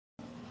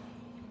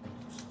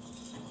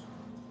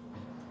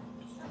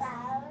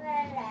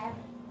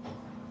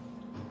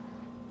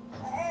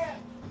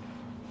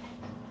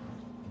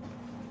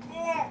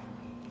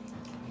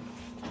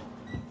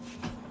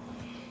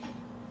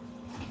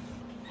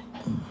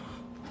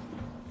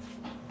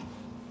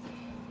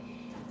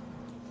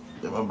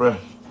my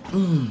breath.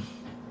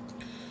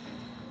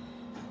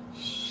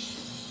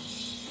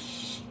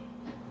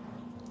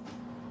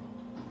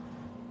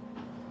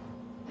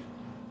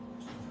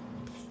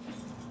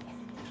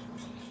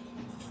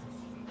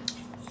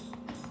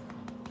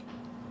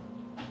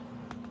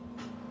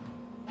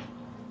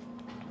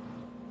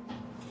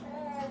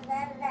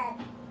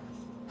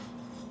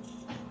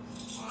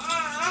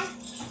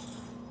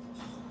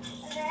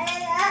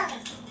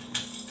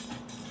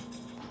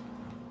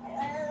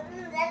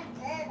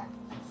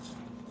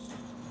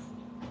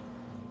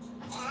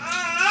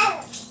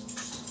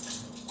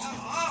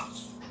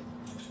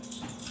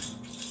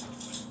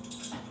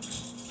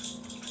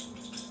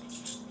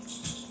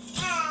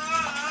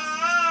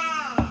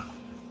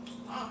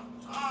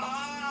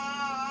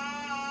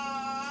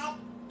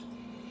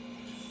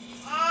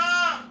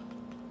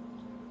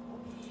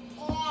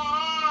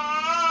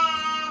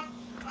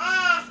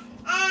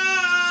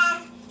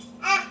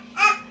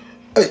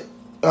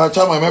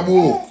 Chama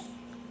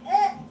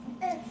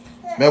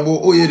Mebo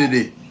oh ye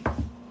dede.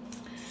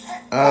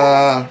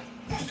 Yeah.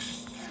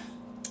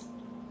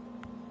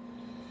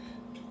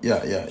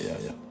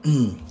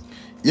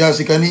 Yeah,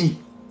 Sikani.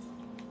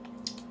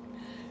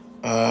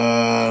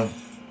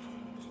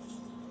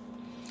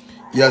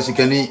 Yeah,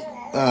 Sikani.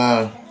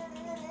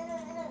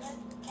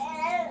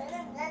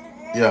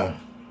 Yeah.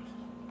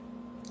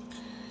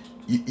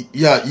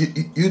 Yeah,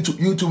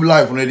 YouTube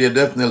live on there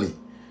definitely.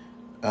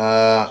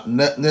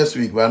 Next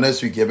week, but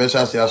next week, you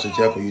better say I should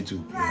check on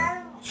YouTube.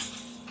 Yeah.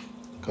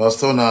 Cause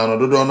still now, no,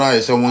 don't know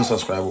if someone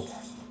subscribe.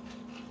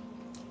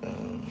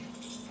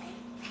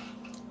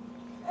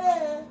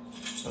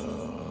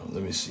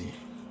 Let me see.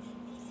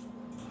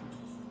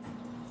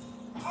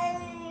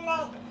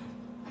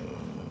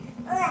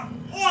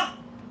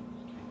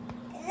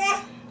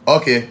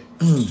 Okay.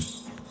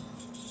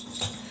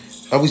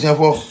 Abusian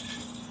for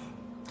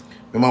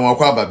me mama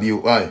kwaba bio.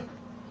 Why?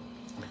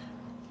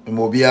 Me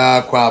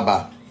mobia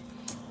kwaba.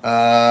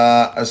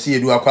 Asi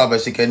edu akwaba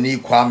Sikani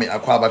kwame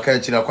akwaba ka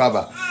chira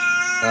akwaba.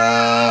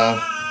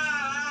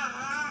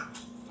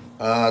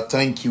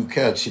 Thank you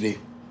ka chire.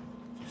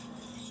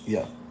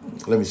 Yeah.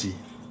 Let me see.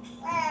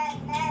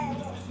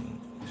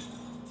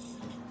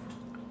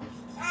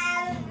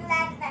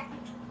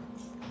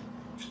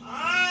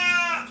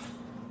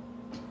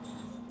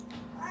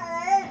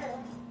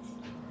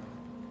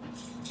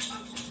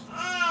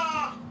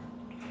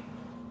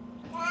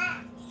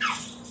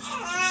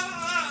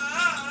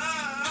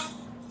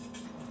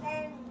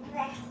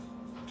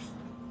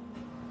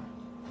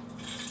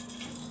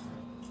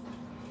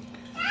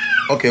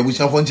 Okay, we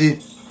shall you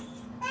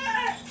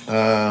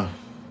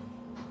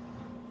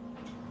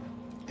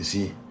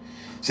see.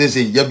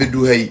 Say, ya be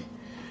do hey.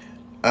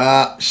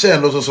 Share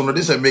no so no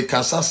this make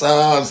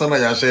kasasa and sana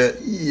ya share.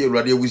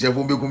 Radio we shall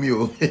be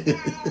kumio.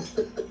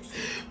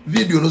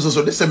 Video no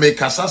so this make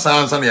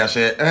kasasa and sana ya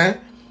share.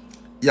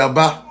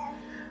 Yaba.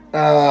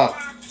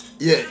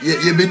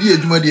 Yeah, be di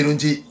adwuma de no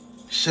nti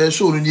share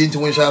show no di nti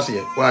won share se.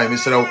 Why,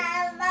 Mr.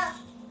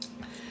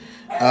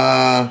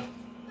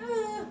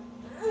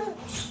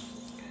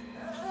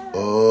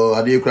 Oh,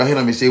 ade kura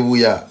hena me say wu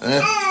ya.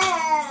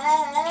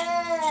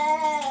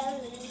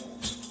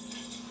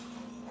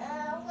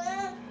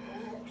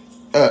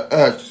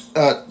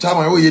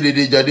 Chama wo ye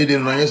de jade de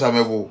no nyesa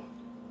mebo.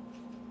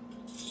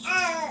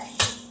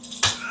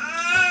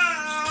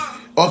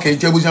 Okay,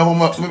 nti abusia fo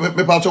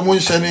me pa to mo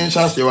nhye ne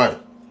nhya se why.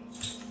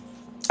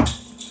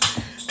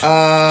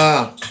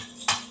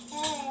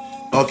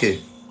 Okay,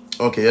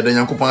 ya de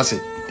Nyankopon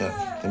ase.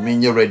 Yeah, me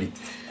nye ready.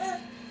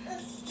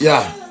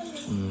 Yeah.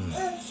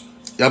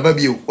 Ya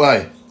baby,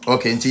 why?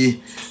 Okay,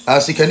 nti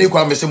Sikani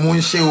kwa me se mo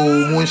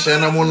nhye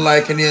na mo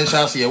like ne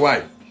nhya se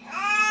why?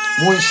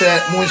 Mo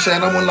nhye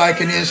na mo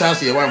like ne nhya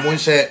se why? Mo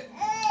nhye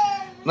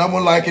na mo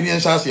like ne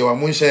nhya se why?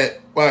 Mo nhye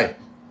why?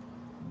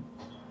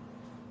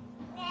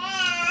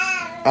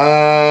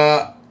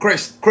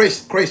 Chris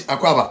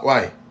Akwaba,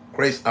 why?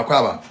 Chris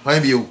Akwaba,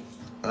 find you.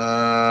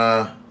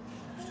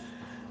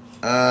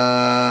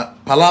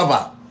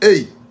 Palava,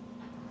 hey,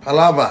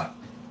 Palava.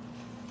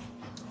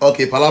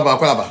 Okay, Palava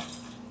Akwaba.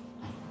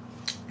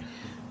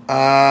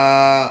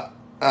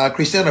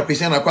 Christiana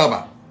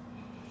Akwaba.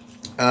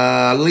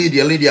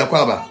 Lydia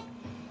Akwaba.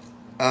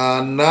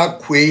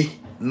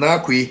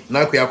 Nakwi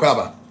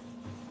Akwaba.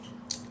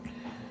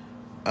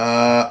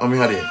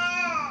 Omihade.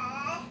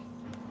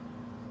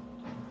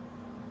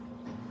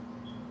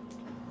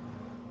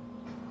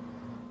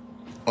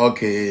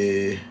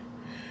 Okay.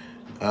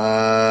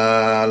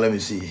 Let me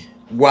see.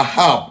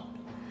 Wahab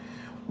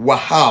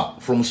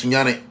from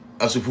Sunyane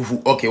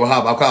Asufufu. Okay,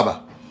 Wahab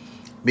Akwaba.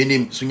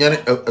 Benim Sunyane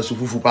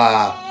Asufufu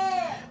pa.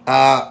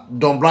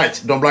 Don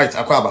Bright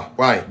Akwaba.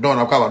 Why? Don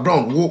Akwaba.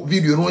 Don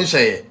video no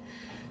share.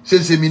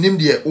 Since minim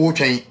de o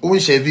twen o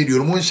share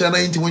video no share na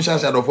inti mo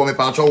share do for me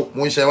pa cho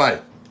mo share why?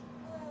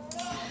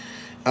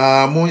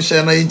 Mo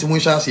share na inti mo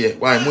share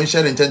why? Mo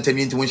share intenten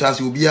inti mo share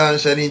obi an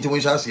share inti mo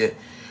share.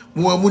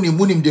 Mo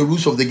munim the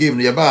rules of the game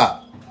no ba.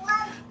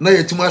 Na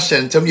yetima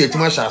share ntem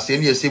yetima share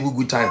na save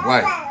good time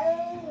why?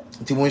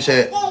 Inti mo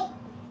share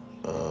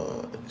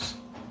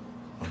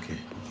okay.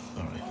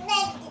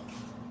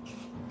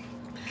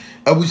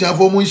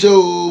 abusiafo munhye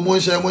o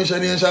munhye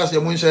ne yenhyase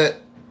munhye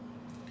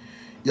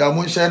ya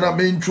munhye na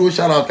me intro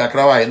shout out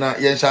kakra wai na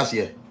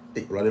yenhyase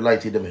really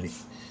light them any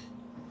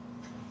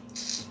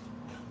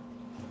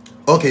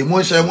okay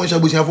munhye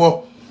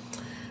abusiafo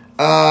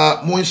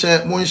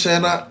munhye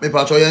na me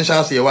pacho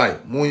yenhyase wai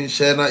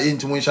munhye na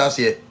inti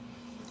munhyase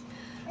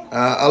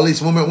at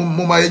least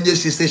muma yenye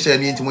sister share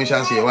ni inti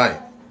munhyase wai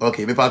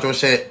okay me pacho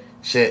share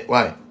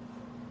why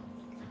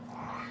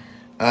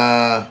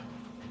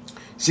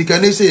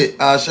Sikanese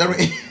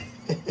sharing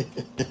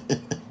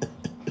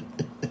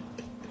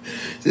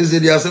say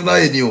they are na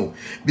you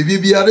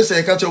bibi ade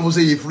say catch am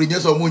say you free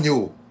yes or money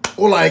o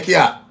like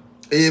ya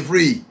e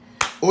free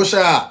o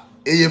sha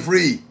e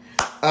free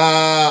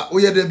o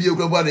ye dem bi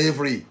okwa na e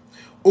free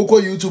o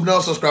ko YouTube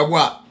now subscribe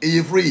wa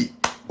e free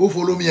o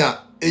follow me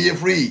e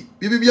free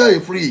bibi bia e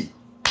free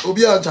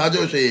obi a charge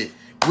o say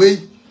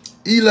we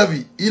love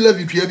you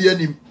twa bi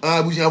anim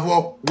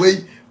abusiafo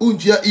we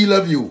untia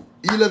love you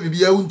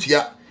bia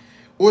untia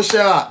o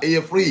sha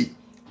e free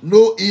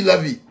no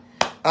love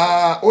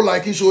o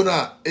like show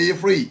na e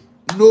free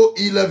no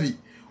love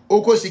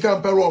o ko sika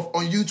mpero off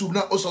on YouTube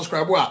na o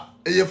subscribe wa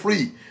e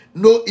free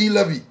no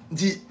love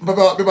di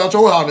baba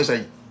cho ha no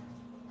say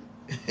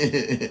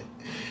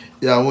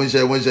ya won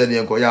share ni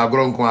enko ya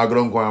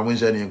agronko won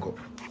share ni enko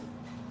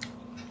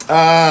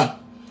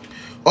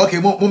okay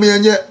mo me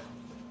enye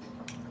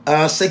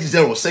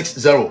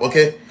 60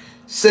 okay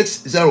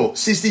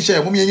 60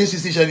 share mo me enye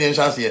 60 share ni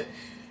enhyase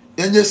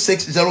enye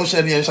 60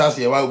 share ni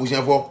enhyase wa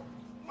obusiafo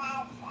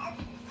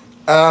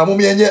mo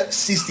me enye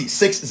 60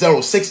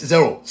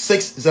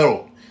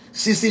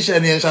 share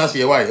ni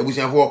enhyase wa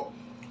obusiafo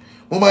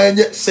mo ma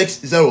enye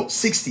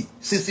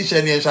 60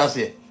 share ni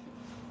enhyase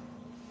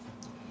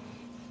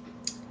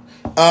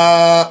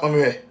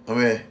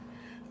ame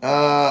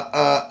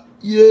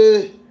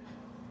yeah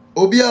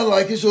obi a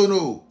like so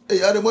no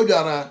ade mo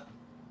dwana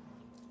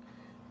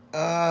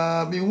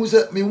me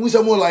hu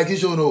se mo like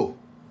so no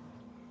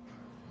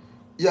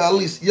yeah at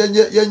least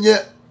yenye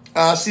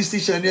 60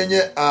 share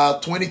yenye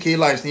 20k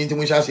likes ni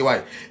ntimo share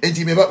why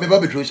enti me ba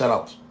betray shout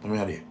out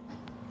ame ade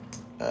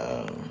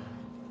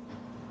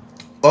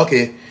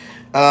okay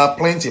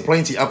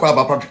plenty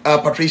akwaba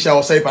Patricia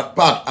will say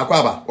pat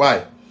akwaba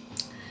why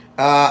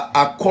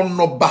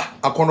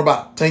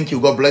Akonoba thank you,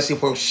 God bless you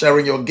for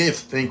sharing your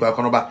gift. Thank you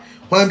Akonoba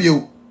when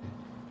you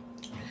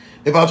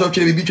if I talk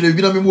to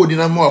bibi na me mo di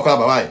na mo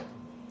akwaba why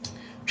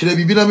chile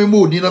bibi na me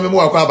mo di na me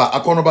mo akwaba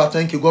Akonoba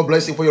thank you, God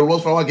bless you for your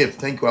rose flower gift.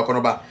 Thank you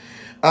Akonoba.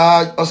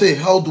 I'll say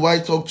how do I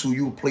talk to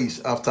you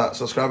please after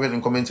subscribing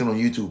and commenting on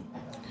YouTube.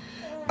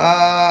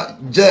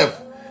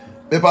 Jeff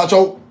me pa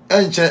talk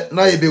enche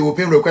na e be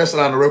open request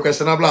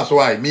na blast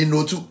why me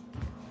no too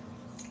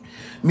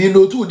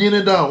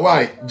din down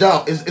why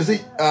Jam is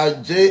it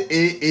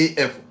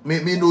JAAF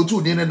me no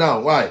too din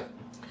down why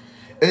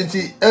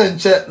enti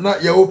enche na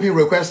ya open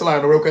request na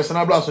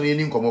blast on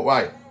any come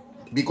why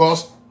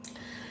because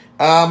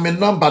my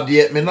number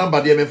there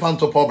me fan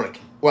to public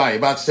why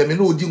but say me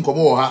no din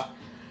come ha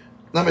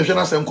na me hwe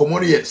na say come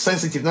no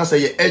sensitive na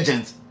say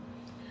urgent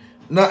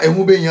na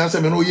ehu be nya say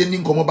me no ye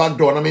ni come back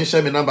door na me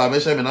share me number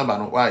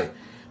no why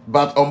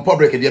but on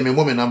public there me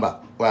mo me number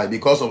why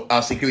because of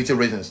our security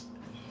reasons.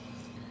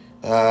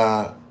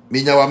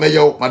 Minya wa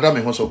meyo madam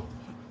me hoso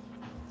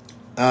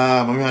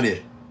mami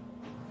hade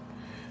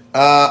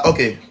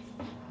okay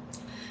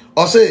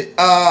I'll say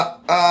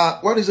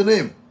what is the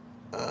name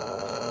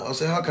I'll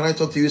say how can I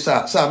talk to you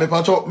sir me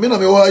pacho me na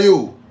me wa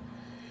you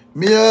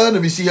me na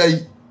me si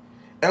hai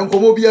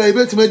enkomo bia e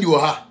betima di wo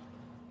ha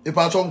me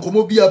pacho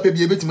enkomo bia pe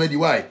bia betima di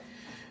why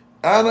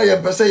ana ye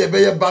pese ye be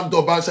ye back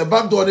door ba se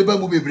back door ne ba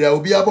mu bebre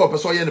obi aba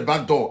pese ye ne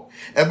back door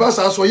e ba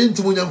sa so ye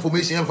ntimu nya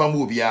information ye mfa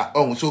mu obi a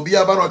so obi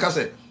aba no ka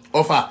se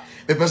offer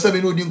me pese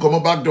me no di nkomo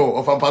back door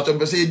offer pacho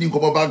pese ye di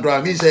nkomo back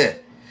door me say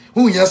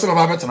hu hia se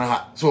baba betena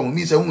ha so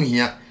me say hu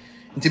hia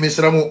nti me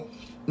sra mo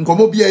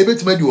nkomo bia e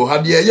betima di wo ha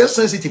de ye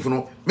sensitive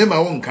no me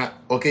ma won ka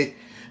okay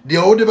de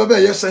o de baba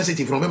ye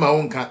sensitive no me ma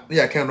won ka na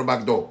ya kan no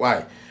back door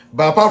why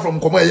but apart from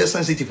nkomo ye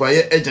sensitive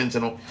ye agent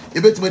no e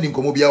betima di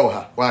nkomo bia wo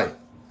ha why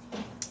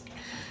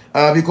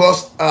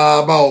because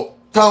about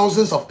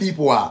thousands of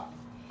people are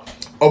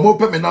omo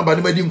pe me number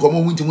ni madi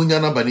nkomo wunti munya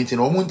number ni ti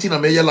na omo nti na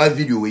me ye live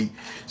video we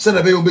se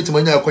na be yo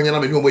betima nya akonya na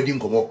me ni omo di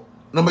nkomo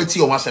na ma ti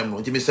o wasem no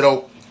nti me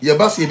srew ye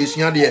ba se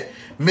besua de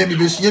me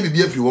besua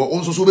bibia firi ho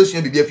onso so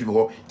besua bibia firi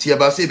ho ti ye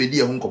ba se be di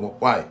e ho nkomo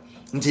why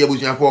nti ye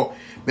besua fo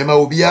me ma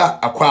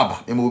obia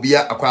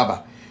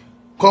akwaba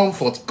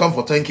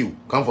comfort thank you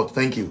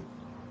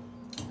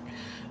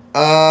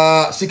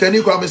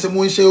sikani kwa me se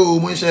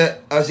munhye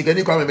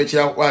sikani kwa me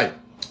mechia why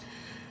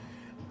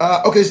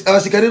okay,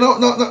 sikani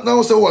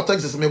now so what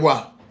Texas me boy.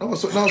 Now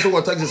so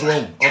what Texas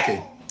one.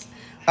 Okay.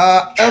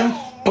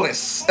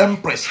 Empress.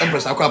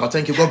 Akwaba,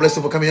 thank you. God bless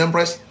you for coming,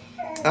 Empress.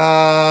 Who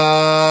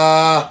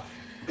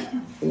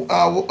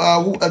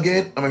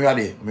again? I'm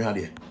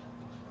here.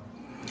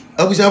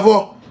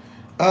 Abusafo.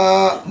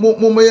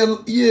 Mo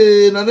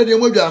ye na na de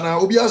mo dwa na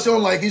obi ase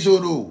on like so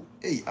no.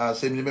 Hey,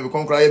 asem ni me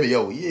kon cry me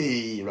yo.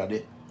 Yey,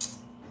 rade.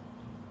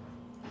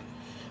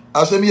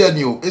 asemi ya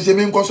ni o ese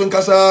me nkoso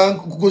nkasa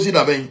kukosi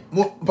da ben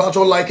mo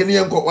patro like ni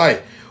enko why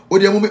o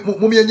de mo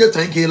me enye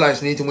 10k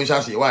likes ni ti mo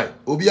shase why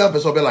obi am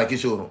person be like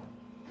show no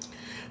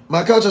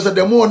my culture said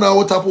the more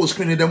now tap on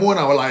screen the more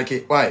now like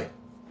it why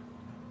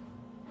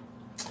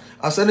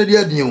asane de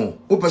adi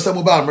o pese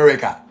mo ba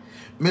America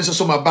me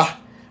so ma ba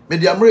me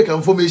the American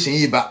information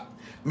yi ba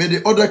me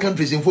the other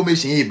countries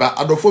information yi ba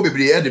adofo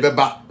bebre e de be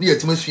ba na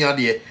yatima sua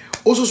de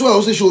o so a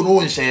o se show no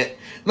won share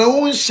na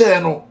won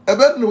share no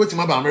ebe no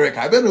wetima ba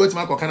America ebe no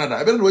wetima ko Canada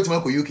ebe no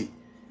wetima ko UK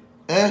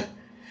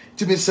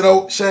ti me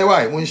sraw share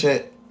why won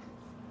share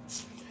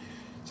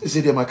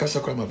se de makasa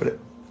kwa mabre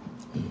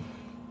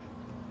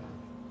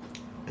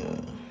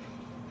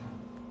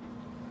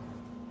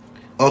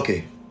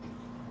okay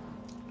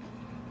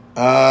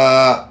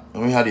let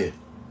me have it.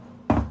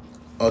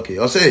 Okay,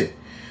 I'll say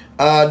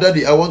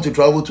daddy, I want to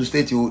travel to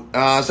state you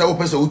say o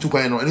pese utu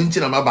kwan no enu nti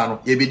na maba no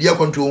ye bedi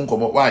akwantu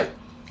nkomo why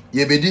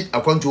ye bedi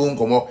akwantu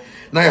nkomo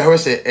na ye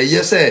hwese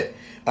eye se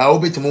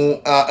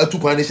obetimu atu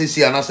kwan ne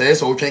sesi ana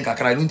se o twen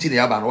kakra enu nti na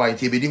yaba no why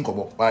nti ye bedi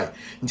nkomo why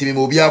nti me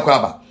obi akwa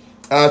aba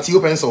Tio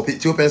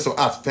pencil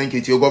art, thank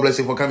you Tio, God bless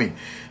you for coming.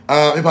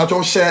 Me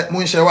patro share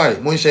mun share why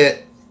mun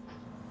share.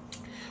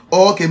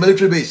 Oh, okay,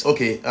 military base.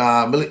 Okay,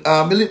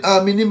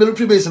 mini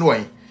military base in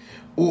why?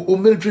 O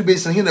military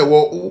base in here.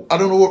 I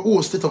don't know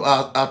what state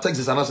of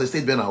Texas and as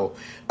state now.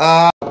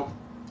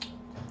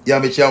 Yeah,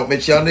 me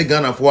chia ne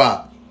Ghana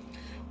for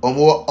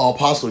more El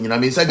Paso. You know, I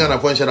mean, say Ghana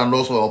for share and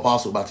also El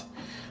Paso, but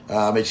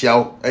me chia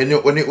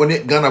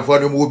when Ghana for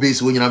no more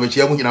base when you know me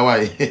chia when you know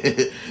why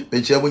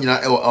me chia when you know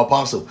El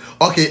Paso.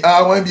 Okay,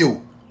 one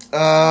view.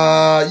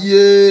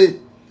 Yeah,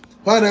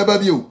 why never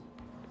view.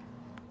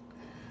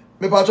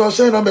 Me patro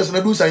share numbers na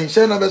do sign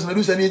share numbers na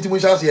do sign inti mo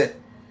share here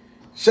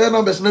share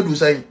numbers na do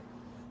sign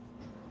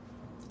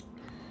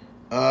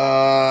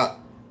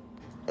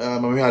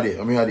mami hade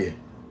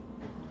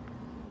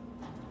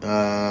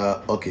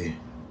okay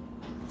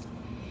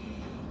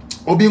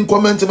obi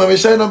comment mami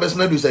share numbers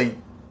na do sign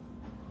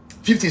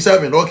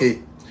 57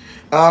 okay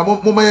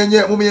mo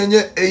yenye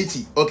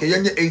 80 okay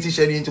yenye 80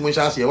 share inti mo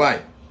share here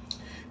why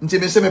inti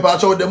me say me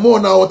patro the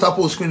more na tap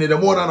on screen the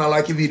more na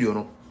like video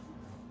no.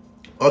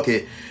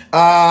 Okay.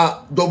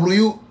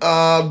 W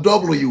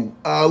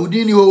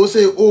within you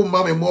say, oh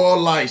mommy, more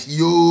likes.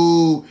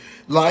 You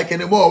like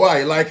anymore.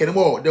 Why? Like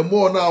anymore. The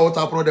more now what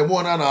happen, the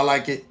more now I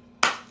like it.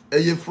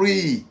 You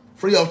free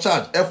of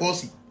charge.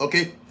 FOC.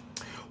 Okay.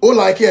 Oh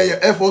like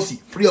it, FOC,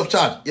 free of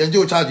charge. You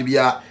enjoy charge be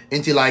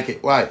until like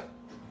it. Why?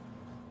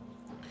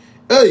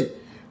 Hey,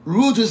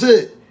 root is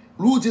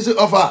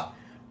offer.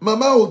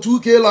 Mama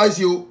 2k likes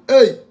you.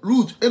 Hey,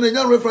 root, and then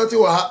you refer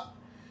to her.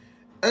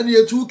 And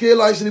your 2k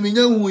likes in me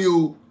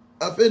you.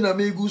 I na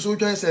me go so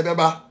try say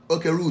beba.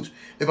 Okay, root.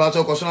 If I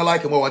talk personal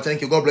like him,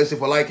 thank you. God bless you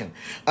for liking.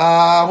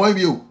 One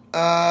view.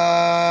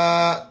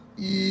 Okay,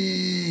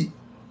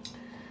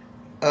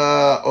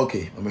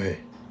 I'm here.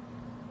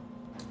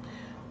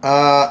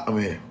 I'm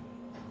here.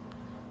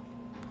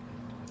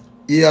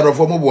 Yeah, the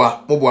former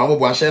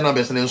moboa share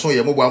numbers and so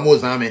yeah, moboa mo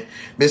zame.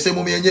 Me say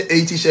mo me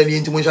 80 share ni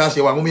inti mo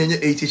share wa mo me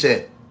 80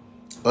 share.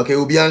 Okay,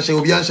 obi an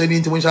share ni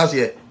inti mo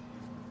share.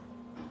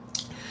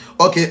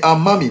 Okay,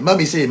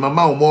 mommy say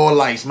mama more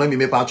likes, mommy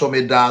me patcho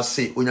me da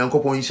say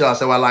onyankopon hira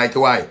say wa like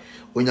why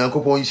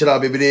onyankopon hira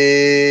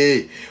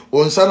bebere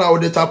onsana wo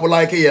de tap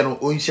like ye no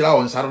onhira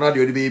onsana na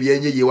de baby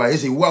enye ye why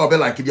say wa be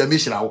like dia me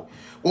hira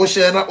wo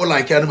share na o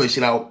like na ma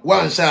hira wo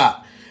wan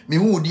sha me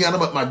hu di na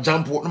ma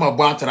jump na ma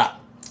bo atra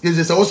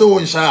keze say wo so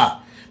won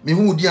sha me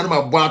hu di na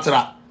ma bo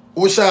atra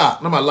wo sha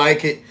na ma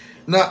like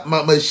na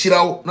ma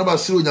hira wo na ma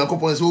siro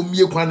onyankopon say o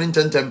mie kwan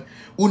ntentem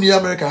uni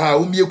America ha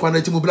o mie kwan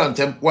na timu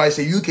brantem why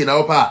say UK na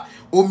wo pa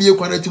o mie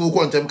kwan na timu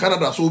kontem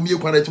Canada so o mie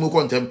kwan na timu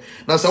kontem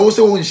na sa wo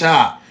se won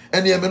sha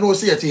ene me no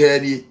se yete ha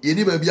ni ye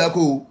ni ba bia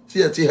ko se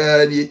yete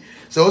ha ni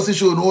sa wo se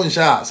show no won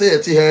sha se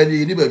yete ha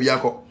ni ni ba bia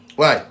ko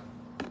why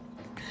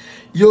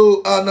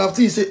yo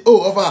nafti say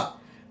oh offer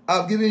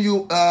I've given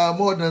you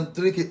more than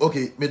 3k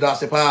okay me da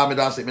se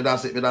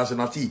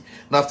nafti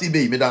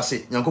be me da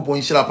se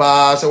yankopon hira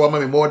pa se wa ma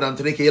me more than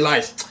 3k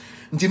likes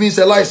ntimi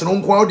say likes no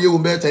nko audio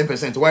be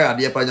 10% why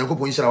ade pa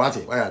yankopon hira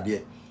wate why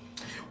ade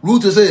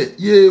root say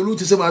yeah root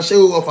say ma share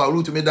offer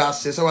root me da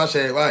se wa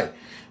share why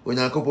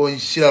onyankopon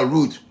hira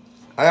root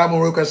I am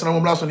on request na mo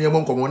bla so ne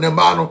mo nkomo ne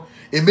ma no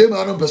embe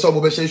ma no pese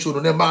mo be share show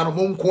no ne ma no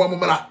mo nko mo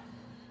mra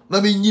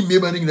na me nyi me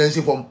ma ni nyina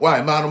nsi form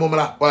why ma no mo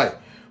mra why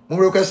mo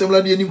request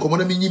mla ni nkomo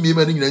na me nyi me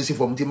ma ni nyina nsi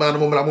form ti ma no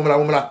mo mra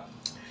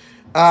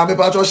me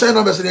pa cho share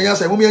number se ne nya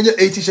say mo me nya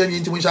 80 share ni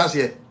nti mo sha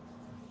se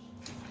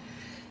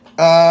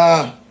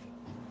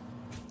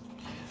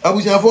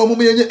abusia for mo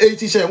me nya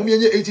 80 share mo me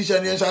nya 80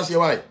 share ni sha se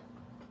why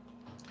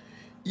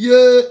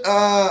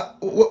yeah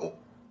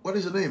what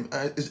is the name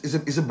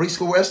is it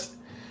Briscoe West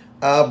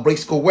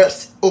Briscoe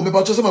West oh me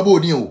pa cho say ma bo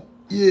ni o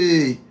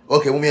yeah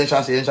okay mo me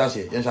sha se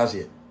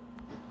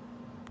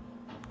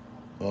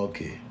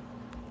okay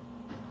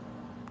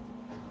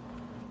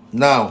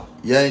now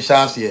yen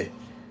sha se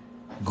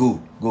good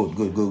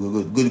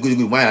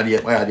why are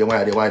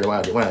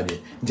there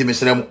nti me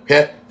sere mo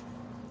he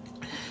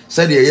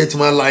said the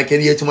yetima like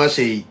any yetima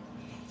share.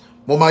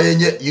 Mama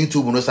yenye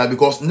YouTube no sir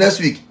because next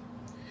week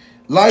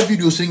live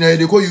videos sing na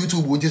they call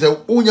YouTube which is a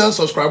unya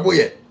subscribe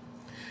ye.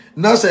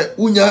 Na say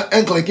unya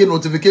and click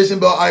notification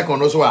bell icon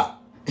no so a.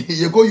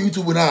 You go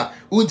YouTube na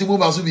unti mo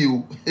maso bi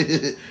o.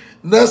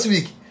 Next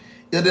week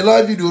yeah the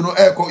live video no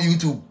air call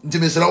YouTube. Nti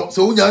me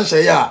so unya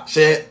share ya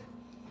share.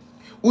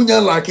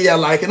 Unya like ya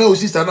like na o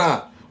sister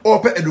na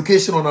open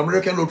education on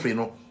American Lottery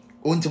no.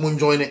 Unti mo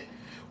join it.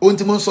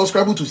 Unti mo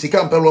subscribe to Sika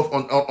Mpelo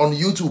on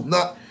YouTube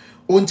na.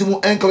 Untimu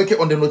and click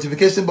on the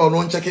notification bell,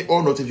 non check it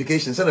all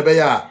notifications. Send a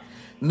bear.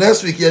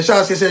 Next week, you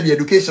shall say the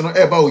education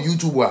about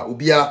YouTube.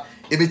 Ubia,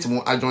 a bit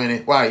more. I join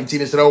it. Why?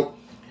 Intimate Row.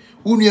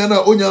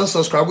 Uniana, Onion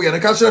subscriber, and I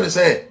can't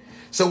say,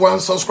 so one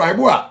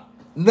subscriber.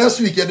 Next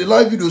week, the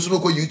live videos no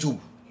go YouTube.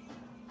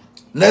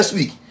 Next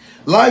week,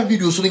 live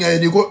videos soon I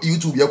go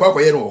YouTube. Ya kwa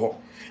no.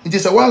 It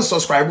is a one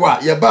subscriber.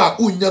 Ya ba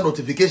unya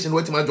notification.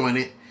 What my join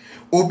it?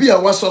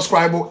 Obia was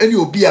subscriber. Any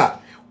obia.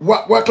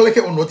 What click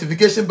on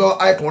notification bell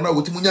icon.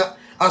 What munya.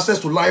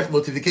 Access to live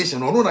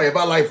notification or no na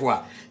eba live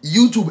wa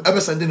YouTube ever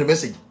sending a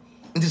message.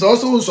 It is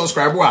also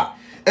subscribe wa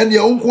and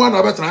your unko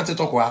na betra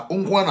TikTok wa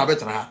unko na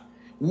betra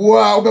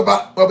wa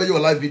obeba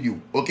your live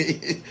video.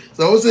 Okay.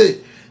 So I say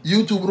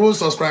YouTube no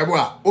subscribe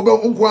wa obe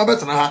unko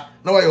betra ha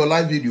na wa your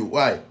live video.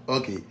 Why?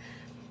 Okay.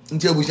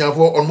 Nti abusia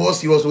for on more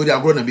serious we dey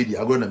agro na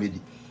media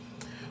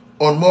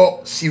on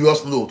more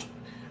serious note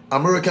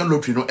American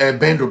Lottery no e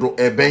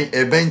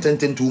bend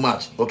ten too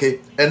much. Okay.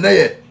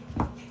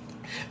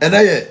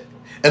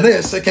 And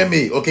then second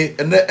May, okay,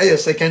 and then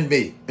second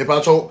May,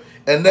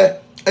 and then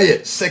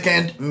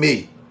 2nd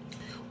May.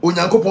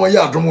 Unyankopon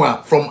ya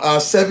adromwa from our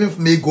 7th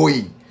May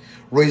going.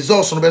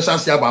 Results no be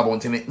chance ya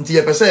babontene. Nti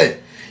ye pese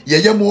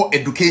ye more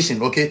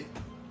education, okay?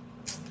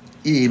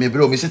 Me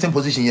bro, me certain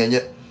position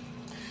ye.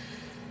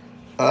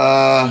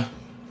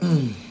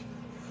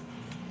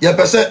 Ye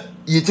pese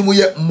yetimu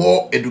ye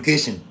more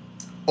education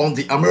on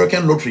the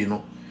American Lottery,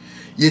 no.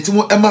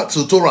 Yetimu Emma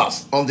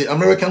tutorials on the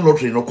American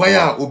Lottery no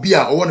kwaya obi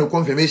a owo ne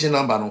confirmation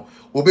number no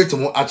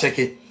obetumu a check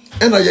it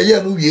and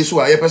ye no wie so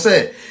a ye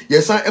pese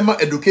ye san Emma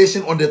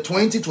education on the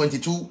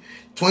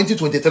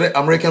 2022-2023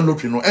 American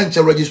Lottery no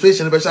enche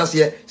registration be chance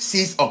here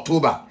 6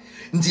 October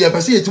nti ye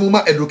pese yetimu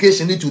ma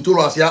education ni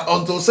tutorials ya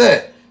until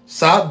say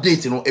sa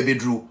date no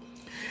ebedru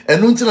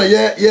enu nti na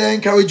ye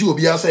encourage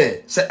obi a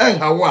say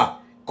enhawa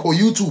ko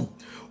YouTube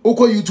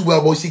oko YouTube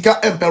abo sika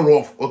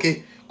emperor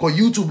okay ko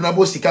YouTube na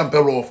bo sika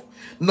emperor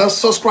na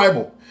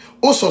subscribe.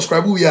 O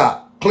subscribe we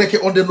are click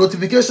on the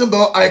notification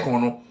bell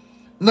icon no.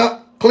 Na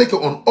click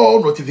on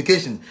all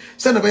notifications.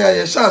 Send a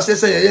ya share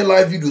say ye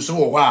live videos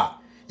no wa.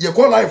 Ye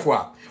call live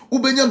wa.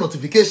 Ubenya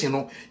notification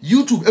no.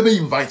 YouTube ebe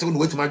invite you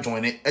wait my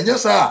join it. And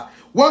yes sir,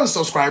 one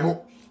subscribe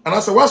and I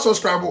say one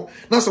subscribe.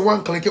 Na say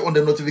one click on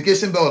the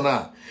notification bell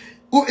na.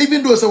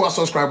 Even though say one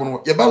subscribe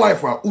no, ye ba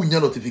live wa unya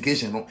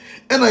notification no.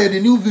 And I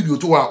the new video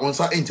to wa on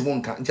sa entimo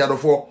nka. Nti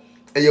adofo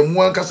eye mu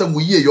anka sa mu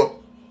ye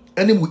yo.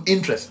 Any mu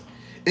interest.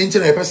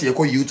 Internet person you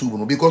call YouTube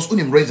no because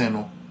unim reason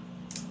no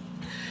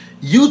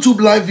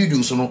YouTube live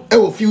videos no e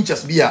will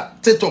futures be a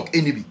TikTok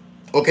any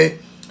okay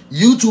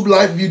YouTube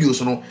live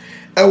videos no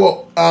e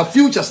will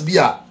futures be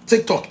a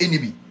TikTok any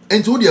be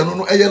enti we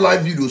no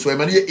live videos so e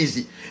man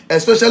easy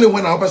especially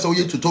when our person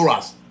we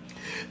tutorials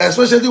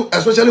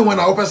especially when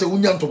our person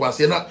unya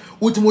ntobase na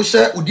ultimo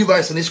share u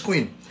device na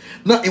screen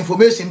na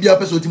information be a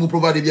person ultimo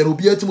provide be no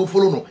be ultimo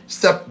follow no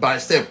step by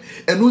step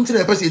and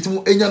until a person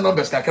ultimo enya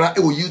numbers kakra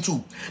e wo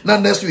YouTube na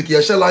next week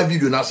you share live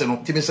video na se no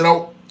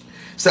timisirawo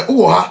se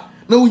wo ha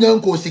na unya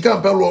nko Sika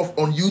Mpelo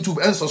on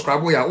YouTube and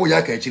subscribe ya wo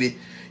ya ka akire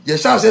ye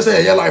share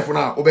say ye live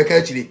na obeka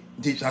akire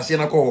nti ase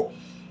na ko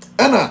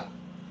ana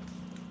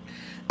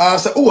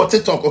se wo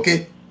TikTok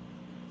okay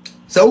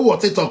se wo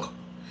TikTok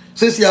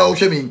se sia wo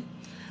hwemi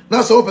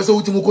na se wo person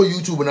ultimo ko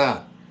YouTube na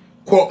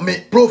ko me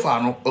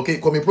profile no okay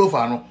ko me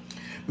profile no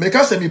me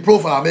ka se me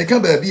profile me ka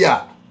ba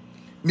bia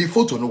me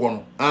photo no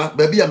wono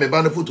ba bia me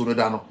ba na photo no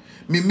da no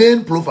me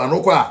main profile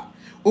no kwa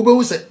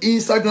obehu se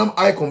Instagram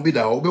icon bi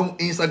da obehu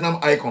Instagram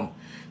icon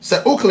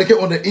se o click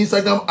on the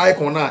Instagram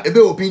icon na ebe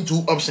open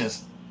two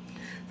options.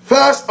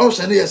 First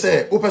option is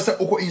say o pese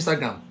o ko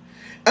Instagram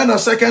and the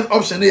second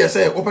option is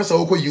say o pese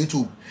o ko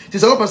YouTube. Ti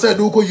se o pese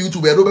do ko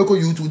YouTube e do be ko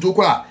YouTube to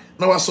kwa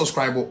na wa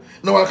subscribe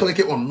na wa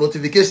click on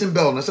notification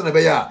bell na se na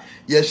be ya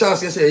ye share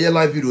say ye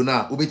live video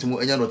na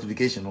obetimu enya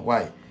notification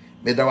why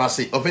me da wa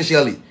say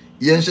officially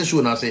ye nhye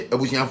show na say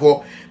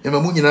abusiafo me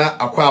mamu nyina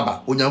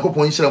akwaba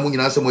onyankopon nhira mu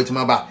nyina se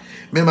motima ba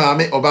me ma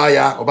me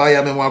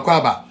obaya me mu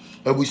akwaba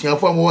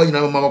abusiafo amu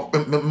nyina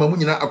mamu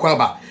nyina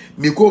akwaba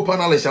me ko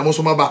panelist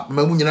amoso maba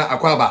mamu nyina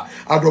akwaba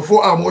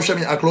adofo amu hwe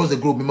me across the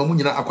group me mamu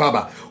nyina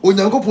akwaba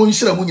onyankopon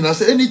nhira mu nyina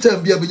se anytime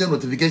bia benya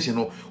notification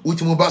no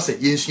utimu ba se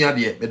ye nsua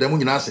de me da mu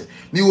nyina se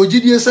me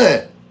wogidie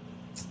se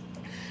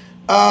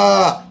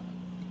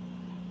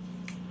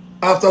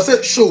after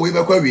say show we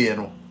be kwa wie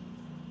no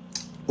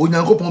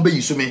onyankopon be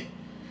yisu me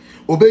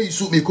obe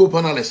yisu me ko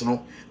panelist no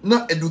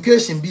na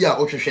education bia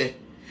ohwehwe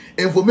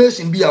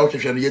information bia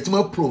ohwehwe no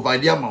yetima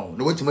provide amount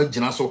no wetima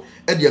gina so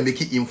e dey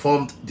make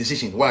informed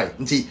decision why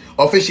nti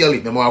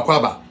officially me mo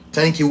akwaba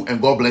Thank you and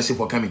God bless you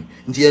for coming.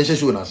 Nti yen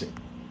hwehwe na se.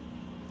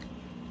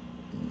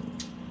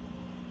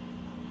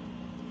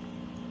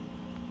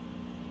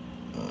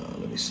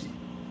 Let me see.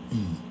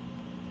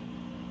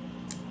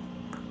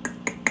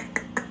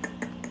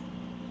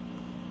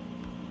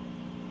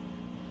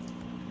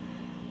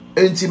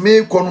 Enti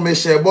me kono me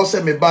share bo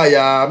se me ba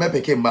ya me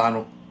peke mba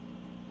no.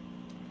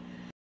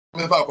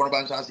 Me fa kono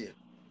ba ncha se.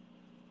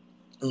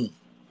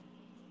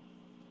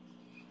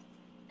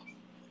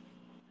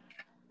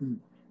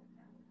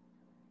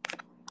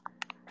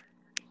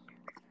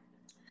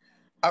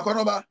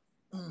 Akono ba.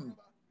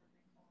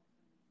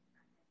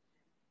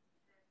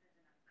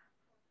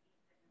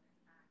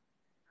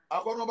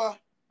 Akono ba.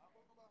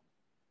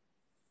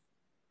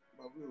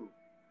 Babu.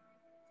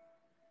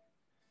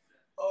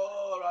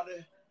 Oh,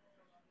 rade.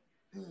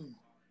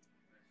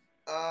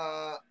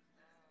 Uh,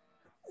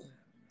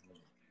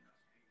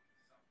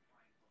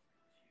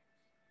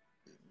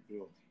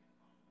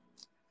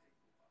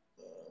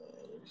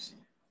 let me see.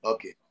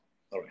 Okay.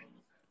 All right.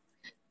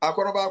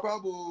 Akono ba kwa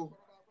bu.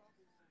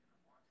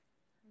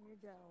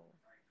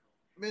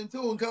 Mente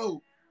unka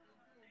o.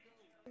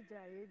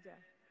 Yeja.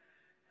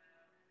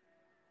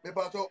 Me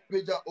pato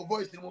peja o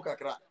voice ni mu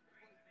kakra.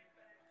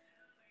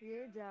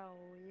 Yeja.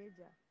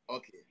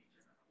 Okay.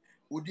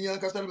 Udi an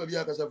kasa ba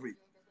bia kasa free.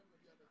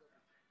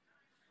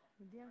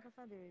 Udi an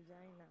kasa de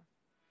Regina.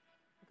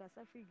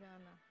 Kasa free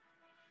Ghana.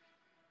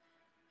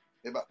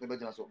 Me ba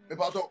jina so. Me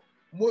pato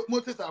mo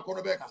testa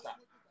akono be kasa.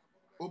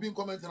 Obi in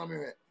comment na me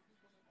hwe.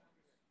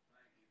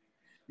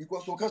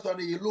 Because so kasa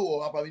na yellow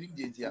or apa ni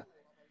ntia.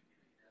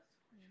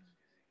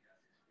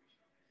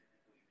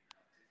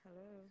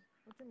 Hello.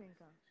 What's the name?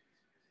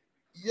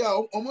 Yeah,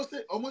 almost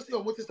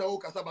testa o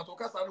kasa but o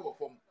kasa na wo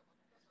form.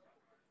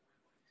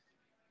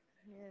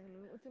 Yeah, hello.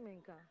 What's the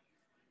name?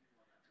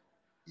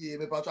 Yeah,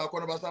 me pato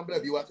akono ba sample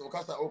bi what o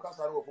kasa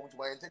na wo form to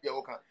my ente dia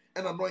o kan.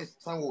 And a noise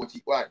san wo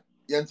chi. Why?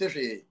 Yente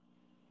hwe.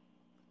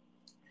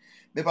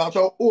 Me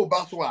pato o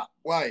baswa.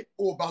 Why?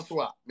 O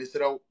baswa. Me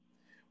srew.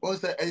 On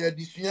say eye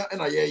disua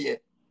na ye.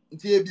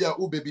 Nti e bia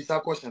o baby sa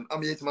question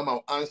am yet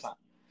mama answer.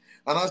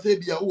 And I say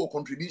bia o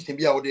contribution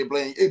bia o de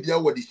blame e bia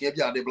o disua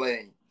bia de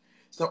blame.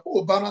 So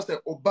o ba na say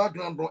o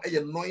background no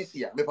eye noise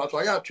ya. Me pato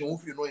aya atwe wo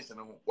free noise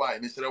na ho. Why?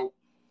 Me srew.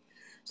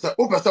 So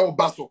o pesa o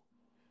baso.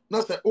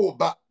 Na say o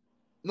ba.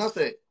 Na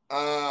say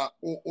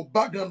o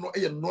background no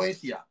eye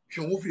noise ya.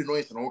 Twe wo free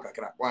noise na ho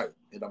kakra. Why?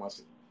 E da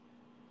mase.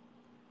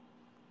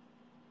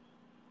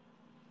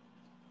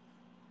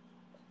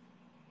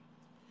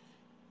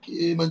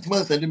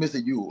 Mantima send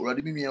message you.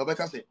 Already me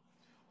obeka say.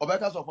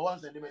 Obeka so for one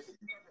send message.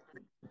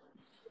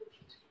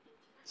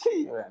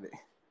 See, right?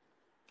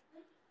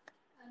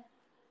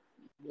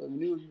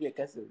 Me will be a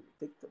castle.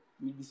 TikTok.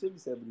 Me be so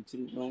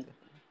celebrating.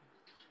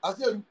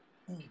 Asiedu.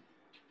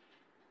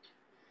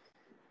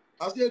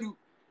 Asiedu.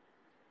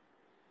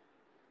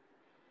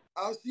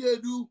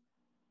 Asiedu.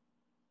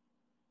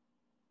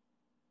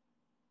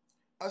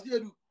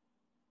 Asiedu.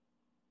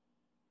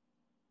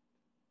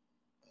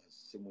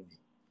 Simoni.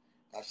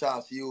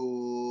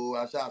 Asasio.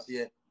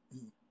 Asasie.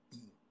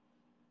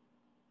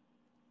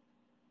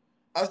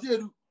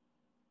 Asiedu.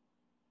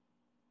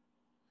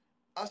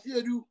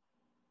 Asiedu.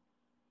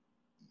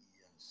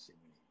 Yes,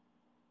 Simoni.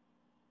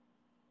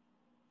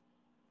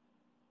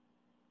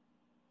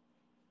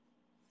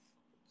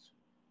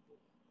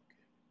 Okay.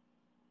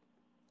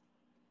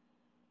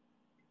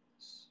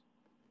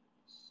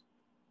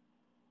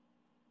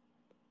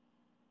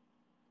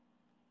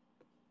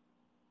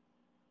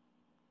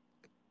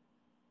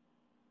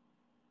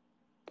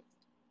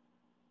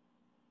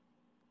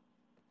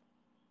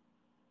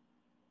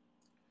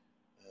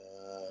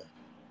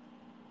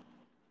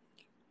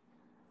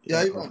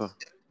 Yeah,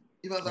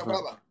 Ivan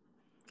Zakwaba.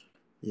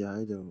 Yeah,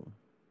 I do.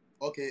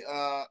 Okay,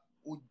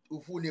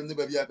 who full name the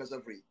baby akasa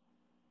free?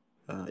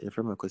 You're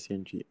from a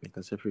question, make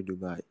us free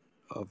Dubai.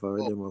 I've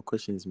already more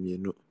questions, me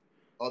no.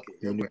 Okay,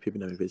 You know,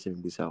 people na me person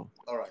Busau.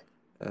 all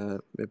right.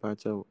 Me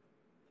part of,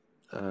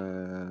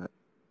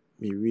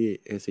 me re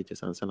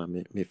SHS and sana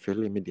me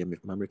fairly media me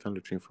American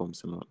lottery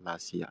forms no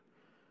last year.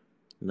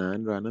 Na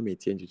ndra na me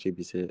change to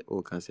be say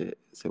o can say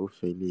o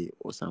fairly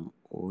or some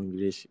or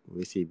English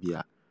we say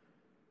bia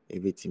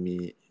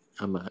everything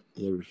ama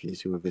you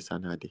refuse to visa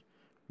na de.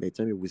 But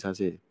time we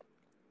say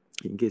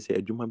in case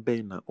adwuma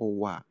bɛn na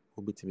ɔwɔ a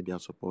wobɛtumi de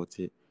support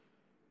in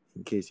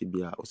case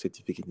bia o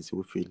certificate ni sɛ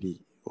wofeeli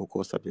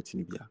wokɔ subject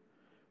no bia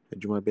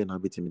adwuma bɛn na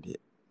wobɛtumi de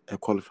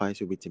qualify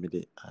sɛ wobɛtumi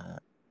de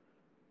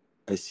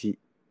asi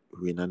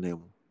wei nana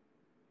mu.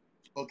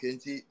 Okay,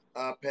 nti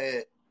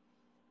per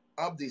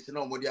updates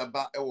na omo dia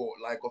ba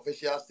like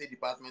official State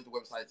Department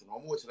website no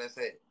omo chere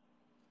say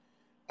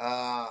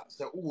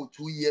so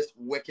 2 years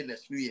working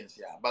experience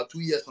yeah, but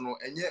 2 years no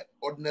enye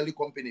ordinary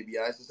company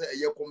bia say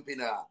eye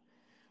company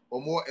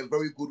or more a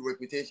very good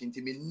reputation.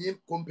 To me, name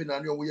company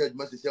and your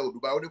adjuma say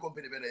Dubai. What the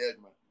company be na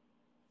adjuma?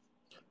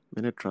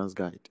 Mene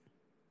Transguide.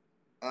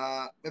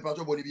 Me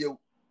pato boni bi.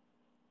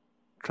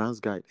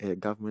 Transguide, a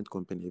government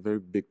company, a very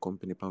big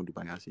company pound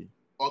Dubai asi.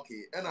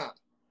 Okay, Ena,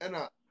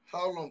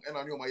 how long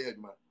ena ni o my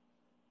adjuma?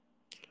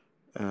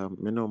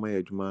 Mene o my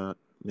adwuma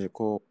me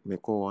call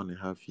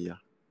 1.5 year.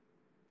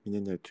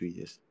 In 2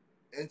 years.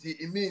 And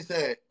it means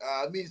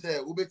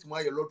ube to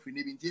my lottery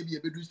maybe be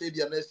a bit say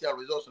be a next year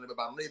results on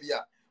about maybe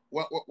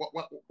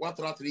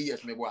what 3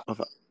 years maybe.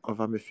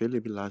 Of me fairly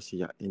be last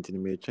year into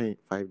me train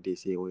 5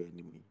 days here or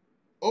enemy.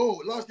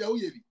 Oh, last year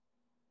we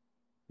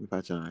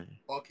Mpachai.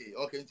 okay.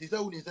 And she said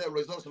when you say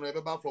results on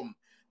about from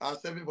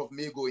 7th of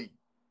May going.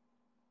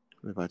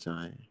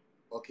 Mpachai.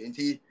 Okay,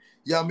 and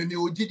yeah, me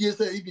OGD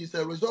say if it's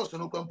a results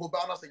no can put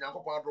balance and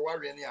yanko kwa draw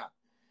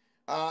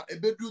a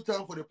bedroom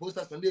time for the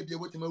posters and they be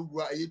able to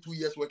make 2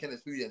 years working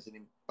experience in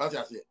him. What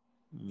I say.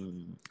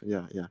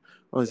 Yeah.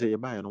 Oh, say you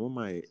buy no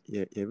my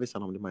yeah visa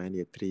no my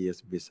 3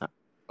 years visa.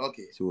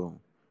 Okay. So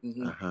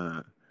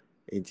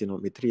Enti no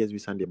me 3 years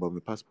visa dey about my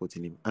passport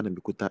in him and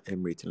me kuta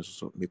Emirates no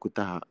so me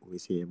kuta we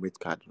say Emirates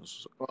card no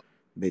so.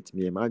 But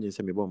me imagine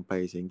say me bomb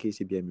price in case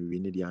be me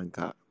win the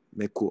anka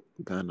meko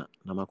Ghana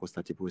na mako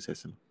start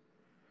process no.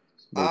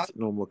 But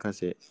no more can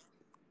say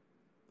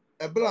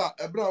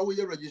Ebra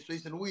we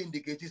registration we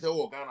indicate say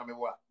wo Ghana me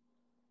wa.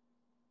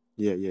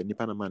 yeah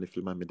nipa na man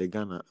film me the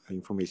Ghana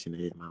information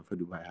here man for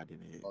Dubai had in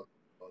here.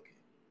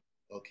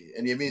 Okay.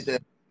 And you mean say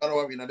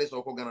Ghana we na this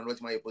oko Ghana no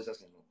my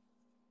processing no.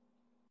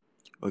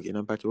 Okay,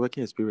 now but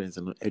working experience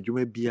and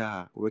adwuma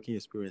bia working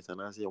experience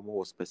and I say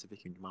more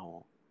specific in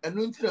adwuma. And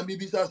no ntina me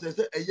bisa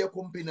say a year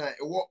company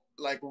e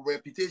like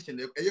reputation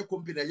a year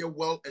company a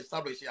well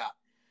established here.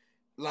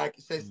 Like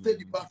say State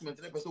Department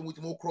na person with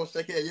more cross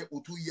check a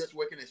 2 years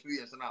working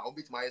experience na on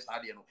bit my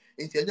study no.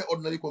 Into any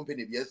ordinary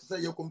company yes say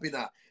your company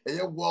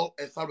a well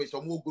established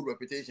or more good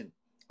reputation.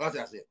 What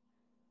I say.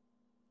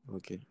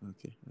 Okay.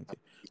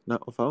 Now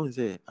if I want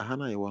say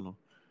ahana e wono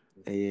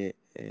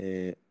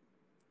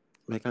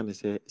mechanic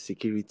say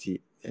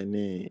security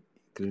and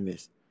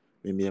cleaners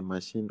maybe a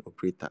machine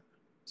operator.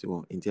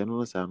 So in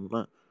general say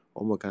na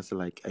omo can say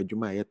like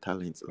adwuma e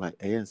talent like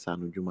nsa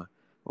no dwuma.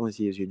 On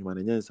see you dwuma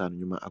na nsa no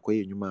dwuma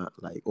akoye dwuma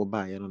like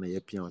oba ye no na ye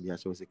pia on dia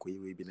so say koye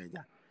we bi na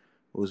ja.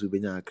 Ozu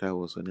benya akra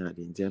wo so na ade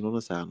in general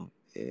say no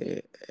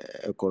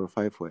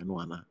qualify for no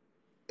ana.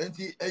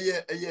 Enti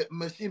a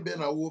machine be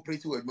na wo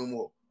operate with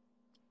memo.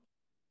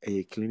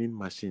 A cleaning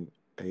machine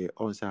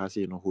on say has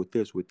no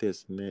hotels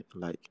ne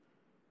like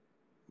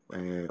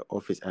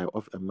office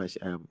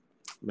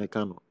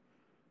mechano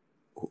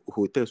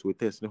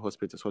hotels ne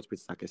hospitals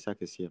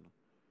akese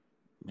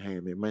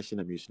no me machine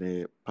am use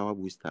na power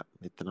booster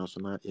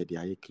international e dey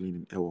aye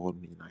cleaning e wo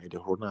no na e dey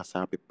ho na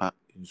asa pepa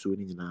nso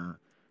ni na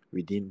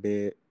within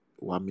be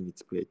 1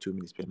 minute per 2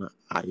 minutes per na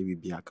aye bi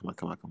bia kama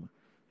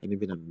eni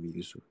bi na me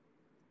use.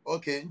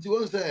 Okay, nti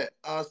won say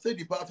State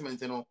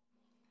Department no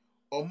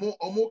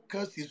omo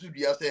can see so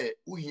bia say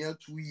we here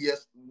 2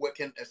 years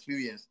working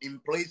experience in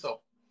place of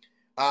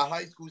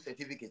high school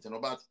certificate no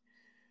but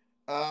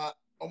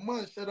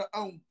omo said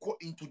anko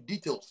into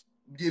details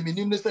the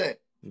minimum say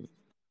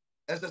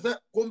as I said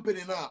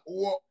company na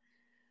or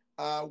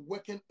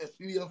working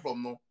experience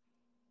from no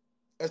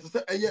as I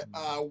said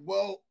a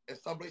well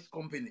established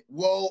company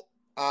well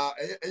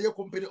a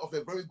company of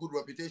a very good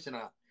reputation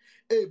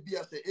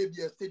ABS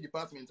State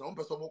Department on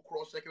person more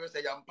cross check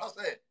say am pass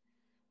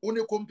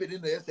only company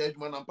na yes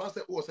adwuma na pass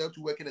o say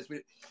to working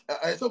experience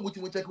I say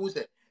muti check who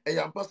say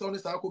am pass on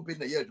say company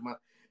na yes adwuma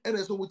and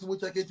so muti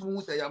check it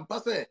who say am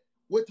pass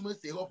wait me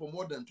stay here for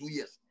more than 2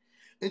 years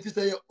it is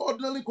a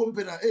ordinary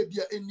company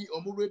abia any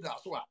omo radar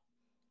so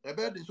a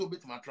bed is so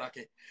bit my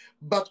track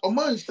but o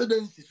man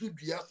students so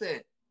dua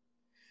say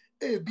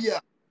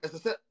bia as I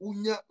said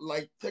unya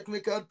like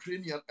technical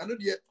training and no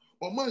dey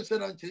o man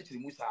said an church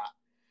musa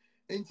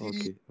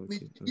enti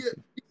me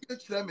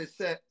try me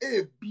say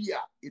bia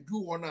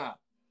edu wona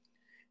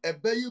e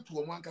be you to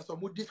one kasa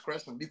mo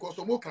discretion because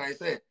o mo can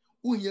say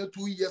unya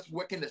 2 years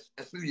working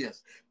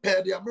experience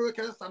per the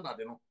American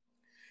standard no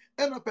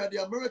and per the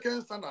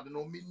American standard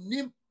no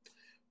minim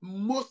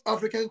most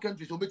African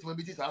countries obey to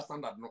be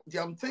standard no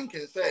I'm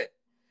thinking say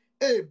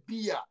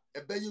bia e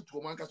be you to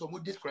one kasa mo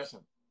discretion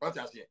what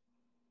I say.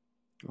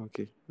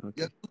 Okay.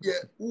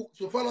 Yeah.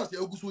 So far as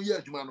you go so year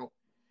adwuma no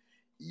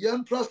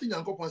yan trusting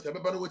yankopon say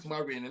beba no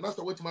wetima win na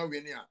say wetima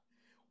win ya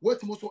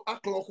wetimo so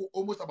clock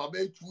almost about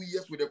 2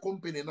 years with the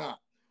company na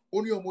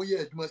only omo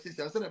year adwuma say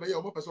say na be ya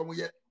omo person omo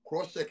ye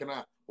cross check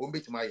na omo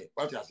betima ye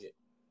what you say.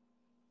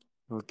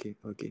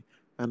 Okay.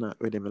 And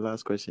with the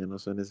last question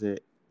also say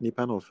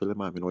nipa no feel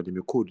ma me no de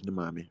me code ni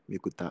ma me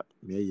kuta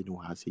me ayi no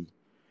ha sei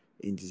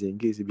in this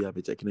case bi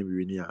a check na me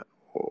win ya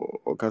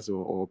o kaso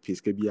o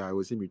piske bi a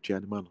o se me tua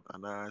ni ma no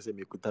ana say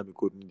me kuta me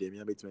code ni de me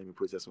abetima me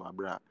process wa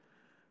bra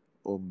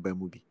o ba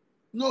mu bi.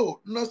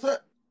 No, na say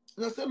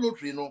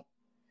lottery no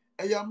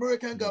a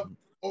American government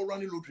or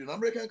running lottery na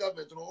American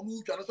government no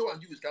omo twa na say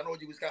wan use ka na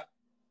use ka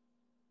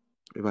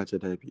We ba che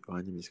da bi o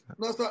anyi miska.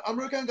 na say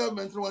American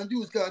government no wan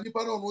use ka nipa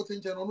na no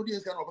tin che no dey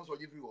use ka na person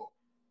give you.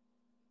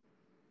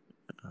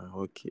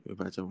 Okay, we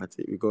ba che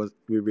mate because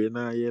we be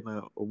na ye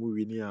na omu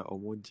wini a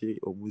omu je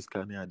omu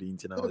scan ya de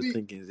intina. I was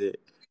thinking say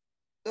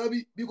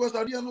because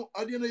idea no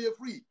you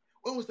free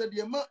when we said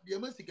the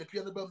man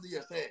secretary na bam dey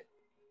say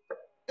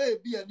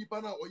be a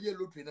nipa na oye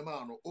lottery na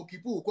ma no o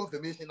keep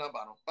confirmation number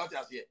no what you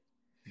say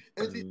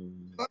enti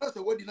bana say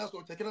wadi na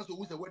so check na so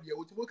who say wadi e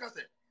otimo ka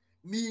say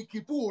me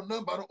keep your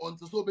number no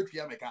until so be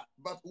twa meka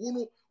but wo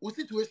no wo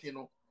situation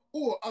no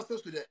who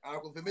access to the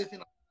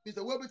confirmation is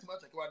the way to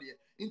check wadi e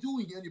into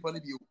we hear nipa no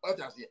bi what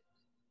you say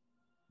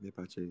Me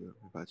patch you.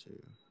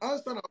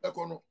 answer na be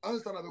kono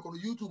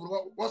YouTube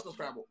no what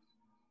subscribe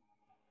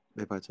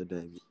Me patch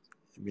David.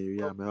 Me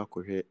we are me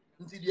akohwe.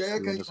 until the year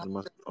We can no so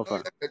much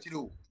offer.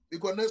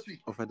 because next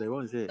week Offer the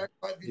one say like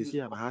 5 you videos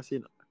see am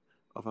hasing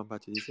offer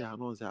patch you see I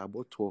know say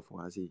about 12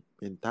 for us.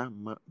 Menta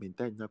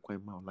nya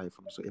kwan ma life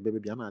so e be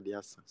bia na dey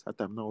asa.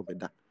 Satam na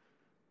obeda.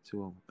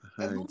 So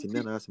and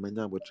nti na as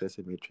manya about stress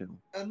me twɛn.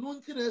 and no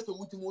nti na ɛsɛ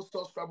wotumi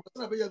subscribe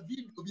na bɛyɛ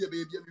video bi a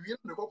bɛyɛ bia mewie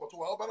no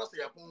mekɔkɔto a wobɛra sɛ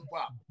yɛpon mpo a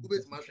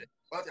wobɛtumi ahwɛ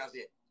wate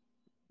aseɛ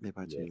Me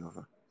patch you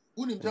offer.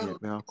 wonim channel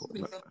Me akɔ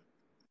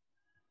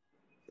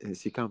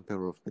sika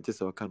mpɛrɛ me te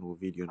sɛ ɔka no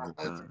video no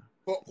pa.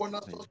 for na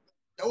ɛwo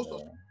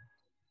subscribe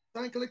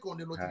sign click on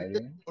the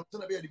notification on sɛ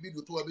na bɛyɛ de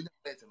video to a bɛnya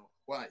alert no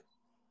why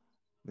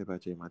Me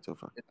patch you match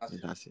offer. Me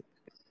that's it.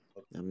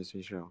 Ya me so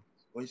nhyira.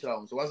 ɔnhyira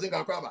wo so wasenka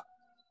akɔ aba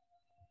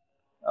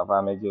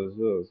Afa me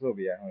jo so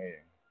bi ahụ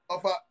ye.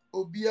 ɔfa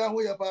obiara ho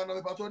yɛ paa na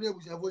mepatɔ ne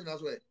abusuafoɔ nyina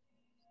so ɛ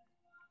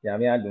Ya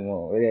me adum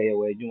o. We ye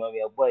we adwuma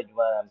me boy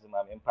adwuma na so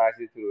ma me pass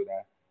it through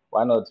na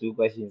 1 or 2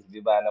 questions bi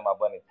ba na ma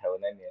bɔ ne taw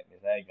na ne me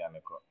sai adwuma me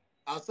kɔ.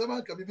 asɛm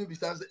anka bi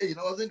bebisa sɛ ei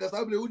na wasenka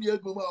saa berɛ wodi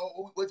adwuma mu a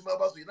watumi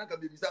aba so yi na nka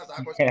bebisa saa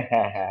akɔhyɛ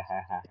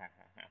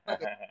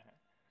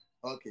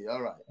okay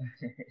all right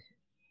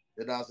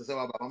yɛda ase sɛ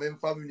waba ma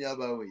memfa me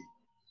nuaba wei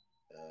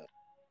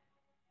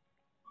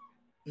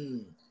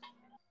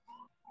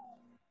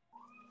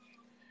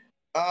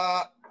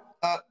Root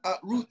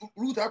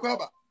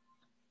akwaba.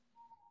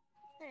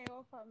 Hey,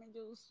 offer me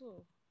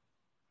also.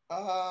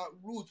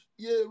 Root,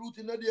 yeah, Root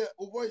in the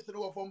o voice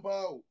no from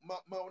pao.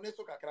 Ma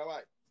oneso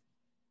kakrawai.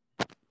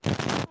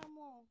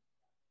 Come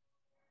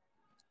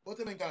What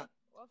a menka?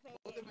 offer.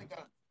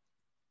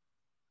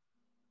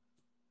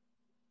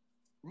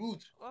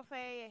 Root.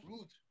 Offer.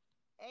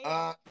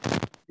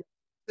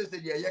 They say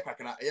yeah,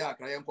 kakra, yeah,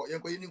 cry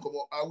yanko yin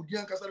komo. I would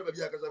yan kasa ba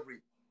biya kasa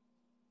free.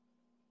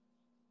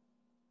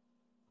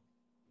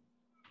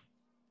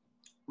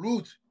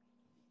 Root.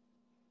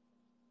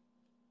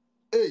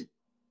 Hey.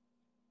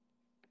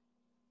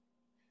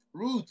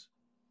 Root.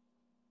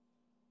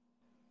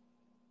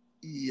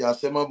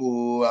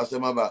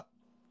 Asema ba.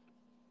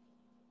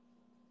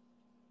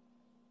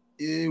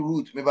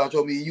 Root, me ba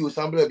cho me you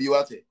sample bi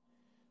wate.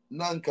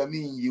 Nan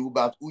kamin you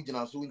but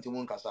ujina so nti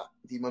mon kasa.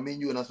 Nti ma men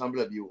you na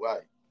sample bi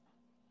why?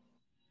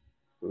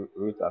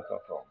 Root at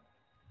from.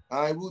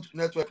 Root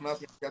network na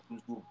atia to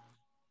zoom.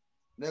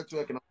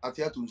 Network na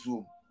atia to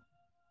zoom.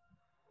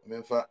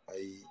 Memfa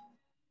ai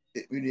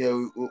uni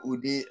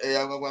udi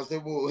agwa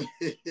sebo.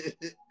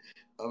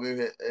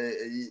 Ameme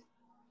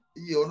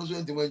yi onu so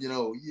nti mon gina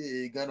o.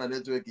 Ye Ghana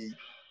network yi.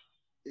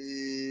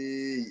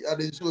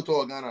 Ade so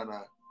to Ghana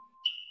na.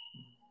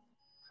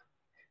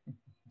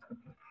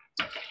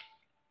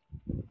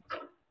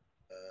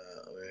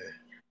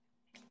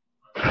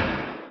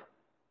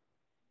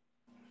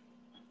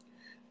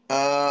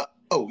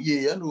 Oh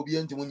yeah, and obi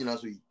nti mo nyina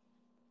so yi.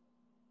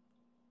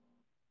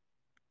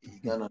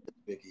 Ghana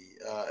network yi.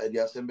 E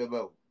dia sembe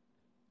ba o.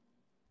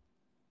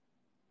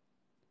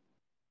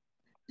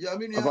 Ya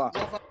mi nua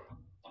wafa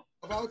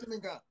what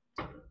minka.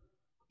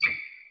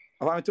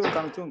 Afa me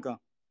tunka.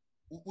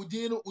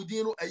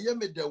 Udino eye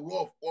me the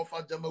wolf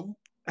wafa jamawu.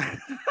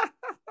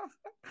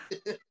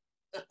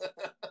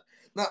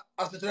 Na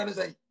asetra ne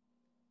sai.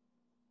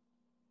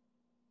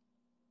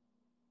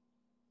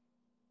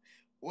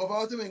 Wafa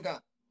what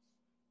minka.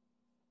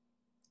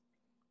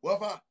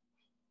 Wafa.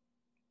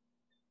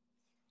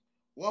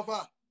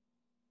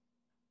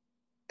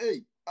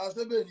 Hey,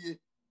 asebe nie.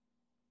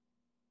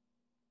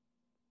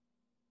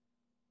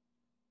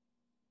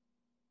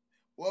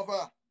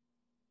 Wafa.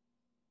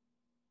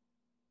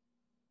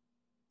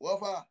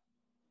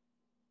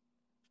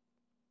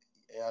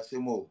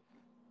 Asemo.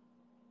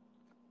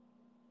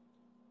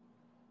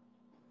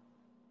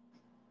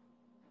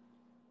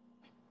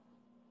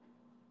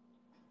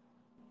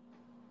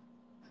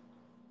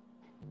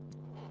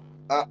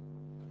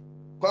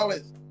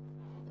 Collins.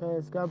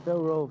 Captain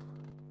Rolf.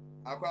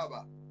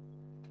 Akwaba.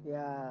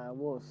 Yeah,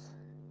 boss.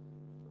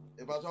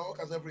 E ba so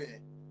ka se free.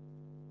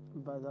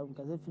 But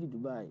I'm free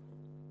Dubai.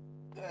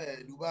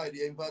 Dubai,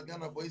 the in fact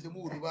Ghana for is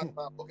move Dubai.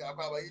 Okay,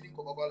 Akwaba yi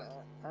ko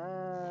Collins.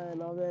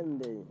 No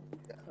vende.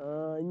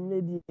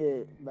 Nyedi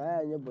ba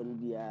anya bon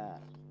bia.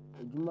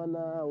 Adwuma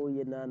na wo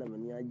ye na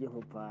mani agye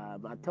ho pa.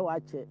 Ba ta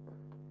wache.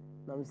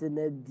 Na me se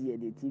na die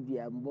de TV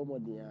am bo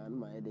modin na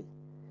ma ye de.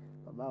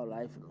 Baba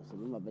life no so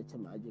me be che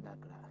ma agye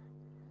kakra.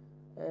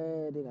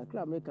 De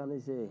kakra me kan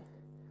say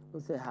wo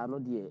se ha no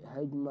de ha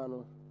adwuma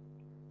no.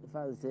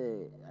 Fa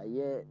say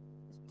aye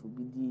to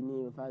be di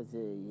ni fa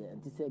say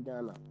anti say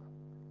Ghana.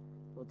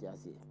 What you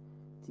say?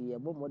 Ti yɛ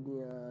bɔ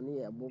mmɔden a ne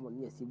yɛ bɔ mmɔden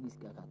ne yɛ si bi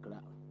sika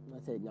kakra na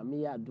sɛ nyame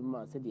yɛ adom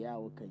a sɛdeɛ a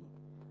wɔka yi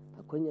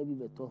akɔnya bi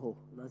bɛtɔ hɔ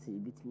na sɛ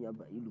yɛbɛtumi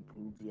aba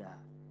yɛlupu bi a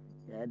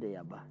yɛyɛ de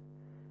yɛaba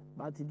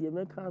but the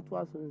American to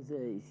us and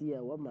say, see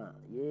a woman,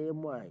 ye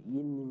more,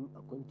 ye nim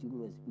a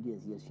continuous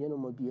experience, yes, you know,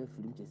 more be a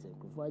film to say,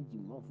 provide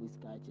you more for his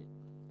catcher.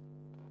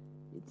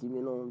 It's me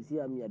no, see,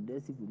 I'm your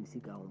dressing with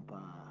music on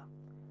pa,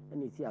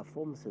 and it's a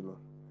form, so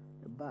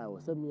a bar or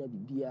some year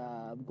be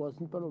because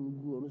Nippon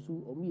go on so,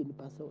 or me in the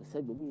passer, or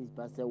 7 minutes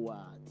passer,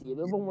 what, you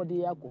ever more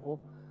the alcohol,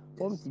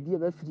 forms to be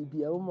a free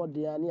beer, more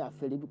the any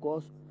affair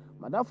because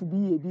Madame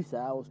be a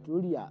bisa,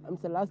 Australia, I'm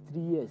the last 3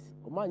 years,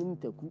 or my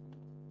intercook.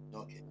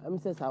 Okay. I'm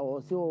says I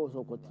was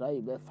also could try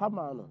a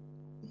farmer.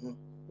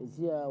 Is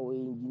here we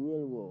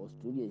engineer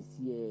Australia,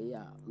 see,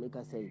 yeah, make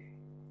us say,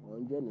 or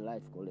enjoy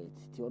life college.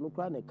 Tiono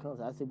plan accounts,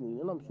 I said,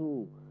 you know,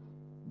 so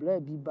Blair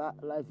be back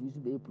life used to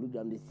be a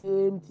program, the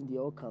same thing the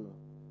all canon,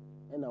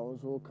 and I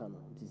also canon.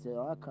 To say,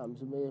 I come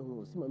to me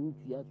who see my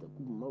mutual at the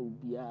Kuma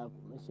would be a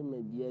nation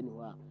may be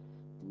anywhere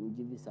to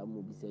give you some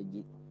will be said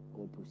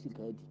or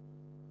proceed.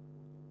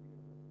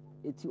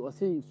 It was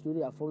a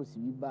story of forms to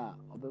be bar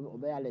or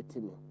bear let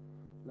me.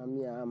 Na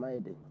me a my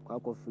de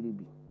kwakọ free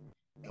bi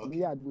me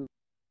ya do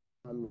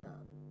na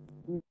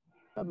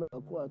me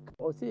ko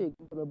o say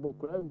me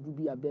bokura do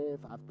bi abe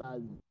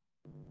 5,000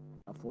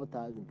 na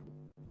 4,000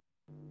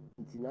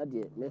 nti na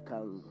de me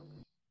kan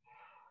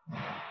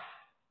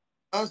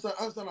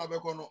Answer na be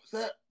kono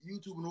say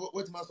YouTube no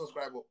what my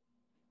subscribe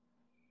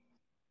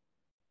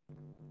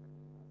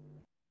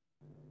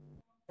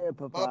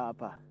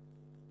papa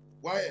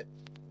why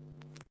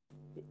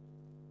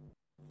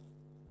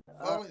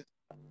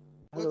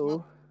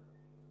hello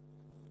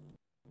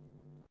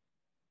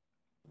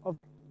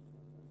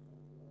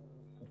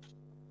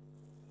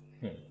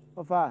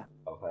Ofa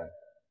Okay.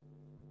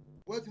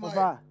 what's my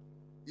Ofa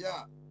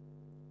yeah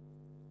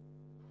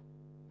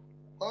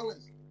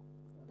Collins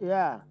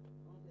yeah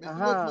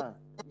Mr.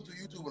 to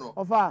YouTube no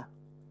Ofa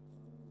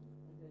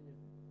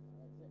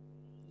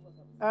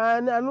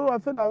and I know I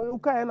feel na you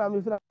can na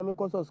me feel na me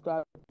ko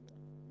subscribe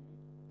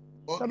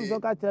some so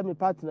ka tell me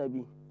partner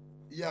bi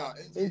yeah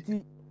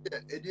enti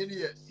edeni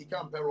ye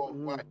sika mpero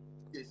why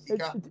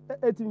sika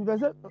it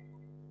invest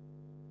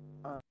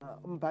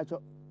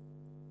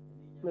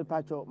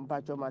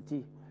mpacho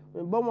mati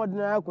mbọ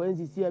modern akọ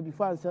nsisi a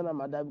before answer na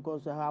madam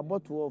because I have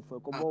bottle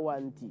of kobo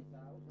wanti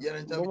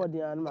mbọ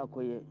modern an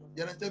makoye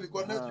yere nte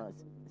because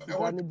next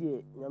sika ne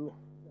die nyame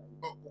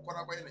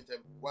ukora kwa yene nte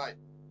why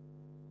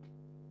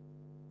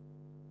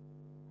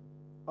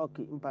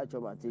okay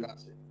mpacho mati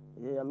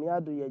ya me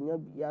ado ye nya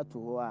ya to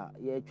ho a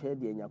ye twa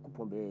de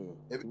nyakopon be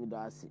mi do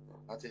ase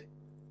ate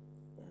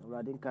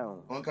radin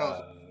kan on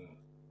count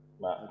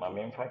My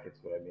main fact is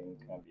where being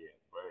can be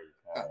very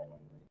kind.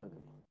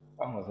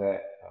 I'm say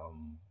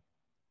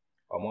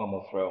ọmọ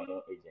amofra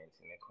ọmọ agent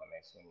in a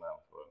connection man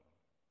for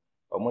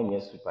ọmọ nyẹ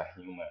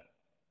superhuman.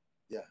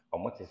 yeah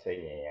Ọmọ ti sẹ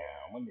yẹn ya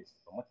ọmọ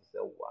ti sẹ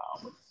wow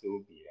ọmọ ti sẹ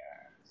obi ya.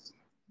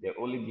 The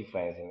only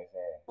difference in is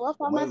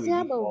ọmọ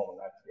really form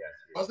not here.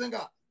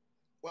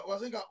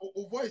 Wasenga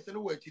o voice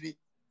no wa chiri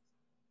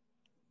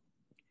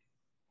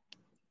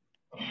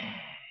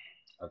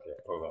Okay,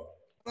 hold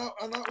on.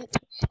 ana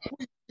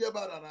who hear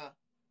bad ana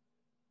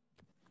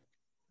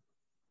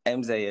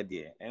Emza ye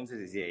dear. Emza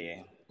is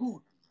here.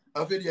 good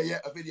afedi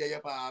ya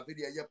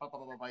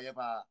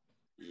pa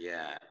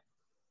Yeah.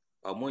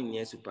 Ọmọ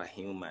nyẹ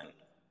superhuman.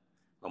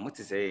 Ọmọ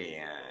ti sẹ yẹn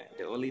ya.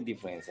 The only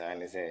difference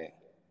is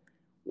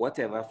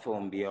whatever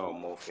form be or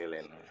more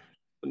feeling.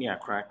 When you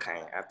crack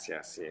kind at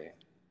say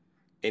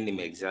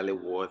any exactly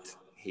what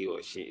he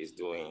or she is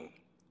doing.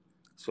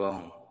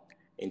 So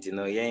into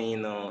no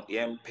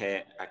yen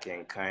pay I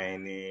can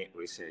kind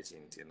research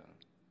into no.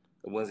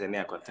 Once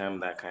any time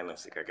that kind of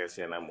sick I can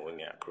say I'm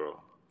only a crow.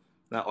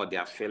 Now or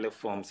their failure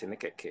forms in the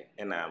keke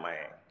and am I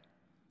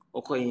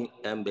okay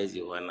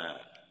busy one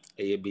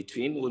a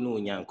between unu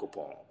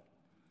nyankopon.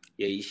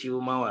 Ye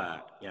issue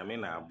mawa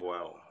yamina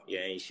aboa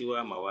ye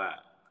issue mawa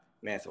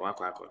nurse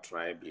wakwa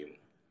try beam.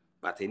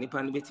 But any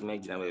pan bit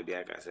make them be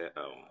aka say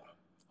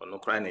ono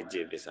cry na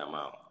je be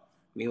sama.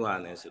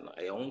 Meanwhile nso no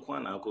e wonko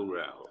na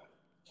akowura ho.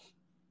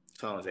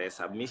 So say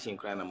submission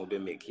cry na mo be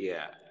make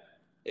here.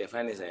 E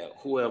find say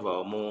whoever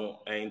omo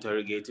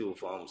interrogative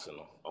forms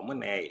no omo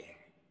na e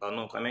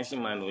ono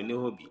connection man oni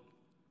hobby.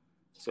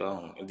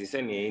 So the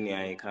same any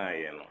I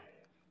can no.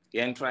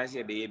 Yen try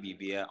say the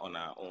bibia on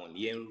our own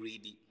yen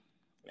read it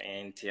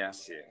and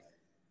tiase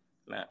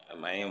na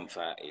my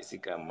emfa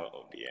esika mo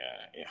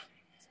obia yeah.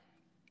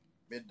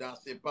 me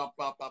dance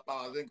papa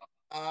Wasenga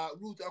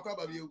root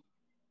akwaba bi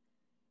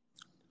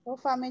O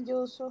family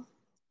also.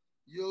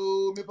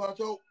 yo me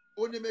pacho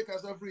only make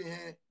us free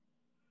here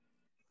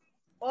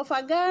O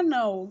for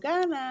Ghana.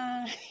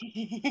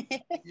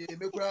 ye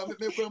me kura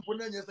mpo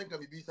na nyesa nka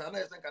bibisa na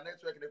yesa nka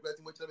network ne kura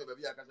timo chire me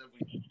baby akasa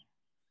free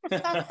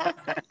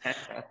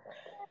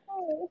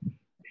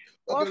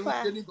okay root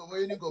Ofa. yeni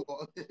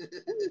go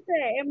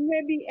Say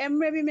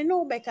emre bi me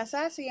no be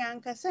kasa ase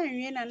yankasa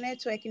nwie na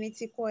network ni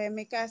ti ko e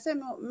me kasa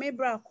me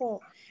bra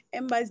call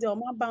embassy o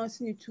ma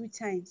bounce ni 2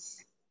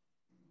 times.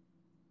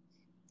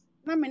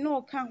 Na me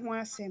no ka ho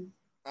asem.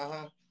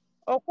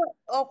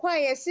 Okwa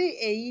yesi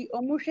eyi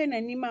omuhwe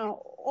nanim a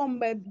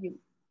omba biem.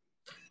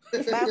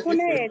 baako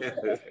na yɛ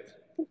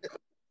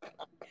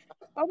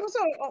almost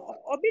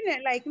obi na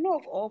like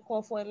no or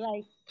call for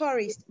like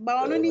tourist but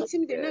ɔno ne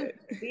team de na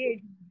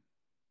nkɔbie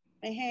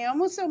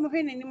almost sɛ ɔmo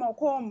hwɛ n'anim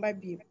ɔkɔ ɔmba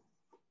bio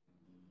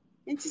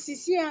nti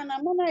sisi a na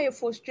mo na yɛ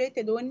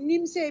frustrated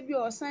onim sɛ bi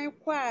ɔsan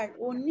kɔ a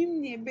onim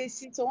ne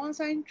ebesi so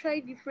ɔnsan try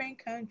different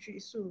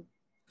countries so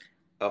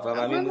Of a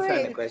ama mammy, no Musa,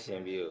 the yɛ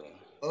question view.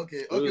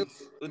 Okay.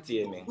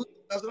 Utie me.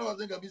 That's what I was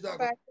thinking.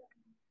 Bisa.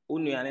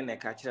 Unuane ne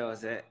catcher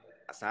was a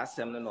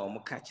assassin no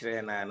more catcher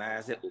and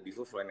I said, Obi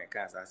for an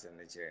assassin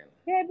the chair.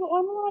 yeah but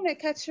ɔno na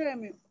ka kyerɛ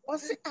me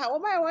ɔsɛ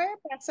ɔbaa wɔyɛ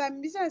pasa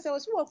mbisa sɛ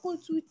ɔsɛ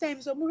wɔkɔ 2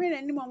 times ɔmo hwɛ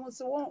n'anim ɔmo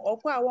sɛ wɔn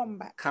ɔkɔ a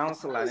wɔmba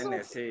Counselor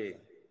and say,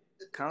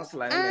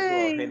 Counselor and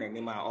ai say,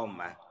 Nima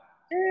Oma.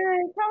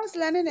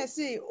 counselor ne na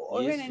ɛsɛ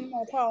ɔhwɛ n'anim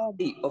ɔkɔ a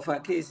wɔmba Of a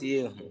case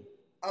here.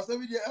 I said,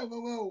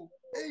 wow.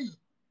 Hey.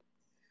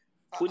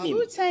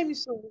 2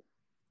 times so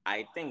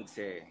I think,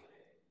 say,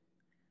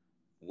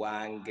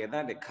 one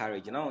gather the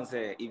courage. Now,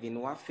 say,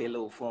 even what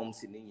fellow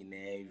forms in the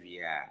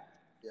area.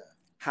 Yeah.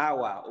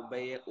 How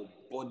obey a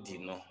body,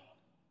 no.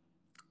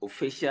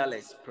 Facial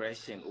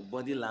expression, or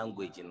body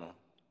language, you know,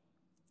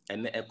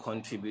 and a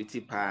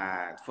contributing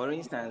part. For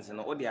instance, you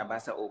know, all the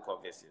abasa all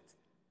covers it.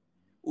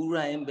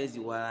 Ura embezi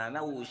wa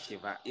na wo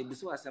shiva.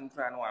 Ebusu asem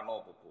kra no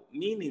anopopo.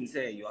 Meaning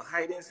say you're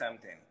hiding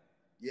something.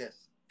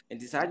 Yes. And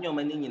this had your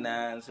money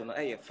nyina so no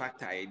a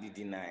factor I did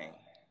deny.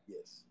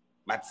 Yes.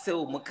 But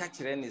so mo ka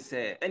kire ni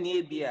say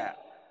any bia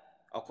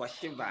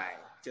okoshiva.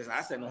 Just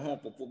asa no ho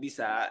popo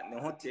bisa ne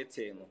ho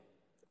tete no.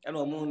 And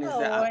o mu ni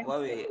say akwa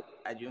we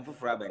adwemfo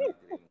fra ba ni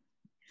dire.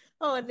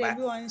 Oh, they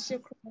be on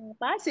shake.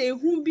 But say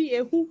ehu bi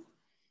ehu.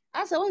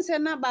 Asa won say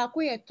na baako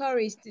yɛ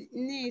tourist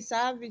ni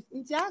service.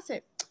 Nti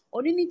asa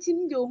oni ni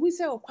team de ohu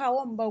sɛ ɔkɔ a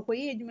wɔmba ɔkɔ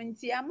yɛ adwuma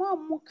nti ama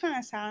ɔmo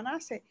ka saa na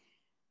sɛ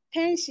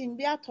tension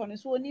bi atɔ no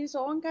so oni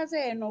so ɔnka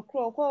sɛ yɛ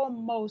nɔkoro ɔkɔ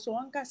wɔmba o so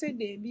ɔnka sɛ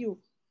deebi o.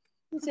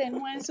 Nsɛ no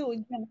ansɛ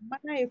ogyina ma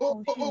na yɛ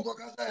confused. Oh,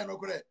 kasa no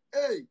kore.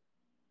 Hey.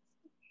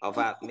 Of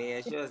that, may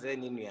I sure say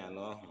ni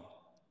no.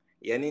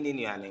 Yeni ni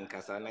nuane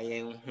nkasa na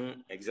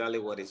yen exactly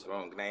what is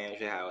wrong. Na yen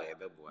hwe how e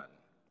beboa no.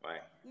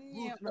 Right.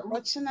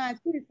 Ɔkyena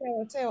ati sɛ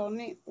ɔsɛ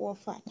ɔne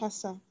wɔfa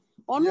kasa.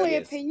 Ɔno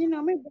yɛ panyin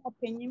na ɔmɛbɔ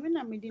panyin me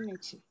na medi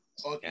n'akyi.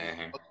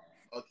 Okay.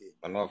 Okay.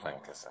 Ono fa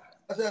nkasa.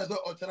 I said, so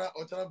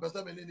Ochana,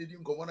 person, me need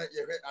him come on at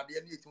your head at the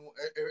end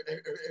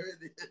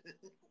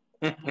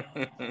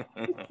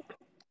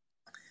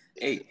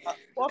Hey,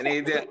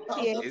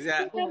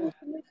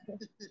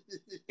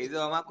 is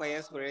a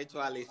my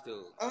spiritualist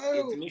too.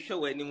 It's me show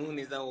when the moon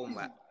is a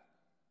woman.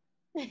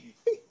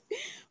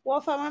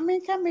 Wɔfa ma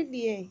menka me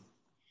deɛ.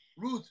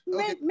 Root.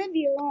 Me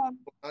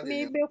deɛ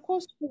me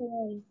bɛkɔ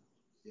school.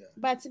 Yeah.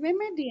 But me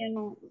deɛ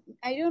no,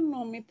 I don't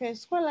know, me pɛ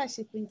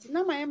scholarship nti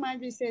na ma yɛ ma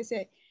adwi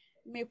sɛ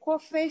me kɔ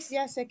first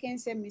year second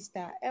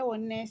semester ɛwɔ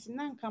nurse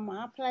na nka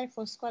ma apply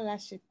for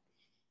scholarship.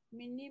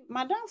 Me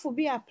madamfo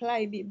bi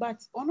apply bi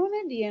but ɔno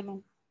ne deɛ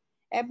no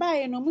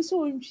ɛbaeɛ no ɔmo sɛ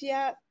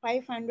ɔntua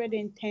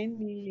 510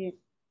 million.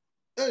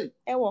 Hey.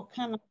 Ɛwɔ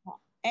Canada.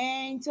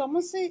 Nti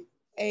ɔmo se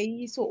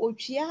so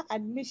otua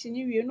admission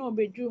wie na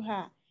ɔbɛduru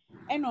ha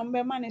ɛna ɔmo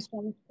bɛma no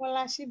some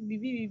scholarship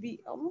bibi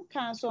ɔmo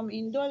ka some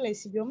in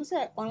dollars bi ɔmo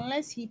sɛ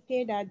unless he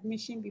paid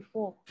admission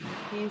before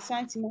ne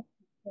nsan ti mo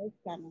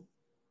no.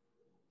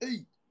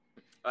 Hey.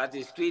 At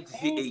the street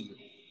hey.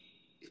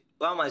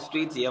 Why my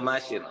street here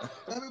machine?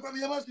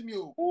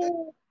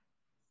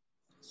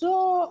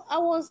 So I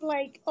was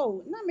like,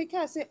 oh, na me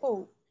can say,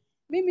 oh,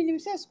 maybe you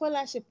say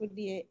scholarship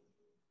there,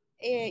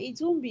 it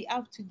won't be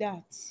up to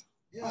that.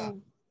 Yeah.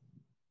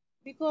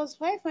 Because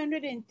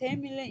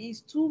 510 million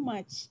is too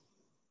much.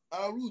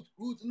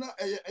 Root, not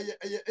a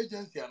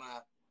agency,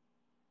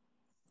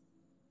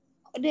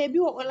 They be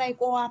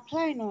like or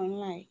applying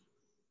online.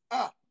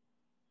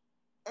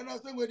 And I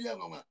say, where the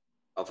mama?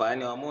 Of I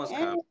know almost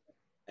come.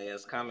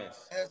 Scammers.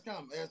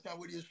 Scam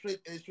with you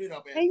straight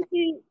up. And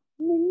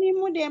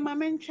me de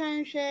mama try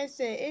and share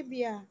say,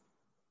 ebia,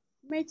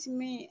 met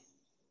me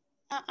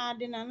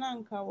adding an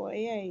anchor or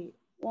yea.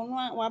 One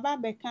waba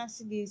beka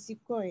si de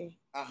sikoi.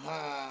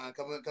 Aha,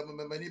 come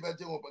many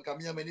bedroom, come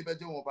here, many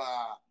bedroom.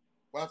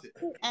 What's it?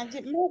 And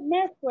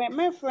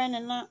my friend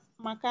and not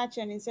my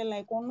catcher and say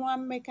like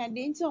one make a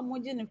dainty or more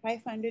than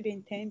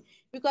 510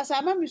 because I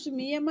remember to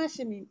me a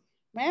machine.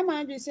 My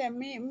mother said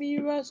me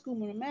rural school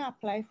may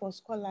apply for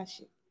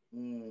scholarship.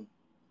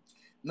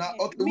 Now,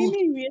 okay,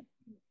 me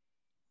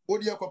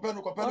what do you compare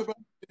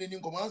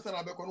in commands and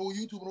I back on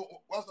YouTube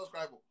was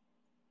subscribe?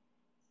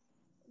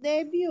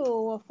 There be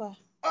offer.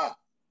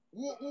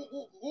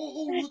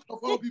 Who root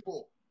of all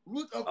people?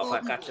 Root of all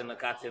people.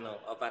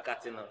 Of a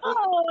catino.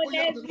 Oh,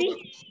 there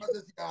be. But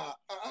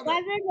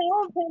then they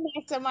won't pay me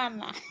extra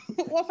man.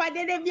 What I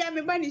did be a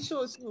me bunny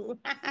shows you.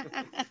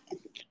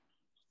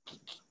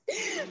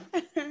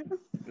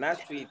 Na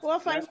street,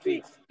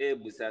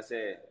 Busa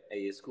say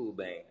a school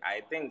bank.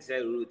 I think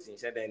say route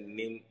instead of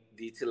name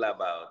detail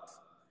about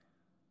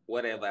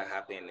whatever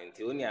happened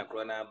until only a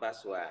corona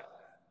baswa.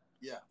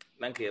 Yeah.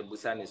 Nanke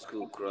Busa ni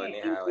school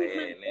crony how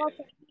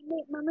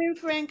my main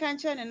friend can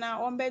channel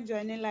now on bed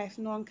joining life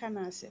no one can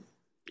answer.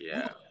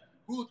 Yeah.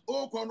 Good.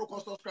 Oh, kono ko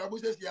subscribe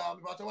says ya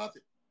me pata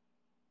wate.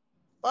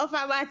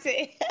 Ofa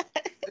mate.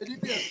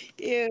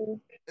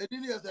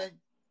 Edini say.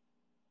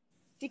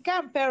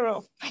 Tika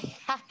pero.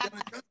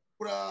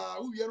 Kura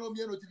who you know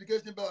me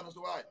notification bell no so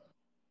why?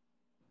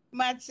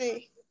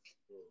 Mate.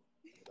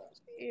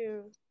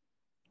 Ew.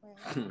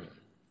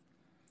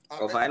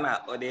 Ofa na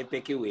ode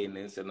peke we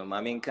nso no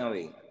mame nka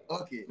we.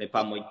 Okay. Me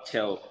pa mo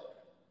chel.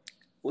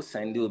 O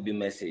send you a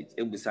message.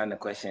 Ebusa the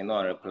question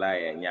no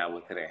reply nya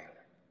wotre.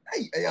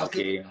 Hey,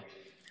 okay.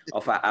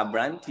 Ofa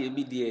abranti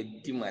bi de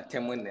di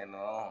matem ne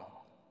no.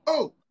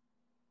 Oh.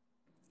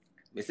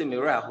 Me say me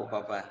ra ho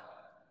papa.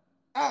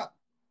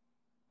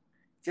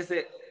 Just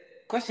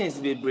questions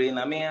be brain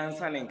na me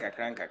answer nen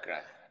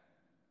kakra.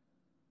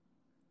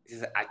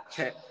 Is a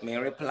check me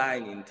reply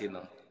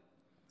nintino.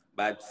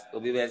 But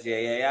obi be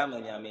say yeah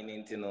me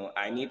nintino.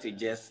 I need to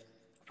just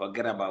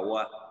forget about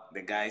what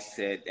the guy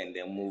said and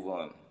then move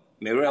on.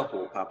 Me ra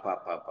ho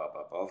papa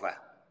over.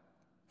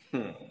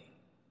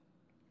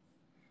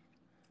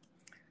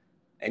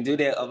 And do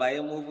that over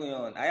here moving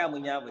on. I am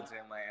munya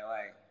betre my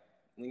why.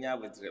 Munya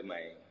betre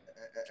my.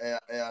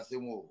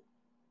 Asemo.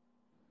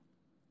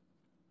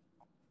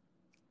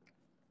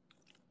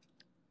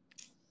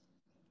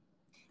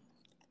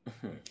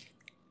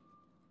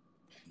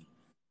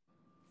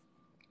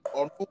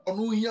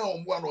 Onu here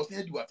on one was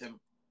near Duatem.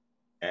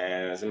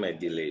 So my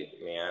delay.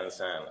 Me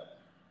answer. Alright.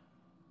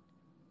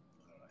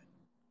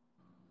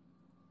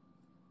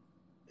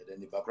 Then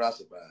the background.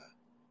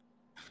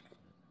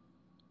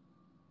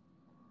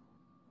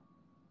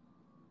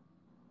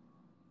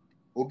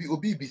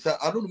 Obi bisa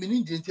I don't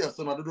mean the entire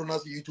son I don't know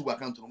YouTube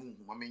account no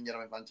mo me nyara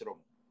me fanchero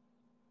mo.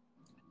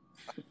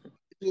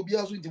 Obi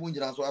aso nti mo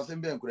nyira so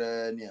asem be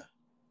nkura ni a.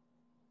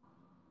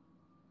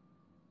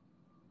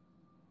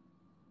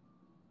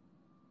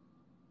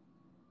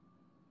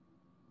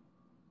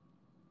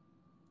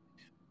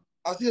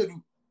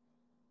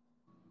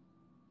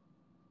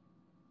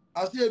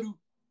 Asiedu.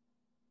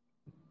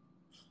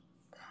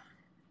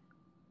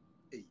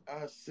 Hey,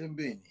 asem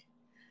be ni.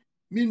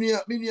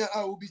 Minia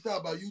a ubisa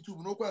about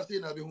YouTube no kwa say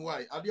na be hu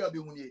why ade abe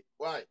hu nie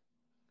why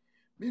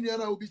minia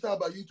na ubisa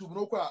about YouTube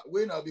no kwa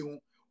we na be hu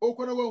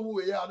okwana wa hu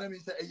we ya na me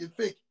say eye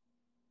fake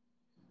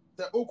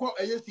say okwa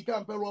eye sika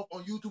ampero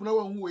on YouTube na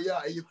wa hu we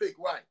ya eye fake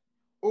why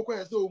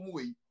okwa say hu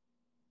we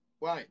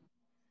why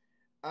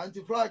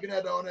anti flag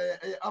na da on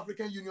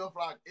African Union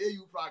flag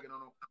AU flag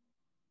no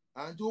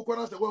anti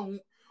okwana say wa hu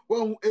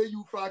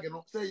AU flag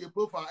no say your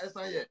profile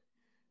esan ye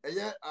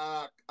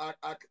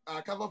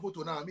a cover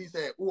photo now means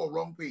say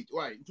wrong page.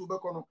 Why? Into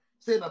bekono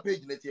say na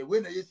page net here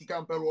when you see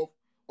compare off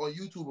on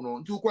YouTube no.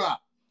 Into kwa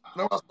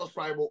now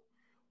subscribe.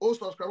 O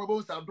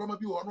subscribable say drama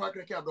bi no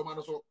akreke adoma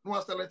no so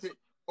no select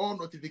all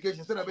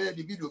notifications say na be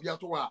the video bi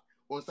ato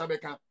on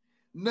Sabeka.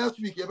 Next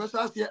week you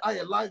better see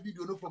a live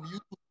video no from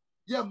YouTube.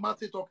 Yeah,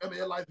 Matty talk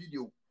a live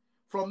video.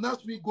 From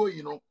next week go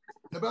you know.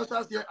 You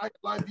better see a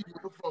live video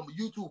no from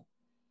YouTube.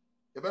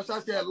 You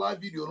better see a live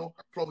video no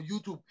from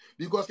YouTube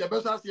because you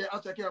better see I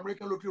check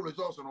American lottery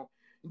results no.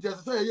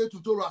 Just say a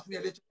tutorial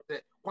near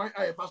the quite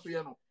I fast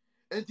no.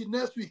 Until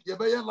next week, you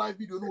better live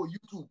video no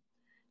YouTube.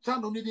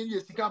 Channel needing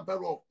you to come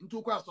off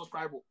into quite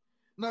subscribe.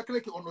 Now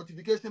click on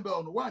notification bell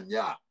on 1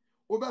 year.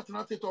 Over to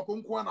not TikTok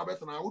on Kwana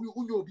better now.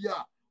 Unyo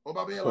bia or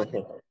Babella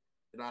like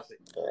that's it.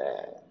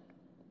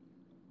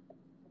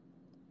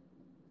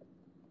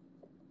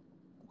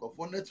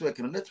 For network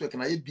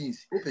and I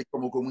beans. Okay,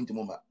 come into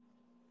Mumba.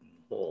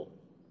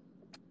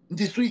 In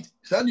the street,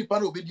 Sandy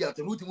Pano will be at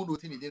the routine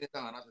routine in the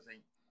town.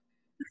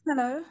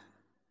 Hello.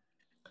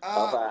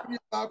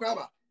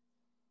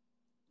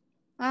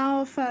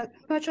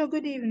 Pacho,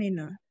 good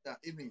evening. Yeah,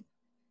 evening.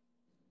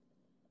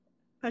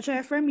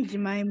 Pacho, friend me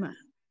Jemima.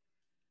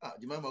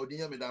 Jemima, would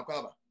you me da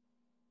kwaba?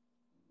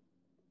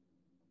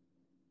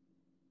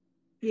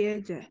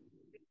 Yeah,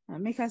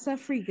 make us a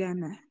free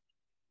Ghana.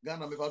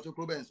 Ghana, me pato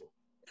Probenso.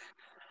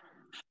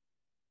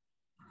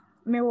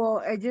 Me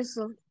wo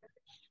ejeso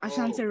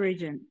Ashanti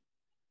region.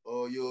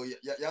 Oh, you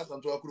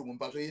santo akuru mo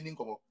pato yin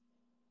nkomo.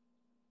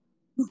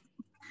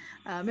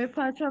 Me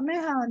pacho me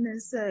ha on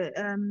say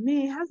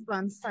me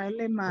husband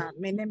filed my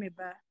me name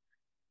ba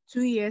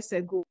 2 years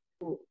ago,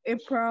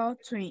 April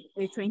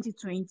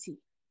 2020.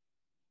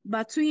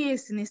 But 2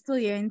 years in still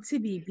here in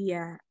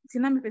TBBA.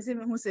 Tina me pese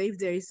me who say if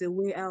there is a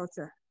way out.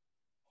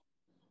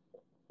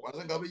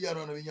 Wasn't gabi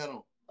yano na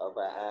minyano.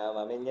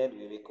 I mean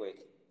really quick.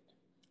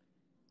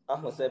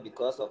 I say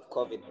because of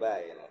COVID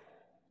by you know.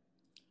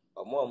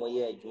 Omo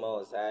ye adwuma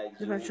was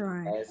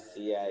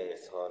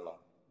SCIS hono.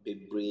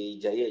 Bebre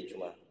jaye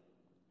adwuma.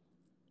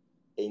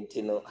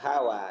 Enti no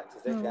how to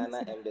say Ghana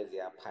embassy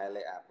a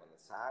pilot app on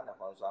sa na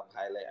hon so a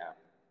pilot app.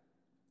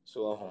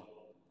 So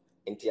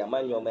enti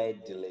amanyo may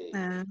delay.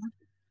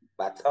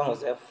 But I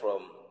was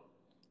from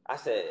I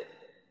said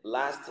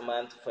last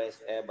month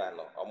first urban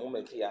no omo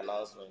make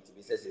announcement to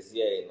be says this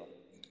year no.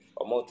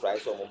 Omo try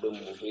so omo be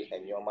move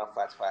and your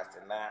fast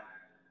na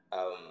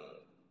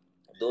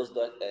those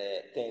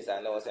things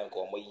I know some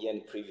omo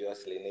yen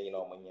previously you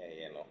know omo nya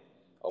you know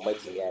omo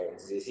ti ya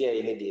this year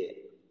you need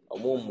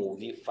ɔmo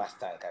movie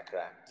faster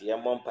nkakra nti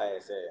yɛmmɔ mpaeɛ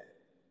sɛ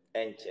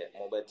ɛnkyɛ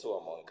mobɛte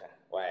ɔmo nka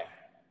why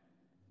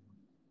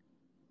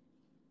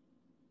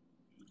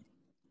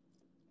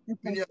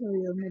Minia,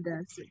 Mpacho me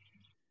that's it.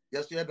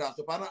 yes, you da.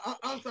 So, pana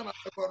answer na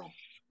kono.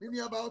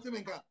 Minia about him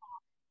nka.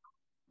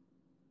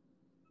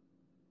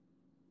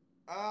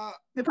 Ah,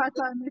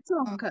 Mpacho me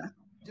tonka.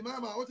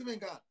 Jemima, what him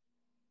nka?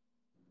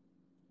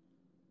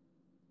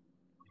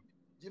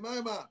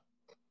 Jemima,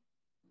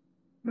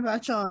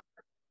 Mpacho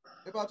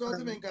about what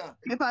him nka?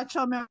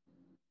 Mpacho me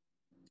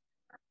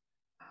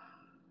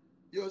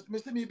Yes,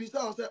 Mr. Me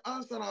bisa say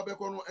answer na be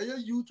kono.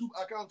 Eye YouTube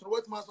account.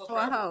 What must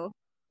subscribe? wow.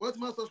 What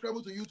must subscribe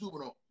to YouTube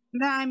no?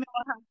 Na me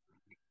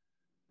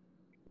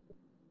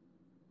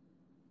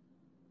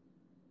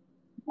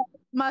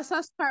my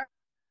subscribe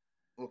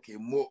Okay,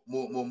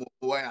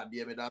 why are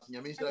there me dance?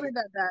 Nyame shall be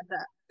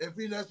that.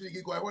 every next week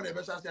you go I want to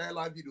be share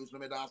live videos no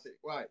me dance.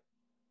 Why?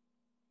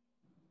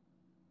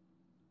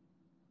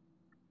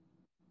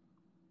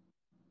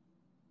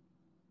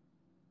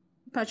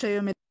 Mpacho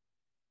yo me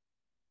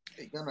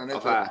Hey, Ghana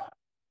network. ɔfa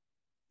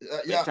me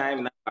Yeah,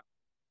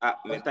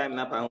 time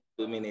na pa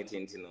 2 minutes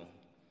nti no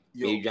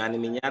yo. medwane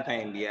menya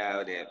time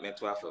biara de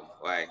meto afam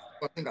why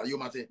I think that you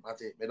mate,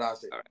 me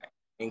dance. alright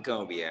nka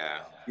wo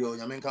biara Yo,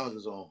 nyame count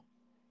is on.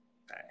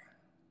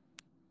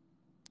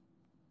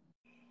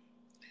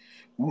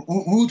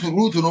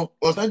 Root no,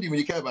 or send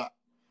me care about.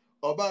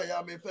 Oba,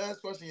 yeah, my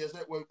first question is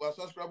that we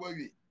subscribe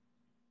we.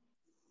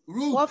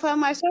 Root, What for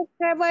my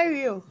subscriber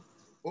you?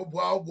 oh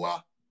boy.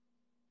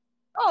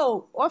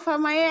 Oh, what for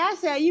my I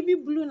say you be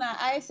blue na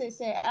I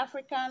say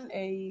African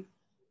a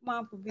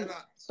map be And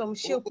some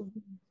shape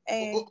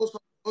eh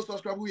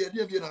subscribe we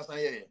dey na san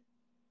here.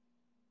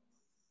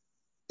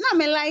 na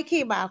me like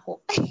it back.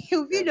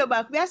 Video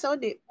back we say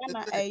the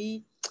na eh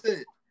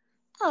Say,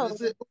 oh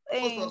say,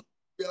 eh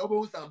yeah,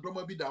 obo san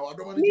drama bi da,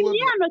 drama ni me ti wa bi.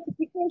 near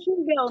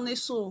notification bell ni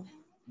so.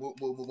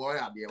 Why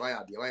are there?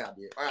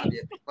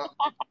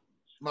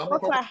 Ma no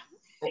What for?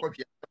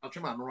 kokotwa.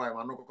 Atwema no right,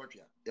 ma no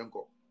kokotwa.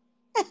 Yenko.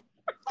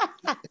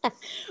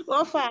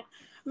 What for?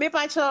 Me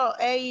pacho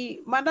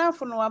madam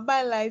for no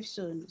buy live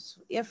shows.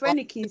 Your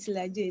friend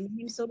Kingsley Jane,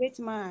 him so bet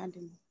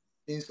man.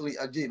 Instantly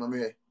ajay ma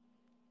me.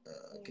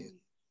 Okay.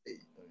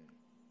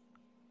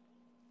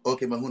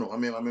 Okay, ma huno, ma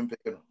me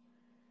peke no.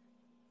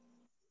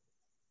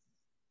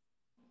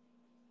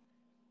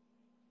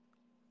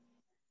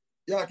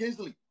 Yeah,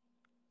 Kingsley.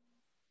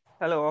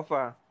 Hello,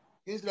 Alpha.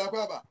 Kingsley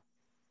akwaba.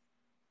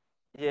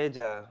 Yeah,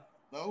 ja.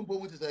 Na umpo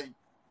mu te say.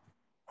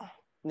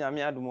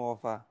 Nyame adom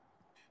Alpha.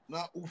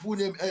 Na ufu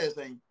name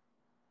saying.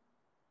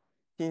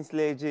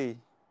 Kingsley J.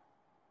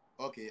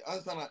 Okay,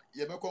 answer na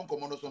ye be kon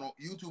komo no so no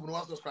YouTube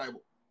no subscribe.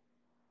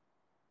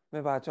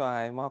 Me ba cho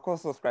ai, ma ko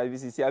subscribe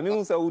sisi. Ami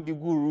un sa udi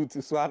guru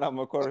to so ana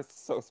ma ko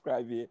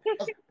subscribe here.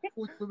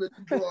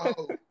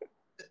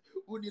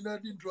 Uni na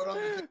din draw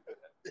am.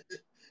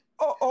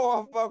 Oh,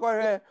 Alpha,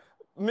 correct.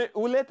 Me,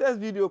 our latest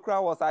video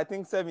crowd was I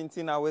think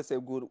 17 hours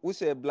ago. We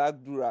share black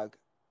durag.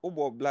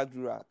 Obo black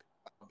durag.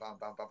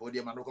 Ampa.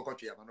 Odi ma no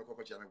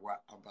kokotwa me wa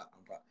ampa.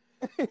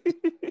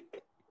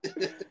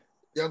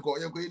 Yanko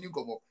yini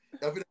komo.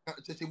 Ya fi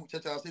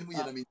cheche asen mu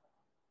ye na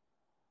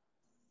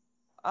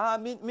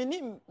mi. Me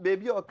ni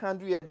baby or can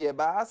do it there,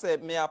 but I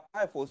said me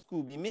apply for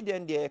school. Be me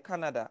then there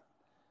Canada.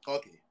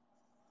 Okay.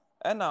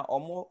 Ɛna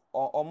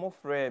ɔmo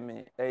frɛ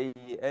me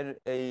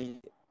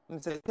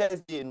sɛ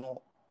Thursday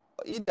no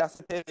either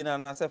Saturday na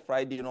anaasɛ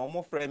Friday no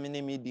ɔmo frɛ me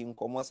ne me di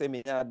nkɔmmɔ sɛ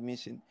menya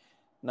admission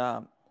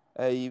na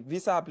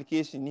visa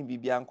application ne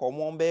biribi anka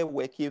ɔmo bɛyɛ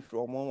work firi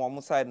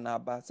ɔmo side na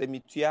aba sɛ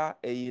metua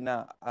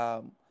na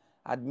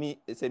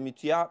sɛ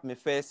metua me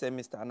first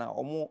semester na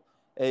ɔmo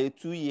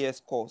 2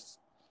 years course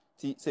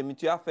ti sɛ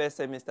metua first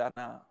semester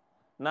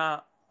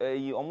na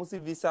ɔmo si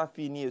visa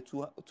fee ne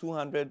yɛ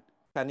 $200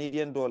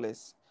 Canadian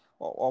dollars.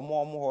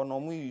 Ọmụ hɔ na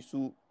ɔmo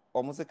yusu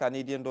ɔmo sɛ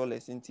Canadian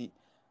dollars nti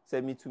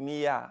sɛ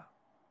mitumi ya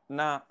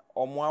na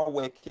ɔmo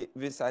awɔke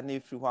visa na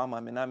efiri hɔ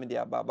ama me na me de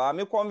aba ba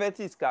me convert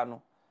sika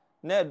no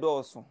na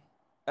ɛdɔɔso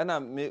ɛna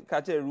me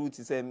kakyɛ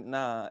route sɛ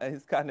na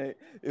sika na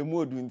emu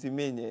odu nti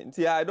menye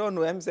nti I don't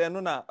know sɛ no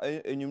na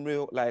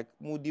enyimire like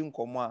mu di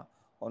nkɔmɔ a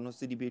ɔno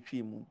so de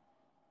betwi mu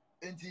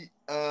Enti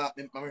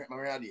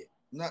mama ade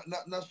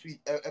na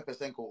street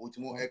person ko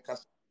otimo e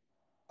kasa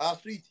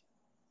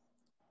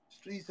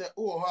street say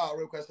oh how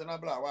request na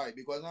bla why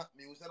because na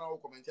me say na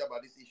comment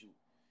about this issue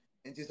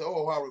and say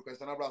oh how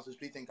request na bla so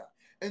street thinker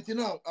and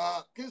now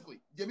Kingsley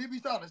je me be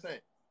start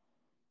say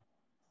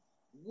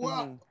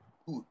what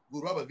good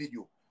rubber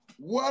video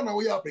what na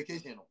we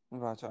application no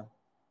mvacha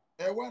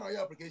what na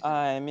your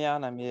application me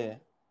ana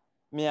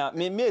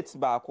me mate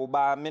baako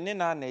ba me ne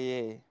na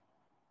ye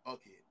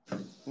okay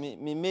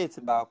me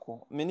mate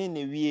baako me ne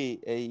ne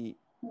wie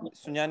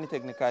Sunyani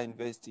Technical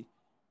University.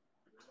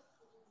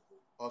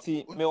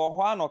 okay Me wɔ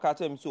hɔ ano ka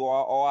kyerɛ me so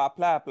or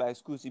apply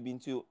schools bi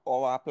nti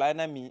or apply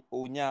na me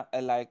onya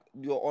like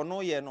deɛ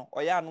ɔno yɛ no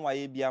ɔyɛ ano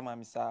ayɛ bi ama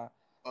me saa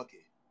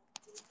okay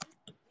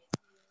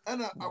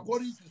and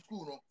according to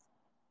school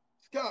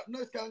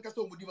no ska nka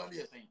so mudi man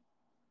dey saying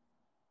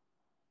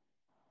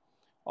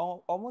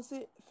almost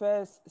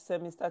first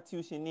semester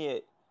tuition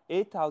near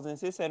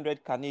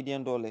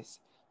 $8,600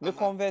 me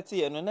convert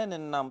here no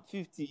nam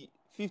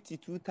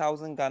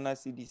 52,000 Ghana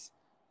cedis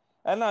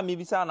and I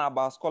maybe say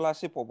about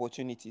scholarship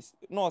opportunities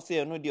no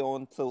say no dey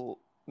until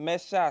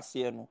measure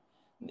say no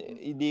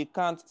they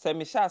can't say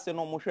me share say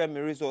no mo hwɛ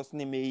me resource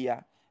ni me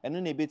ya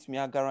and no bet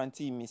me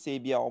guarantee me say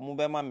bia omo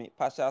be ma me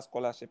partial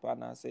scholarship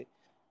and say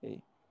eh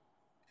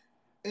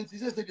and she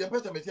says the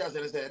person me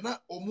say na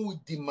omu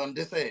demand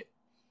say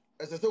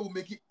as I say we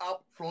make it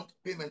up front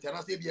payment and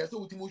I say bia so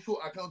we show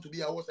account to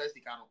be our size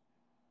no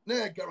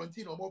na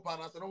guarantee no more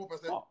partners no more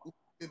percent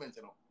payment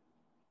no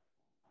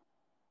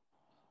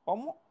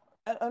omo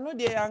no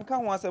dey yanka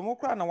ho asem mo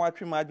kra na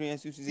watwe ma adwen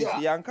susu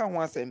sisi yanka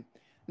ho asem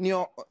ni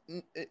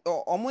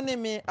omo ne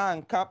me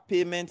anka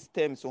payment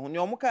terms ho ni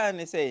omo ka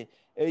ne say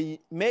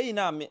me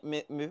na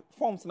me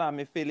forms na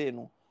me fill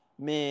no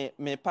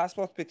me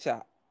passport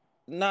picture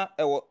na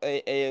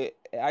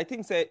I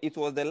think say it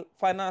was the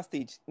final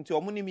stage nti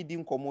omo ne me di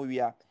nkomo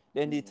wia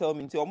then they tell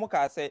me nti omo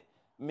ka say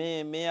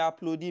me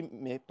upload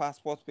me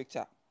passport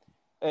picture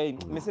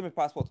me say me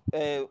passport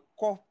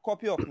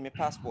copy of me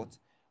passport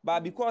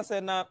but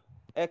because na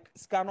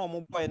scan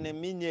on boy and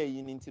me near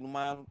into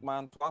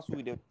man to answer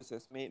with the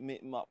process my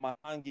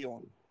hangi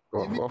on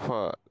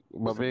Offer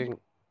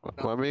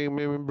Mami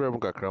me brem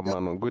kakra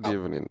mano. Good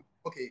evening.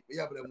 Okay,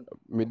 yeah, brem.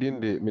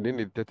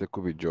 Medin Tete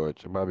Kubi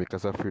George, Mami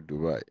Kasa Free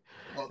Dubai.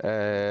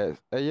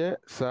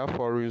 Sa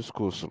foreign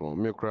schools no.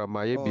 Me kra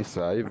my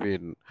bisa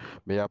even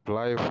may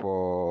apply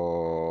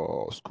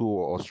for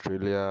school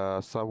Australia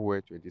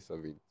somewhere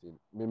 2017.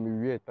 Me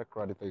we ta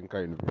credit in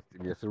university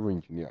me as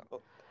engineer.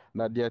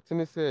 Now the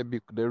thing say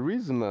the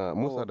reason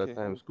most of the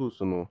time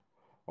schools no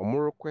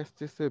omo request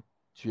say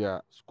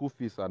to school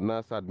fees and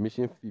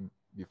admission fee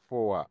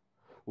before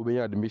we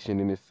admission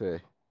in say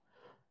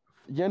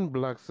young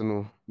blacks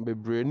no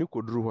bebre ni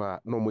kodru ha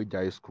no mo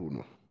jai school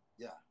no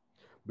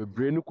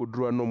bebre ni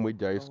kodru no mo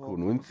jai school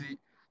no nti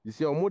you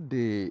see omo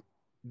the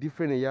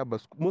different yaba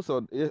most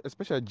of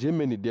especially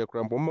Germany there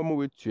cramp mama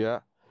we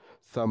tua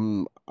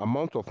some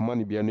amount of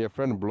money be your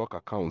friend block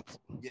account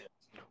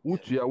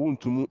utua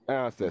wontumu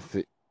access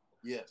it.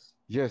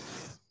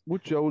 Yes.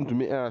 Which you want to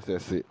me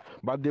access it,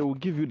 but they will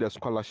give you the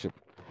scholarship.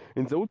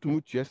 In the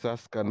ultimate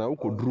yes, can now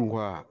could drew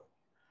her.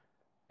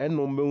 And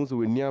no means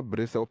we near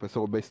brace up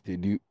a best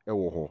study.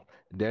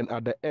 Then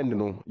at the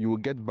end, you will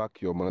get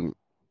back your money.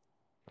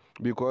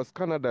 Because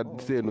Canada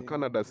say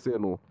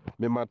no,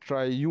 may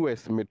try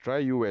US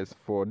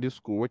for this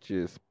school, which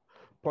is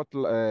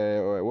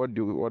Portland. What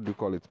do you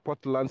call it?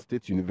 Portland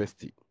State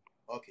University.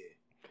 Okay.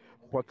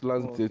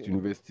 Portland State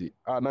University.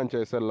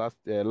 Nancha said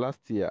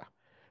last year.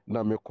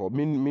 Na me call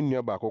me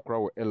nua ba kokra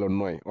wo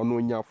Illinois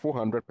ono nya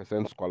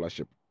 400%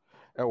 scholarship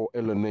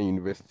Illinois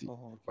University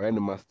for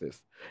any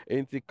masters.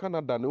 In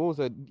Canada, no,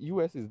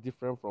 US is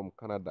different from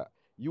Canada.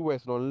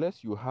 US,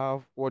 unless you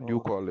have what do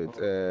you call it,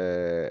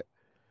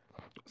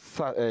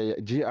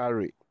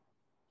 GRA.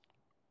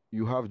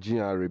 You have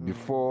GRA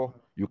before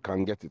you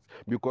can get it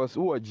because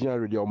who are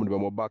GRA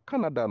the but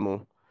Canada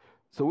no.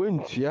 So when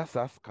GS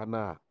ask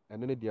Canada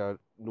and then they are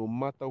no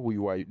matter who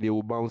you are, they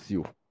will bounce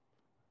you.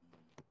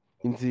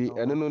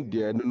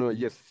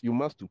 Yes, you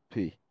must to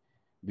pay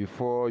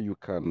before you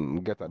can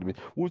get admitted.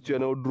 Which you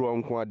know draw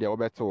on the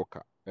better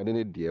and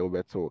then the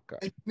better.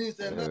 It means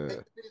like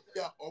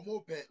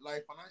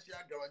financial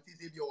guarantees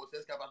if you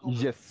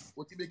yes.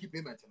 What you make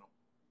payment,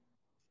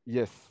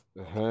 Yes.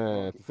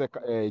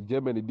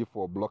 Germany did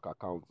for block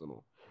accounts,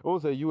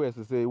 Also US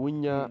say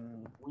when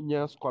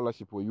you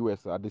scholarship for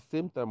US at the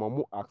same time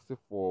I'm asking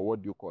for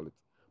what do you call it?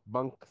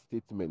 Bank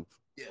statement.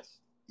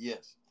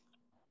 Yes.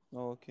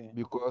 Okay.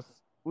 Because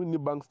we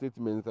need bank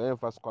statements and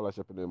for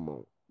scholarship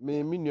anymore. Me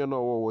you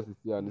know what was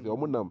here and say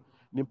omunam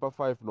nimpa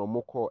 5 no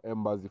more call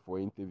embassy for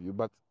interview,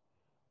 but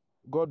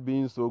God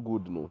being so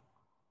good no.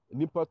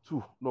 Nimpa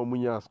 2 no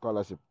munya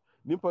scholarship.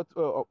 Nimpa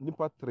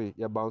 3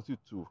 ya bounce you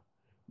 2.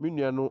 Me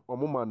no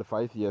omuma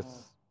 5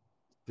 years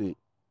stay.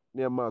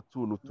 Near ma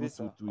 2 no 2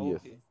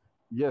 years.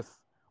 Yes,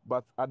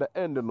 but at the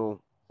end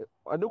no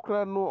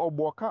adukra no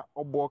oboka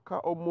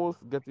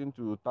almost getting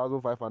to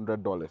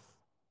 $1,500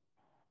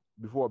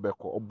 before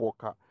Beko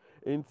oboka.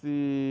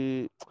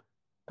 Into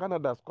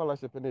Canada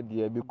scholarship in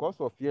the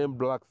because of young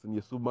blacks in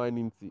the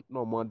submarine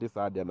no more this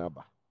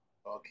number.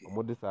 Okay.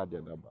 More this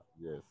number.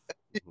 Yes.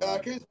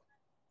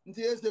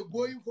 Yes, they're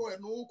going for a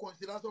no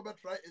consider so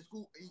try a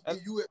school in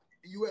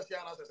US as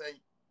I say.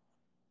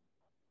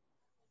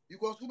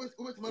 Because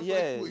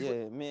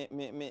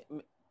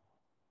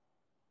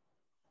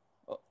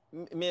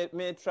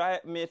me try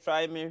me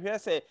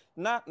say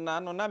na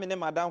me ne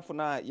madam for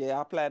na ye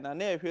apply na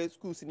hwe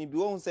schools ni bi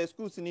won say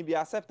schools ni bi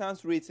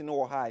acceptance rate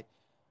no high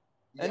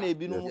and e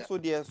bi no so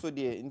there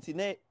nti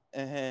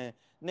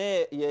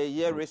ne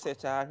ye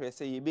research hwe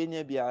say ye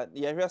benya bia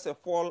ye hwe say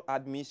fall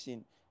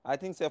admission I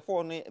think say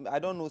fall I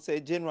don't know say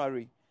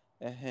January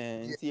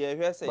nti ye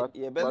hwe say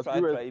ye best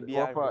try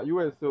bia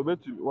US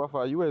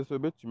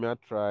bet me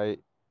try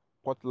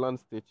Portland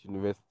State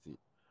University.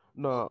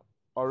 No,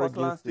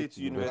 Portland State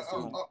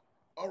University.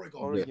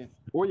 Oregon. Yes.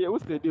 Oh yeah,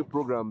 who's the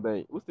program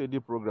bay?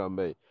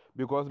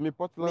 Because me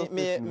Portland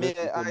State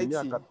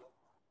University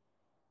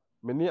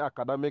many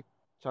academic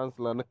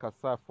chancellor na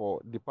kasa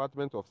for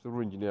Department of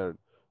Civil Engineering.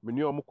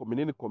 Many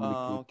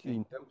communicate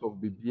in terms of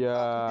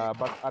bibia,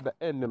 but at the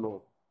end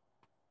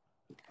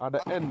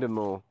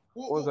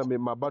once I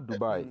maba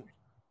Dubai.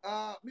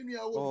 Mimi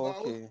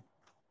okay.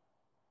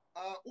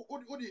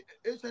 What the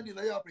HND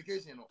na your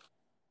application no?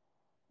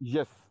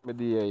 Yes, me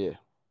the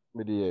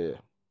yeah.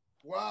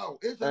 Wow,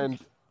 And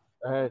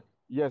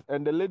yes,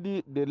 and the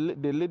lady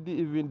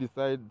even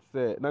decide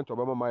say na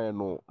Obama my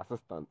no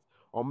assistant.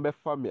 Or me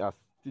as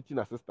teaching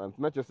assistant.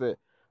 Not just say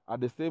at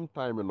the same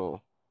time,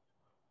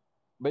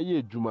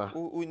 be juma.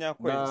 Unya Na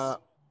quiz.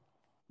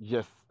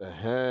 yes,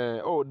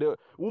 oh the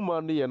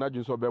woman here na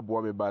just be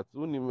me, but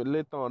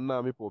later on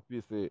now me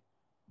popi say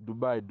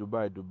Dubai,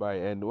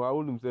 and wa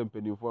unim say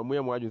mpenifo mo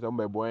yam adwin say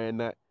mo be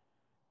na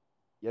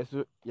yes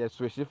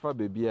shifa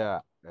baby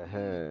a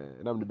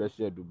na me be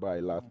share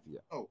Dubai last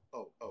year.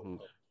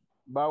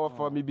 But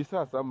for me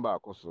bisa samba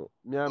akoso.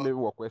 Me a me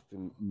wo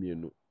question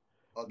mienu.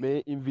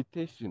 Me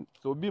invitation.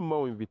 So be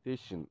more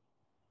invitation.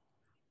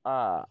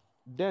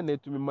 Then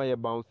to me my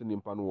bouncing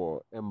in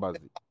Panwo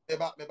embassy. Me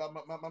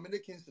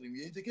Kingsley.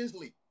 We into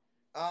Kingsley.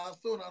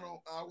 So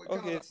now we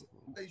Canada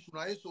issue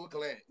na so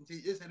clear.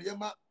 Nti yes and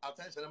yema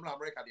attention na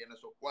America dey na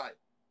so. Why?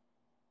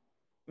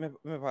 Me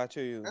patch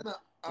you.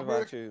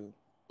 America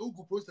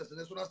ugu process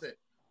na so na say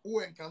who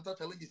encounter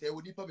challenges e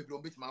we nipa be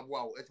bit ma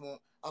boa o etimo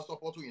I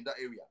support you in that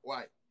area.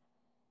 Why?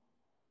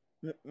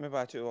 Me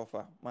patch you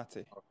offer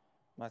Mate.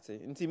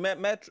 Nti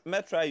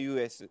me try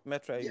US, me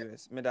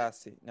da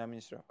say na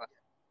me sure.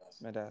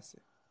 Me da say.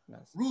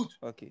 Root.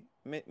 Okay.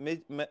 Me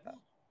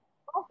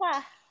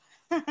Offer.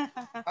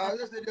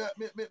 Just say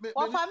me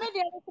Offer me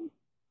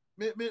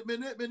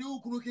ni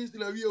ukunu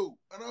Kingsley awie o.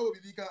 Ana wo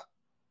bibika.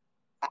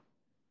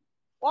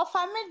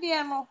 Offer me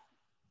there no.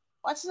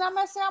 Ochina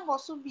mesi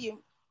aboso biem.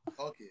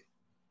 Okay.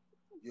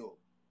 Yo.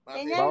 But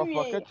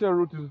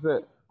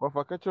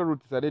for catcher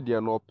route is that they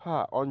are no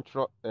pa on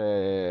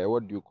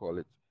what do you call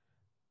it?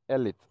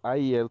 Elite,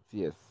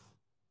 IELTS.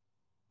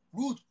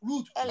 Root.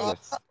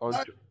 Yes.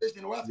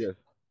 Yes.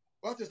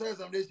 What is the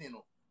examination?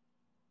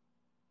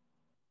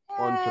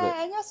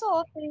 And you so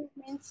okay,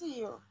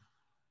 you.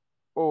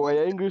 Oh,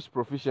 an English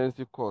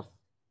proficiency course.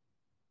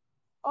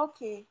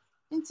 Okay.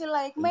 Until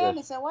like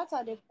me, say what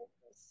are the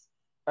purpose?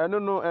 I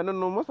don't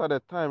know. Most of the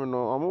time, I'm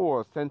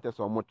more centers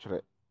or much.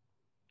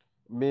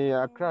 Me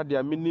Accra,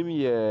 their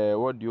minimum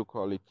what do you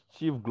call it?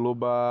 Chief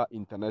Global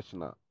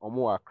International.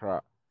 Omo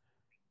Accra.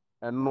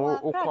 And no,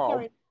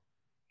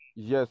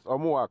 yes,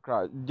 Omo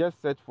Accra.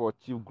 Just search for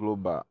Chief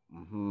Global.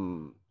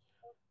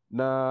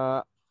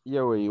 Na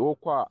we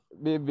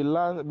maybe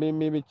last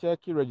maybe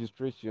checking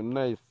registration.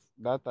 Nice.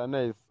 That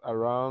nice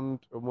around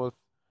almost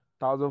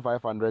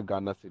 1,500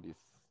 Ghana cedis.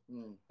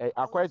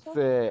 I quite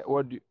say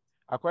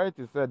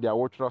their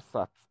water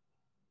sat.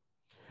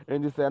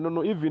 And they say,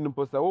 no, even if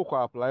you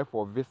apply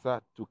for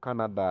visa to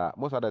Canada,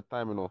 most of the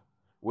time,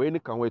 when you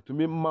can wait to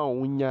me,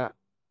 maunya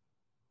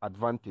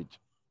advantage.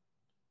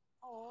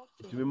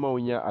 To me,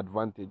 maunya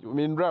advantage. I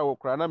mean,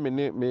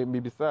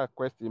 maybe say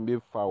question be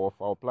for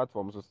our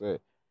platform, so say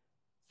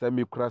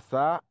me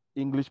krasa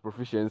English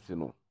proficiency,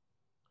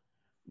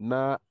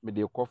 na me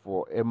dey call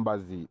for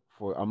embassy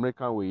for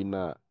American way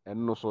na,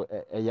 and also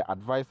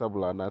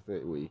advisable and I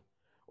say way.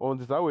 On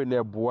this way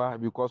na boa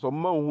because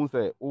some man who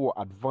say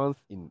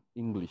advanced in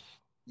English.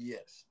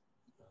 Yes.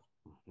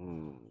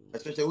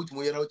 Especially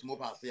ultimo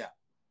pass here.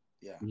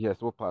 Yeah.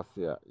 Yes, what pass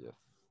here. Yes.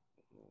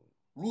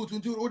 Root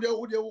into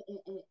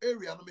the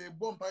area no me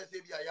bomb pa say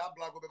be ya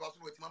black go be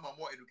so with mama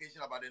more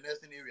education about the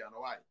nursing area no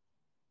why.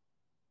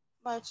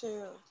 But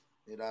you.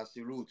 That's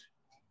the root.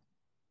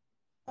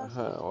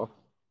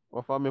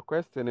 What for me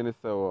question is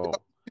so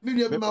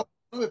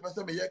no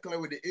person me clear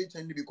with the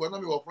HND because na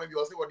me your friend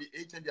you say what the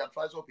HND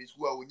advice of his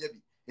school we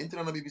nyabi.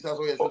 Intra na me bisa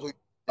so so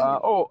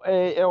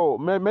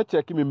me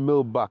check me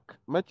mail back.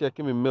 Me check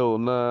me mail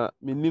na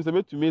me nim say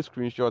me to me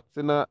screenshot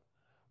na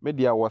me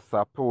dia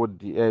WhatsApp o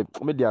di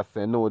me dia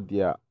send o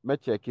dia me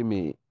check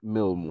me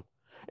mail mu.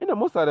 And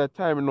most of the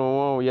time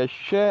you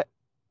share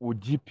with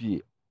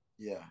GPA.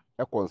 Yeah.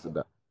 I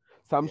consider.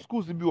 Some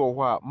schools be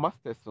or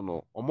masters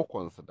no omo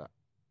consider.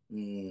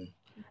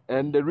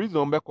 And the reason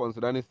I'm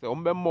considering is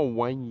I'm more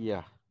 1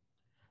 year.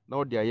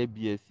 Now they are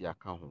BSc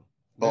account.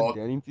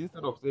 Then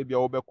instead of say be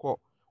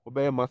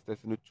obey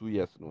masters in 2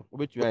 years no,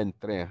 obey you in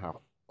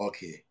 3.5.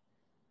 Okay.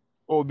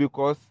 Oh,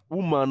 because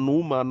woman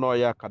no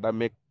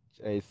academic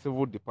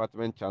civil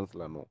department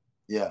chancellor no.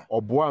 Yeah.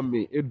 Oboa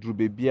me edru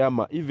baby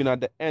ama even at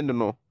the end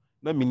no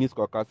na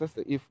minister ka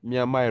say if me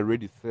am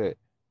ready say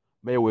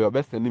me we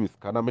obey send me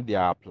scan me dey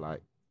apply.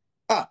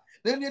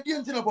 Then you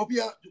didn't tell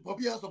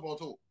Popia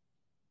support.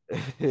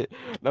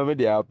 Now me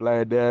dey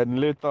apply. Then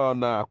later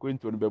on, according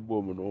to the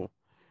boom,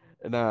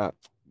 na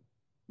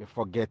me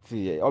forget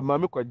it. Or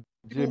mama ko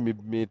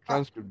me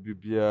transcript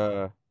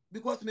bibia.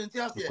 Because me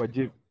tell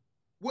you,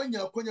 when you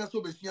are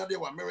so besia dey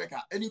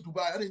America, any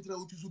Dubai, any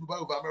internet choose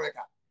Dubai over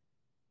America.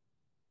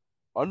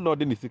 On no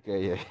dey nisika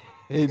here.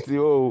 Enti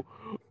oh.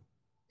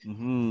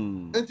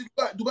 Mhm. Enti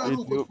Dubai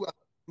no Enti go school.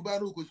 Dubai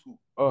no go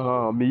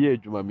school. me ye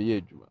adwuma.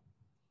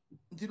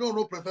 Enti no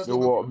Me professor be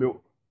wo me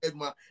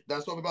Edma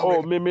that's all about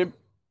oh America.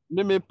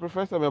 me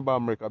professor me ba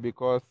America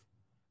because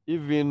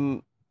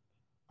even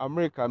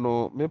America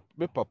no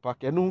me papa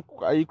ke no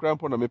ayi kra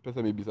mpo na me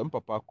pese me bisa me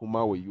papa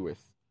kuma wo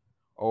US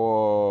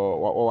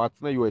or at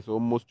na US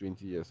almost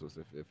 20 years or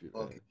so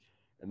Okay.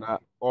 na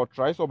or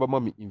try so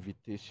obama me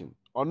invitation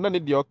on na ne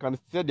de o kan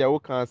say de o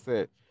kan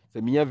say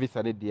me ya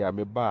visa ne de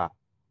me ba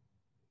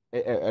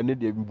ne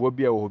de mbo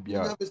bia wo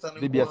bia Unya visa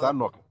de bia sa nko.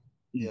 no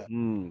Yeah.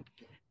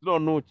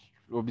 no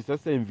obi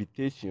say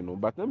invitation no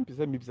but me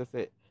bisa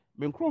say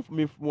me nkro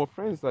me more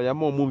friends ya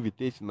ma mo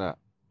invitation na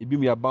ebi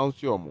me ya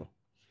bounce yo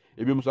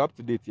ebi mo so up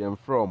to date yɛn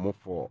frɛ ɔmo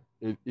for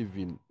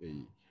even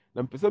eyi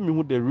na mpɛ sɛ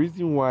mehu the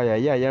reason why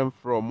ayɛ a yɛn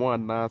frɛ ɔmo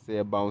anaasɛ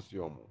yɛ bounce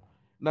ɔmo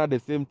na at the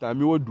same time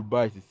mewɔ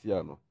Dubai sisi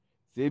ano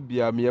sɛ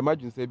ebia meyɛ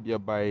madwene sɛ ebia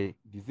by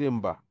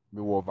December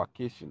mewɔ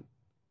vacation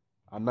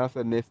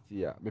anaasɛ next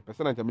year mepɛ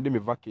sɛ na nkyɛn mede me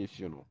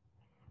vacation no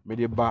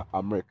mede ba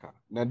America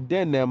na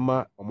den na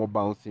ɛma ɔmo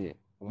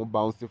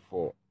bounce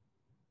for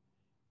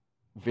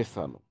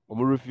visa no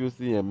ɔmo refuse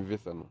yɛn me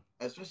visa no.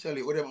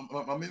 Especially when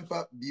my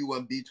member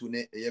B1 B2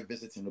 ne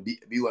visiting no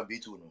B1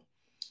 B2 no.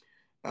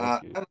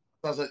 Okay. And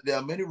there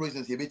are many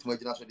reasons you bet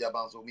imagine so their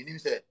bounce. So meaning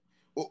say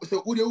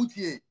so who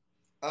utie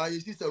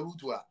your sister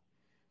root wa.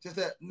 She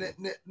said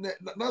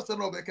not so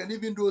no can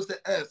even do say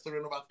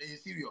sorry no but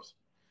serious.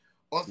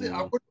 Or say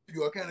according to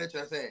your kind of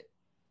say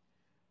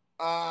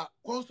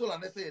console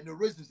and say the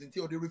reasons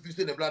until they refuse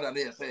the blood and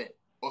they say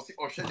or say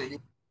or share the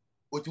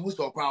what you must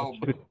or power.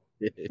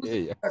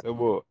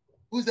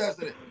 Who's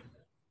that?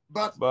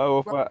 But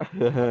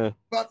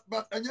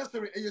and yes,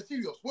 sir, are you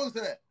serious? What's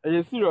that? Are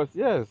you serious?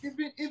 Yes.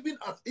 Even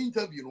at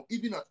interview,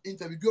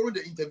 during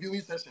the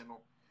interviewing session,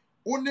 no,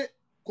 only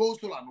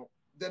consular no,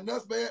 the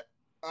next by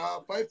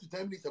 5 to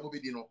 10 minutes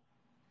above no,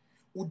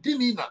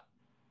 udimina,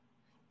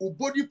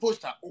 body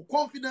posture,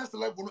 confidence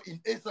level in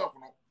itself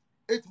no,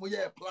 8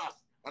 more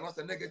plus, and that's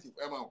a negative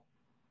amount.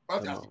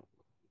 But okay.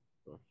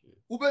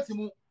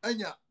 Ubetimu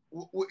anya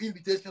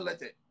invitation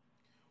letter,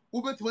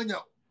 ubetimu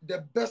anya the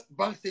best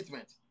bank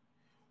statement.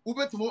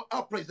 Ubetimo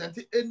are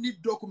presenting any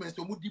documents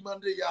to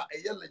demand ya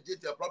a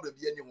legit problem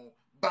be anyone.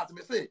 But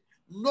me say,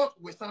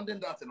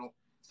 notwithstanding that,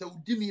 so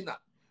udimina,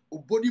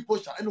 body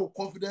posture, and no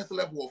confidence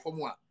level of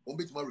one,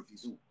 umbetimo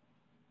refuse.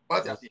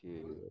 But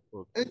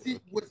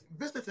with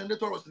visits and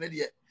letters in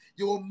the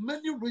there were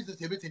many reasons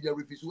to in their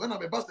refuse. And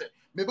I'm a bastard,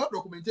 maybe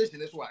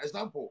documentation is one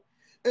example.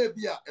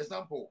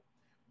 Example.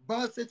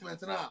 Bank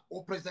statement now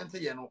or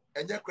presenting,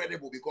 and you're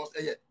credible because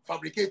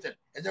fabricated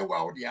and you're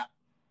wow, yeah.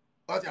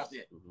 But I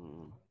say.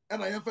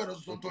 And I am fair to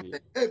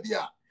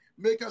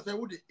make us a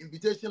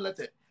invitation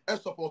letter and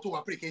support to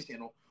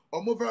application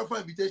or more verify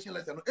invitation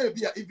letter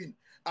even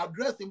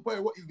address in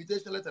point what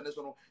invitation letter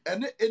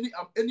and any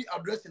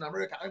address in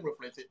America and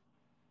reflect it.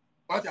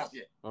 What I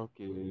say?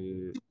 Okay.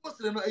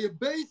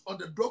 Based on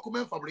the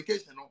document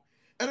fabrication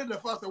and then the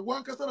first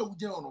one person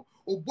would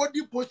or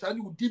body posture and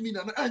you demean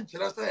and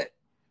answer say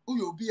who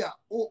you be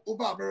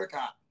over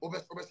America over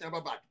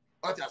back.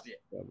 What I say?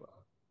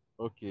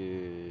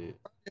 Okay.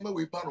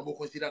 We plan on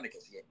consider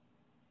next year.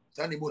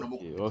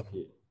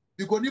 Okay.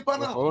 Because nipa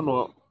na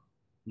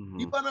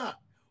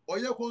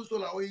oye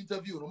console or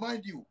interview no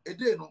mind you a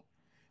day no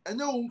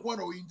enya won kwa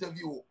na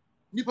interview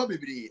nipa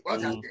bebre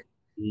what I say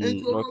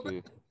enti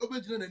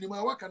obejina na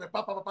nima waka na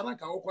papa na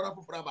ka okora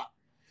fofora ba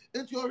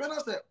enti o hwe na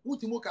say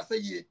utimo ka say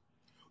ye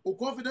o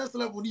confidence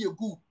level ni e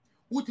good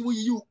utimo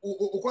yi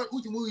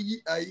utimo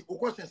yi ai o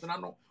questions na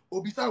no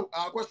obisa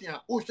question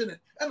a o hwe ne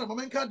na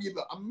mama nka de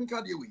ba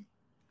ammenka de we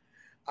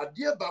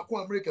ade ba ko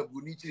America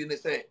bu ni chiri ne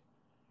say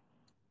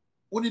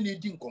only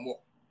needing come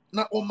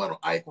na on man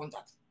eye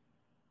contact.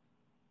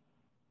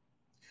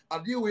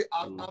 I'm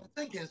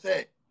thinking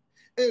say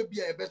be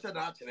a better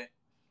that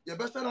you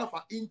better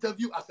for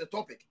interview as a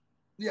topic.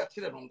 Near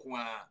children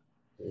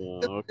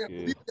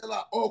okay.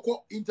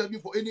 Or interview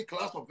for any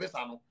class of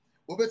vessel no.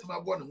 Obet my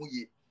one who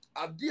ye.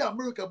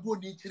 America born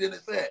ni children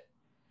say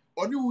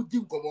only would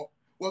dim come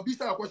well be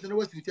a question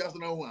was to tell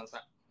no answer.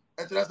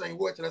 And that's saying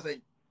what you're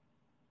saying.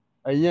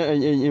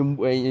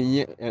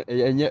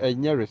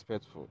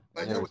 Respectful.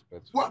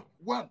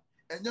 One,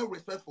 and you're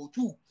respectful.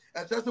 Two,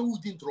 and just who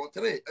didn't throw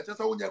three, and just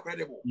when you're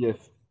credible.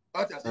 Yes.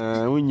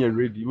 When you're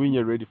ready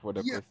for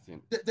the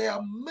question. There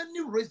are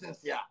many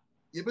reasons here.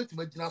 You better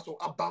imagine so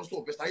a bounce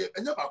of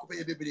and you're back up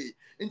a baby.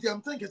 And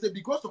I'm thinking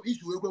because of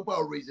issue we're going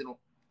to raising.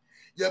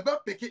 You're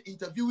about picking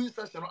interviewing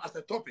session as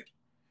a topic.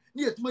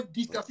 Near to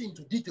discussing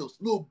into details.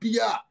 No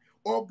beer.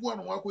 Or one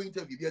who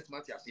interview yet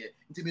Matthias here.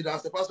 Intimate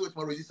as the password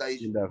to resist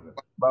issue.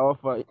 But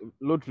for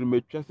lottery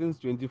me since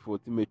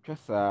 2014 me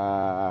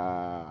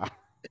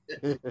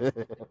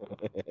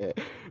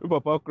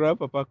Papa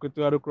could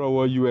to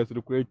crow US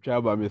to create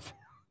chaba miss.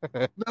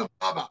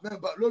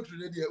 Remember,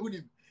 lottery there,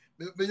 unim.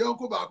 Me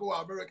yonko back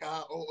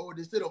America or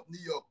the state of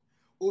New York.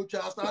 Oh,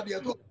 Charles,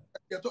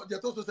 they're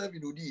also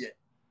serving no dear.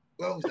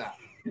 Well,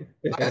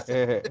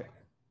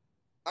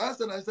 I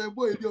said,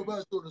 boy, if you're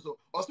about to so.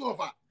 Also,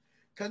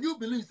 can you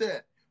believe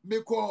that?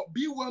 Me call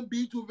B1,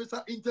 B2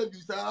 visa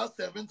interviews are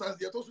 7 times.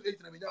 They're also 8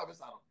 in a minute.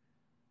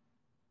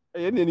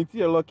 And then it's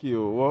lucky.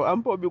 Well,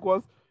 I'm probably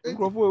because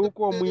Crawford who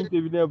call me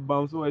interview never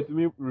bounce so I to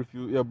me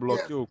refuse your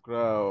block your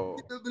crowd.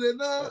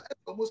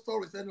 Almost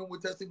stories and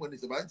with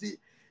testimonies about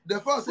the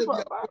first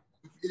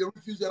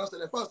refuse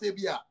the first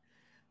ABR.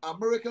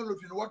 American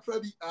looking what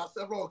tribute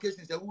several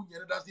occasions and who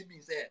doesn't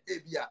mean say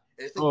ABR.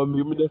 Oh,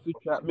 me the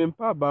chat me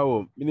pa ba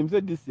o. Me say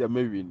this year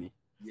me win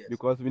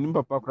because me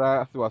papa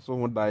cry so so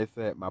who die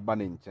say my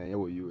ban in China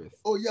or US.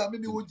 Oh yeah,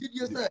 maybe we did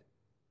yes say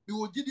we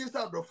will did yes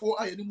before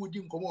I any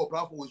mudim come up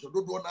platform so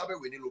don't want to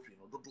win looking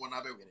or don't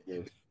want to win.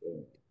 Yes.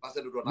 I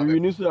said don't Me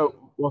win so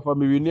what for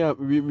me win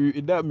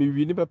that me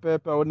win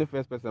papa on the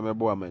first person me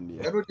boy man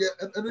I know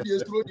the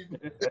slow.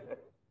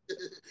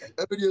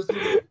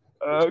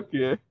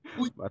 Okay.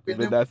 But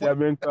me that's ya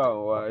men ka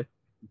why.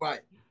 Why?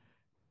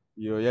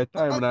 Your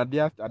time na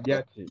dia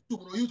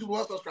YouTube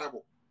was subscribe.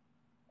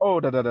 Oh,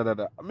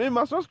 da. Me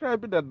must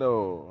subscribe that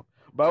though.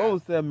 But I will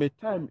say me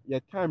time, your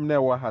time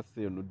now what has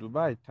say no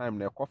Dubai time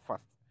now quite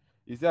fast.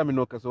 You see, I mean,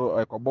 okay, so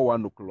I could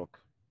 1 o'clock.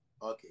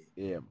 Okay.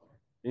 Yeah.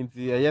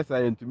 Into yes, I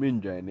am to me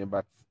enjoying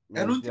but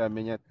me see I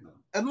mean yet.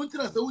 And don't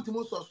tell us the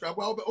ultimate subscribe.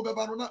 Over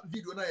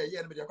video na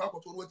yeah, me dey kwa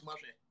to what ma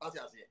hwe. As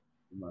you say.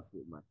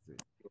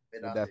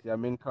 That's your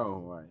main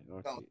count why.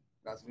 Okay.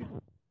 That's me.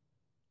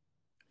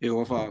 Hey,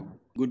 Wafa,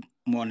 good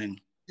morning.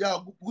 Yeah,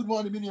 good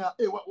morning, Minia.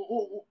 Hey,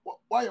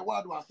 why you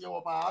what was here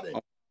over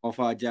there?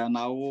 Wafa,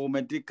 Jana,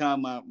 medical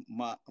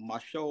ma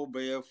show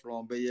be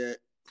from be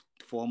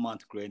 4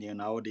 months Ukrainian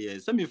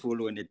nowadays. Some me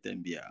follow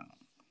anything be.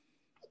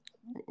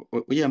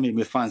 We are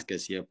me fans can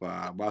see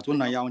pa, but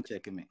when I young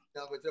check me.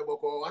 Yeah,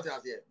 but what you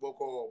say?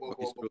 Boko.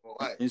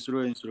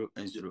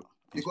 Instru.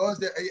 Because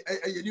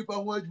the new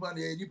word man,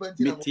 new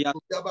pantina.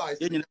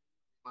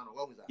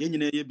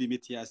 Yenye ye bi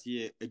meti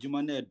ase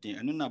adwuma na den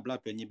eno na bla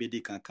panyi be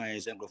di kan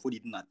ese nkrofo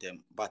di na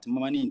tem but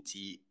mama ni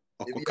nti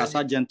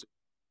okokasa gentle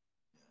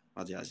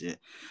ade ase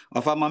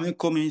ofa mama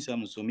komi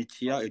nsam so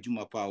metia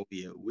adwuma pa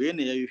we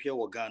na ye hwehwe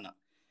wo Ghana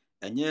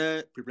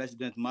enye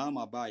president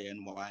mama ba ye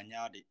no wa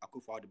anya de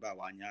akofo de ba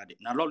wa anya de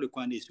na lolo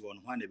kwan esi won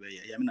ho na be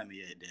ye me na me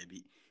ye da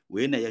bi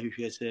we na ye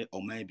hwehwe se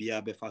oman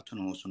bia be fa to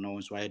no so no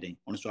so aye den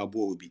on so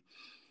abo obi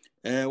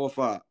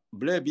wofa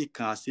bla bi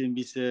ka asem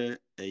bi se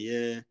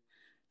eye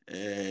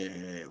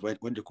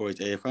what do you call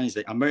it? Finance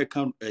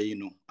American,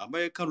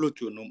 American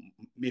lotto no.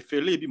 Me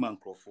fele bi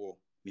mankrofo.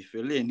 Me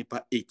fele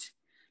nipa 8.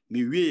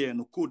 Me we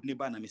no code ni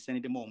ba na me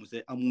send them all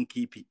say amun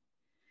keep.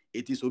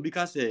 It is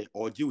because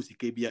oji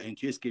usike bia and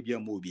TSK bia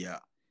mo bia.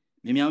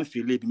 Me am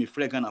fele bi me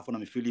flega na fo na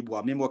me fele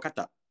bo me mo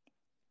kata.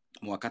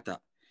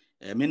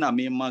 Me na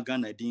me maga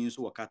na din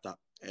so wakata.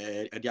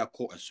 E dia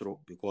call esro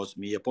because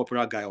me a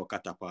popular guy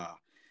wakata pa.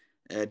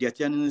 The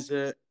attendance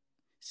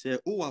say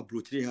o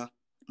abrotri ha.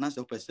 Na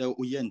se opese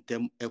uye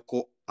ntem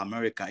eko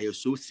America is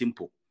so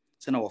simple.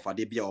 Se na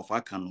wafade bia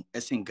wafa kan no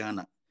esen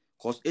Ghana.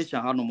 Cause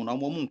Asia ha no mo na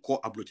mo nko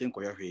abroche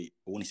nko yahwe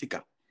woni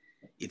sika.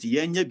 Iti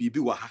yenye bibi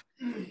wa ha.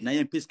 Na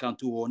yen pes kan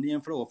to ho ne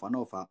yen fra wafa na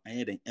wafa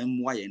anye den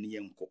emwa ye ne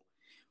yen nko.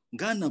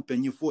 Ghana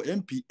panyifo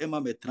MP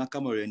ema metra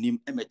camera nim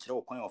emekere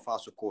okwan wafa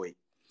so koi.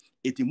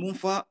 Iti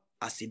mumfa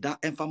asida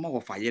emfa ma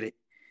wafa yere.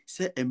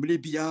 Se emre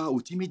bia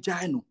otimi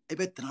jai no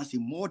ebe transi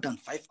more than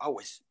 5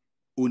 hours.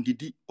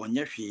 Ondidi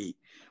onye hwe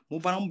mo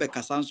ba no be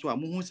kasa nso a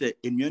mo hu se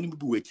enuanu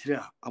bi we kire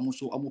a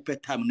amoso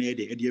amopɛ time na ye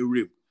de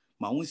ewrem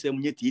ma hu se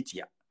munye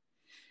tietia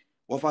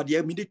wofa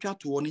de mi de twa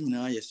to no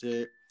nyina ye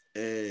se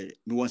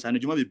mi won sa na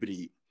djuma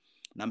bebre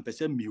na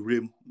mpese mi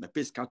wrem me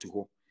peska to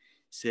ho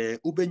se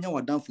ubenya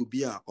wadanfo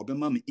bi a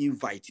obema me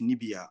invite ni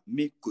bi a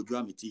me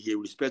kodua me ti here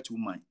respect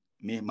woman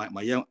me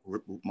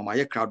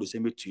my crowd se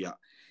metua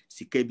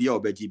sika bi a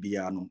obaji bi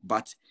a no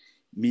but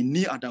me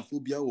ni adanfo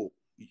bi a wo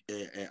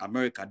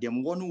America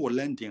dem one wo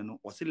lending no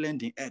o se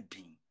lending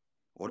edin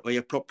or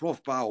ye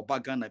prof pa o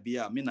bagana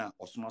bia me na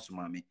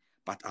osoma me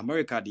but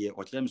America de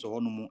o tell me so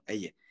hono mu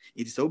eye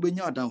it is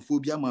obenya adamfo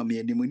bia ma me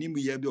animu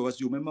ye bia o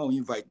se o mema o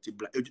invite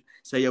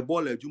say ye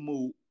ball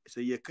adwumo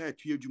say ye ka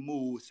atu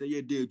adwumo say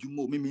ye de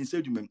adwumo me nse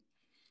adwumam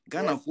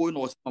Ghana fo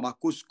no osoma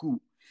ko school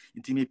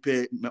nti me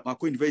pe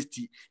mako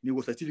university me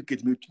wo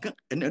certificate me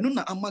eno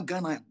na ama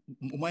Ghana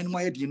man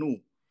ma ye di no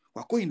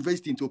wako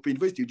university nti open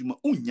university adwuma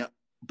unya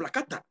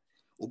blakata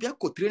obi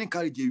akọ training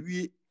college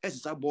ewie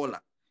esisa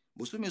baller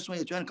boso me so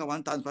ye twan ka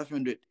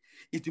 1500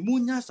 iti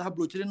munya sa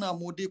brochire na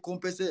mode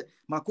compese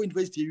mako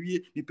university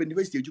ewie ni pe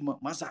university ejuma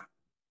masa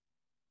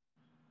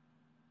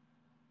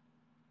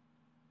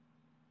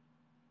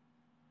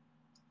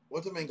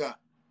what to menga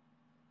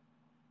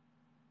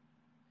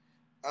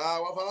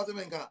wafa to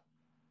menga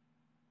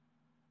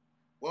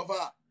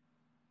wafa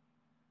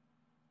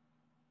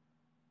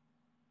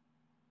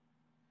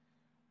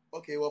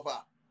okay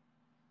wafa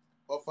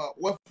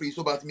what free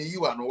so but me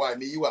you are no why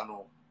me you are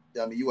no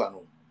yeah me you are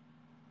no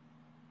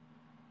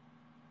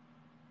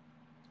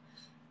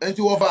and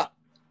to wafa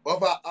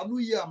anu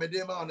year me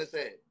dem on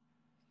say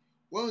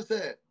one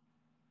say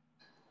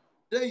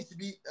there is to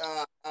be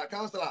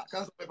counselor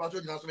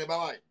patrol na so me ba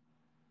why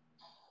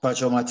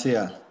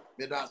Pachomatia.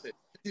 Me that's it.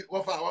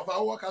 Wafa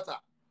wakata.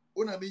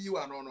 Una me you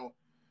no.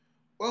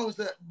 Well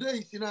say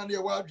days in and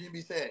wa dream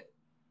be say.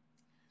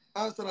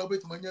 Answer na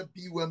bit manya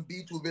B1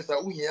 B2 visa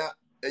uhia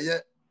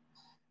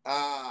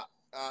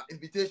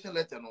invitation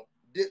letter no.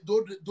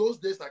 Those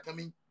days are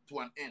coming to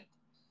an end.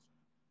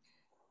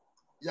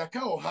 Yaka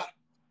oha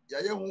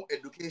ya hu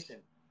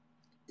education.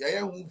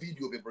 Ya hu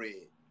video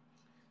bebre.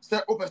 Say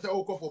open say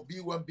oko for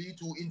B1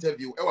 B2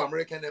 interview e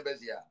American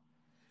embassy ya.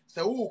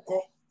 Say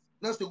oko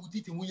na say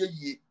utiti mu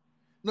ye.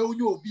 Na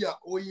unyo obi a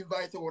o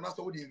invite won na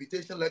say the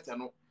invitation letter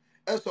no.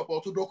 E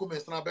support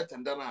documents na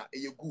betenda na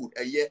e good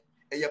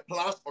a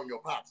plus on your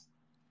part.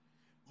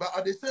 But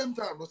at the same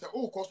time, no say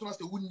oh cost na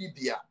say wunni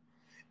bia.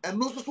 And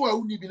no so a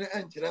wunni bi na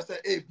enkyere say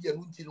e bia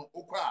no nti no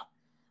okwa.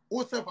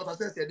 O say for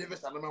say say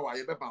Davis anama wa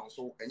ye be bounce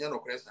so enya no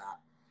kresa.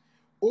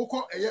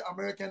 Oko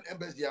American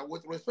embassy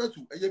with respect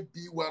to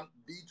B1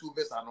 B2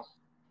 visa no.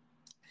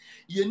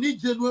 Ye need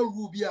general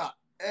rule bia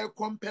e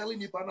compelling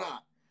nipa na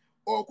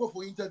oko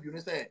for interview ne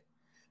say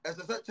as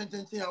a such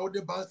change how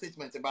the bank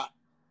statement ba.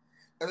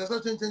 As a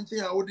such change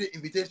how the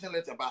invitation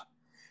letter ba.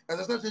 As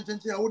a such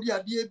change how the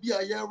idea be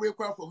a year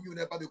require from you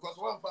never because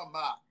one fan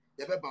ma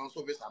ye be bounce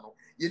visa no.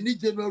 Ye need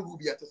general rule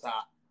bia tesa.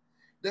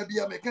 There be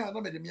a mechanic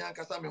na me de mi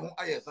ankasa me ho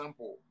aye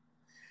sample.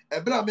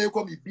 Ebra me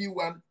come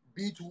B1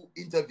 B2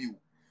 interview.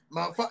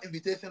 Manfa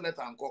invitation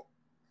letter anko.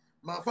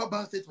 Manfa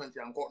bank statement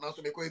anko. Na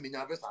so me ko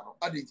eminya visa no.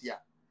 Adentia.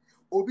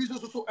 Obi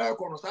so air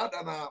kono sa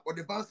da na or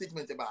the bank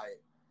statement bae.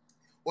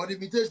 Or the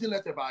invitation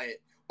letter bae.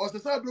 Or the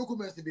side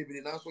documents be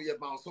na so ye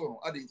bounce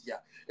no. Adentia.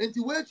 Enti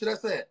we kire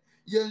say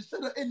ye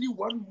nshada any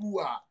one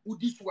rule a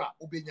udi so a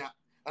obenya.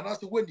 Ana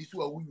so when di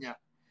so a wunya.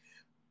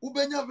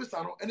 Ubenya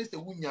visa no ene se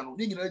wunya no.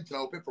 Ni nyina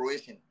gira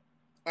preparation.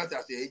 As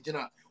I say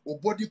gira o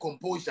body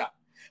composure.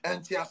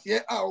 And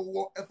tiasie a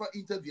wo efa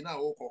interview na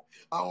wo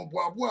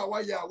boabo a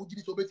waya wo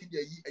gidi so beti de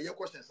yi eye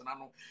questions na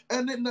no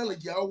ene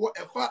knowledge a wo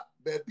efa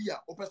baabi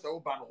a opesa wo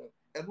ba no ho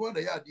eno na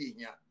ya de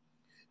hia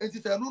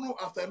enti say no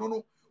after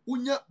no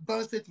unya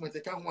bank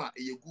statement ka ho a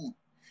eye good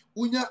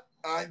unya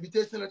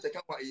invitation letter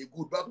ka ho a eye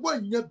good but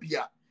when nya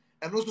bia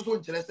eno so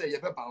nkyere say ye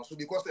be ba so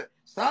because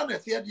sa na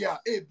tie de a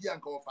e bia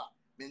nka ofa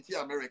menti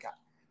America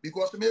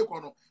because me ko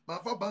no ma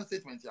fa bank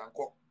statement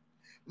anko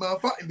ma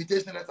fa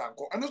invitation letter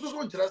anko eno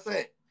so nkyere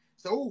say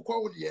so who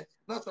call here?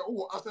 That's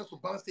who access to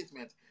bank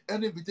statement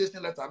and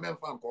invitation letter men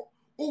fan call.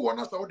 Who want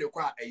us to the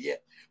qua a year?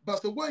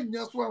 But the one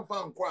yes one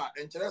fan qua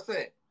and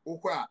say, O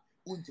qua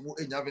untimu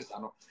in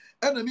Yavisano.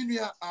 And the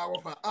minia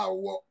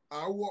our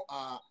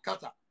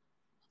kata.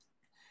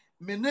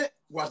 Mene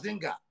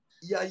wazinga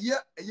ya a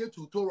year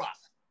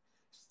tutorials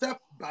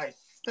step by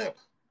step.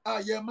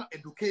 Ayama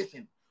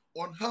education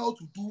on how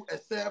to do a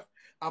self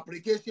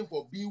application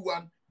for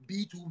B1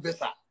 B2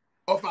 visa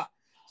offer.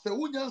 So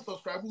when you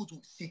subscribe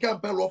to Sika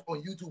Bellof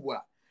on YouTube,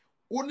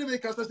 only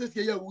make us say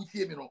here we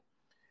see me no.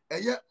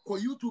 For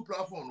YouTube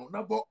platform no,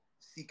 nabo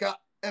Sika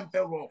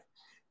Bellof.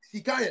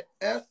 Sika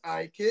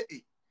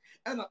SIKA.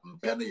 And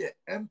Mpene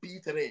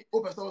MP3.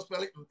 Open source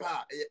spell it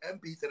Mpa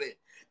MP3.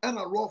 And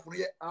a raw for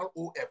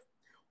ROF.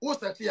 O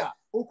search here,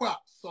 okwa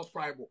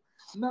subscribe.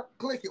 Now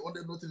click it on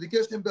the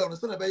notification bell.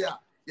 Instead of ya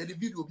the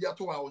video be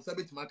ato a on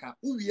sabit maka.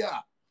 We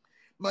are.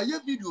 My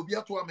video be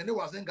ato a mene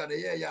wazenga na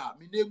ya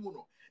me name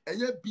no.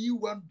 Eye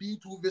B1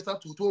 B2 visa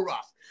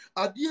tutorials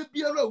adie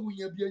biara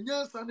wunya bia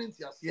nyansa ne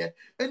ntiase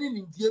ene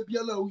ni die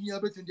biara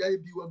wunya betin dia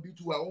B1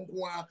 B2 a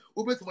onko a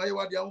obetima ye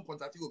wade a on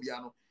contact obia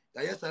no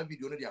ya yesa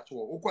video no dia to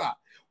okwa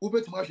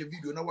obetima hwe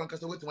video na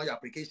wankasa wetima ya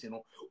application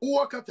no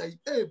wo kata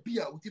e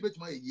bia uti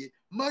betima ye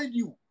mind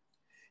you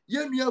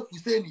ye nua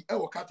Fuseni e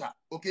wo kata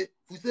okay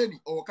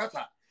Fuseni o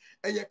kata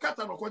eye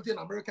kata no konje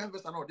na American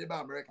visa na o de ba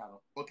America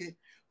no okay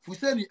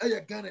Fuseni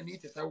eye Ghana ni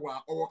te se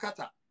wa o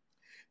kata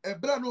a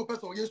brand no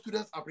person or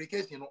students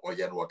application or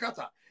yen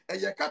wakata a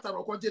yakata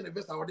no contain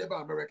investor or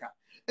deba America.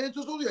 And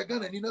to so you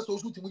Ghana and Nina so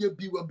to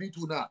B1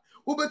 B2 now.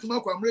 Who bet to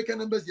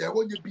American embassy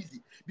when you're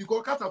busy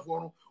because kata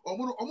for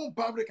or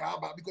public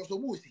haba because of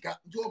Musika,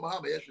 Joe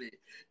Mahama yesterday.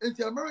 And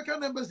the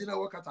American embassy now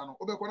wakata no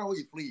over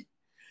free.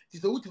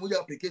 Tis a ultimate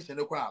application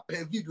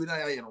per video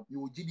na you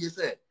will GDS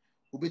say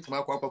who bet to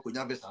my papa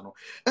Kunyavesano.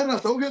 And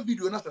as a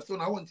video and as a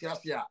son I want to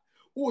ask ya.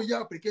 Oh,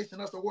 your application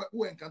as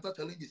who encounter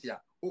challenges here.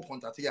 Oh,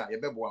 contact here, a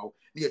bebo,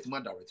 near to my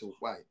director.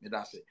 Why,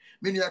 Medase?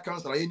 Many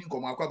accounts are in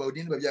come about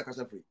the baby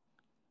a free.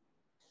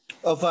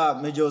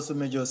 Ofa major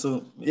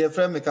so your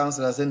friend me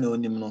counselor say no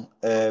nim no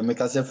me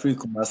ka say free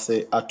kuma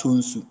say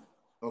atunsu.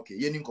 Okay,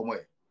 yenim come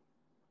where?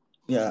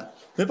 Yeah.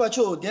 Me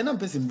pacho the na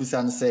person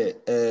busan say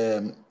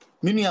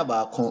me nua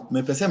ba kon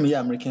me pese me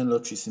American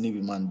lotteries ni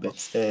bi man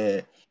bet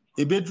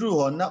e bedru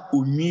ho na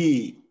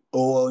onwie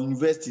or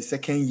university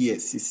second year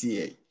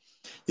CCA.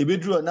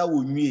 Ebedru na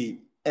wonwie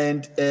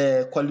and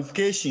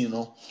qualification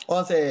no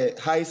on say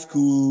high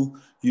school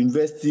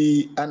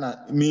university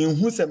ana me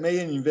hu say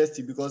me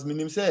university because me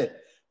nim say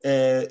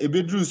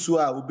ebedru so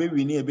a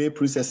obewi ni ebe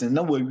processing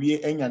na wawie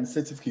enya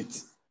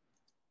certificate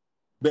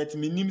but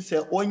minim say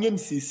onye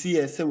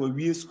CCS say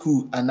we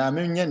school and I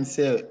mean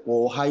say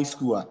or high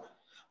school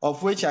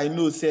of which I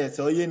know says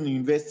so in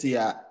university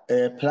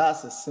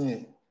plus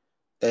say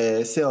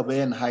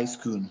in high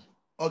school.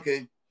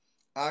 Okay.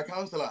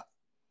 Counselor.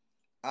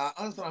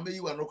 Answer me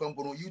you are no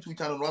company YouTube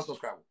channel no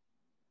subscribe.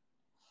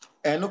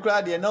 No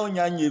cry there now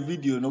nyanya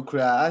video no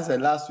cry answer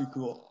last week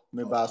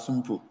me ba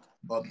sumpo.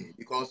 Okay,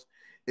 because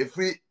if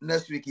free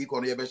next week you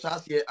can be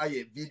chance here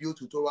I video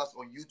tutorials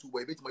on YouTube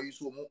where bit my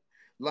use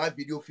live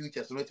video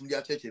features so let me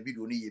check a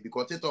video ni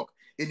because TikTok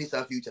any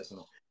some features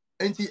no.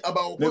 Enti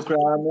about No cry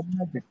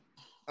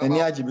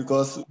any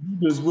because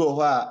videos bi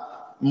ho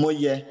a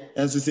moye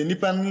enso se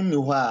nipa no ni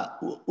ho a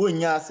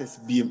onya access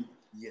biem.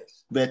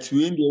 Yes. But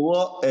when they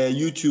were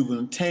YouTube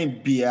and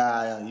time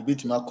bia you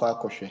bit ma kwa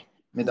akohwe.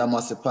 Me da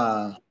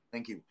masepa.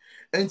 Thank you.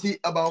 Enti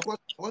about what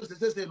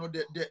say no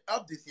the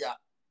app this year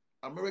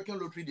American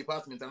Lottery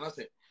Department and I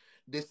say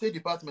the State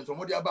Department from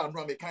what they about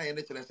no make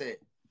kind say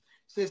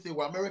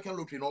American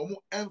Lottery no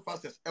more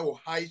emphasis our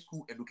high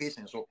school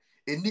education so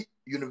any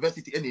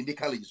university and any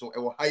college so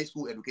our high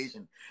school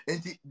education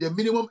and the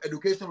minimum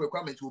education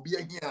requirement will be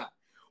here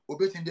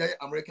obey in the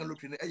American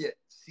Lottery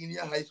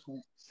senior high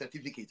school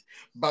certificate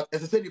but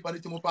as I said the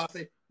party mo pass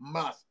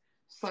math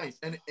science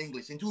and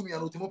English into me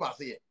and mo pass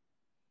here.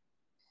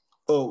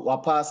 Oh, wa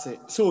pass it.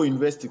 So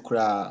university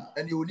kra.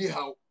 And you need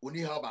how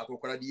back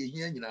okra the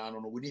here nyina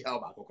no we need how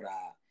back okra.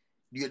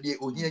 The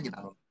ohia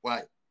nyina no.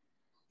 Why?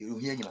 You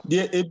hear nyina.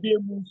 The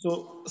ebiem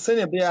so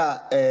sene be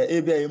a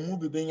ebia emu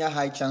bi benya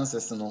high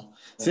chances no.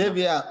 Say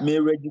be a me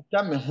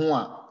register me ho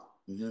a.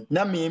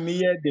 Na me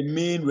ye the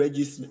main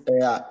register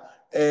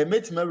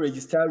make me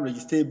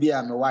register be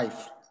a my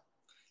wife.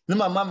 Na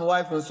mama my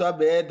wife nso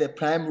be the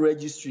prime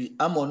registry.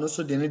 Am ono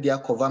so de ne dia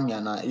cover me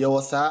ana. Ye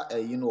was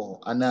you know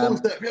ana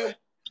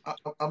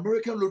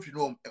American Lottery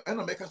no and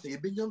America say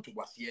benyan to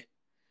wase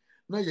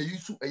na ya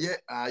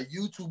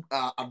YouTube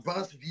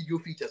advanced video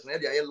features na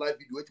ya live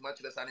video wetin ma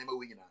chile sa na ma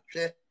we nyina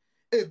hwe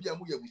e bia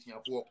mu ya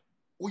busiafo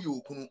wo ye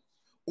okunu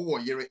wo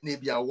yere na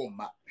bia wo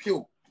mma hwe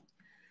o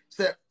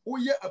se wo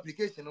ye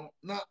application no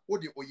na wo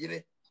de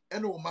oyere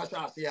ene wo ma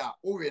sha ase a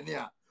wo we ne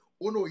a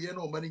wo no ye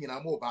no ma ni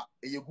nyina ma oba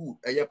eye good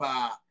eye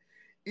pa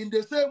in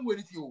the same way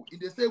in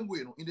the same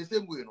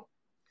way no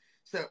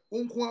se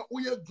unko wo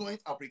ye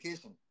joint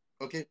application.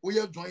 Okay, we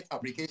have joint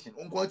application.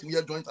 We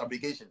have joint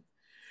application.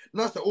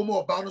 Now, say,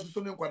 more about so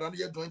many quadrant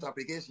joint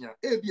application.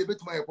 Be a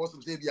bit my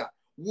possible say, yeah,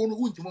 one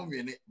won't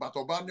win it, but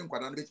abandon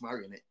quadrant bit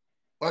marrying it.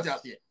 What I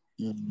say?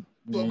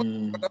 So,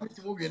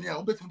 quadrant movie in here,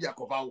 I'm betting their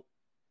cover.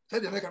 Say,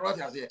 they make a right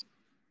as here.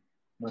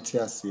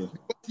 Matthias,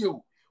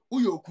 you,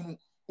 who kunu,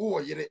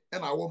 who yere,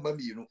 and I want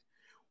mommy, you know.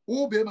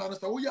 Who be man,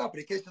 so we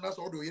application, that's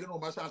all the you know,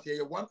 my say,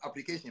 one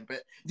application,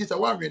 but this a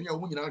one when you're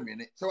winning on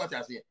it. So, what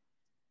I say?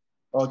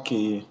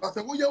 Okay. I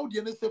said, we are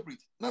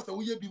separate. Now, so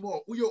we be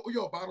more. We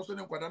are bound to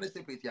them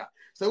separate here.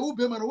 So, who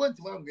be man went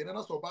to one, and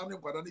I saw bound them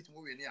quadrant to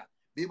move in here.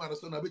 Be man,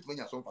 so now bit when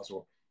you're so fast.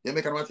 You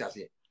make a what I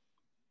say.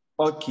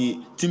 Okay.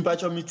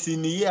 Timpacho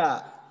meeting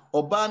here.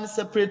 Oban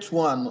separate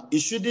one. It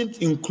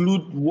shouldn't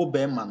include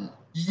Wobeman.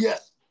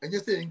 Yes. And you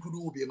say include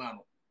Wobeman.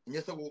 And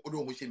yes, I will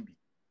do wishing be.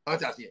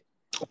 What I say.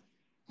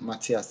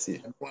 Matthias.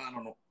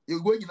 No.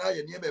 You go in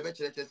here near my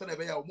church and send a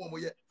bear more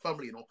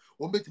family. No,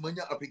 one bit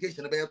money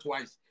application about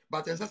twice.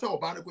 But as I say,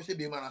 Obana could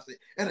be man,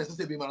 and as I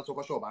say, be man, so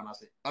for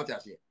Banase. What I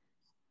say.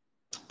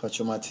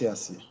 Pacho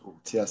Matthias.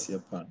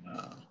 Tiasia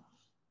Pana.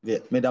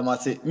 Madam, I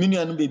say,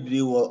 Minion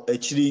baby or a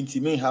chilling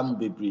me ham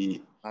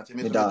baby.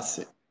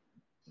 Medase.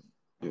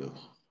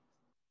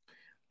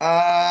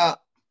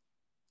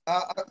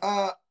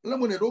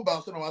 Lemon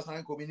Roba, so was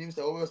uncle, meaning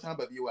so over some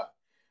baby.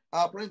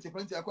 Plenty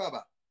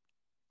aquaba.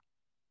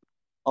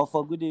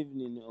 Offer good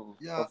evening.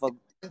 Yeah,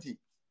 plenty.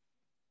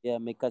 Yeah,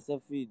 make us a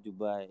free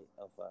Dubai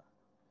offer.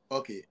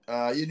 Okay,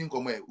 you didn't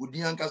come away.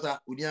 Udian Casa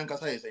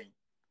is saying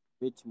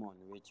Richmond.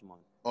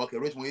 Okay,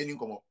 Richmond, you didn't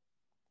come up.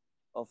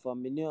 Offer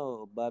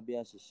Minio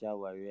Babia Shisha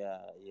warrior,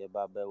 ye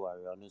Baba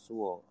warrior, no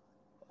so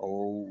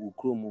or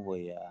Ukrumu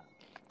hoya.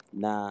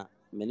 Na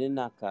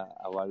Menenaka,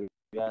 our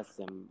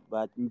sem,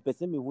 but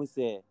Pesemi who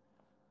say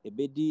a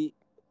bedi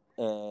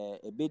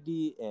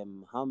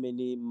how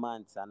many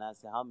months and I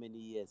say how many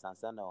years and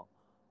son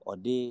or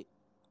they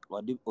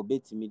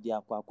obey media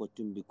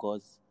quacotum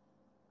because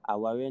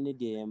our any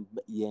day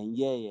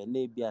ye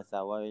maybe as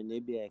our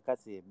maybe a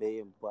case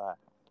bay mpa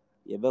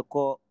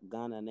yebeko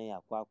Ghana na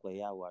yakwa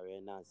ya ware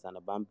na sana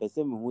but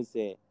person who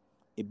say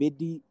a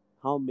bedi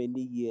how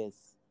many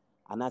years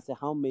and I say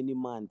how many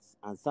months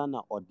and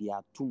sana or the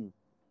atum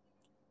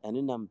and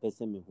then I'm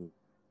person who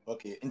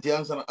okay in the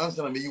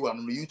answer me you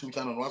on the YouTube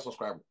channel no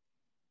subscribe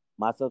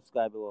my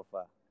subscriber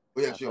offer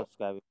oh yeah sure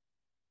subscribe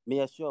me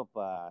a shop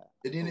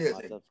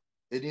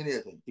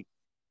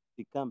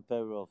Sika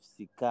pair of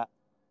Sika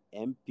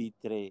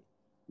MP3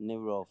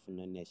 never off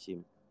no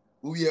nation.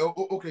 We are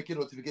okay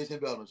notification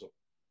bell no so.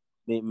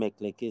 Make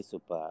click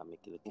super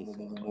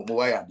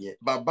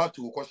but back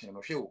to question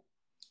no show.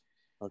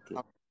 Okay.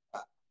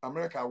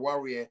 America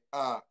warrior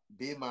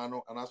be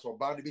man and also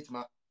band bit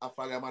ma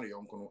afale amare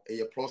yonko no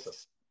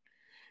process.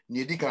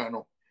 Ni di kan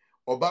no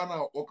oba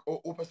na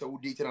o pesa wo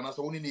date na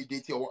so woni ni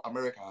date o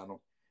America no.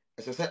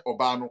 as I said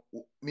Obano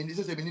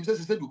minister say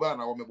Dubai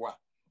na wo meboa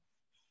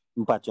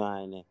mpacho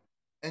ane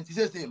and ti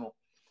say no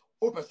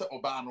o pese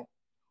Obano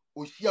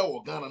o hia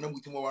wo Ghana na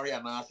mutimo ware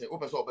ana ase o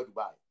pese oba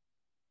Dubai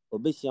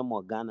obehia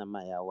mo Ghana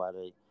ma ya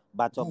ware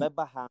but good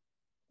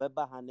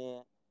obeba ha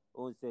ne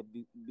on say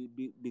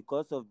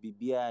because of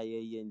bibia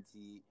ye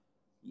nti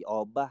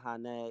ọba ha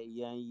na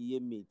ye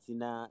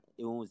metina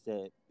ehun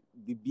say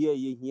bibia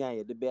ye hia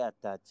ye de be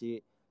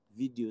attach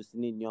videos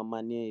ni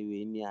nyoma na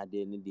ewe ni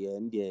ade ni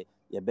de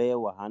ye be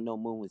wa ha na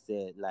mo hu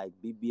say like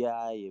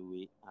bibia ye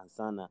we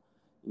ansana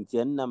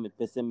nti na me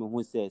pese me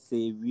hu say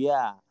ewie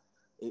a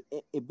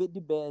ebedi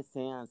be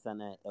sen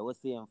ansana e wo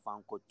say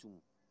emfa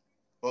nkotum.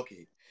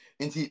 okay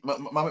nti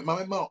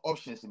my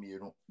options me you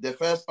know the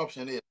first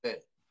option is there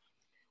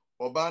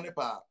Oba ne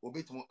pa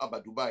obetimo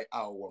aba Dubai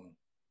a wo no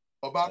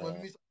Oba no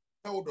mi say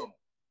wo do no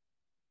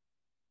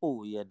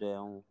Oh ye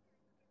do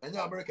en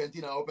enya American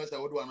tina o pese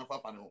wo do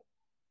anafa fa ne ho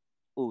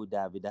oh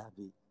dabi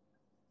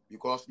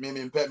because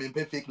me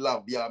pay fake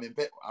love bia me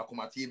pay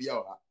akomati bia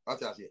o ha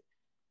what you say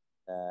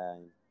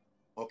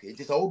okay it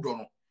is a wo do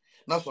no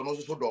na so no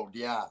so do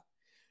dia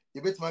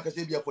you bet my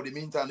say bia for the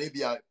meantime na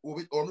bia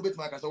or no bet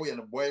my say wo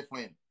your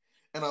boyfriend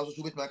and also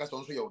so bet my say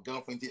so your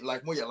girlfriend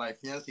like more your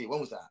life fiancé when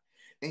was that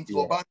into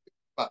Oba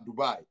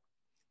Dubai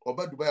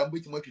Oba Dubai am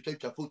waiting to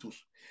take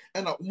photos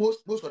and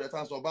most of the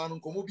times Oba no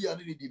komo bia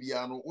ne di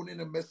bia no one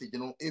ne message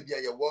no e bia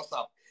your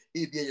WhatsApp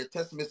e bia your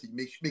text message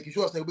make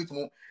sure say wait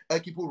mo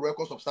keep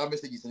records of some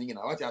messages in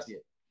na what you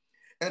say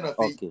and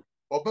okay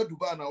Oba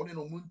Dubai na one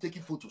no mun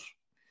taking photos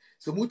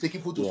so mun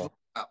taking photos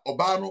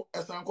Oba no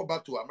esan go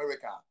back to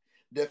America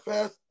the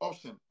first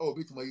option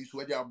bit mo use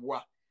we dey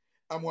aboa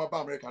amwa ba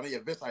America na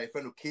your visa e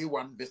no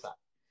K1 visa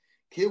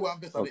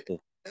okay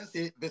and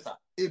say visa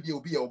ebi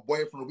obi your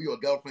boyfriend obi your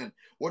girlfriend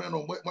one no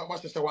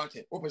what say watch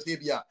o pese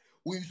bia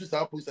we use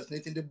to process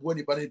nating the boy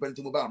ni pa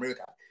to mobile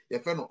America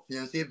your friend no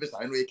fiancé visa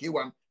no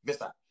K1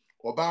 visa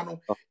Oba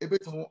no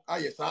ebetumo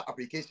ayesa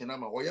application na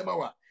ma oyema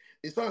wa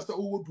it sounds say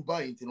owo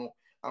Dubai intino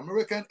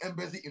American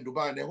embassy in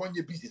Dubai na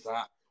wonye busy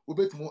sa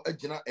obetumo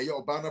agina eye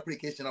Oba na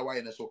application na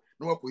why na so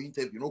no wa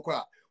interview no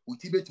kwa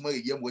uti betumo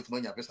ye yem wetumo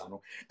nya visa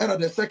no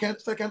and the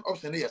second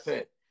option they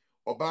say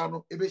Oba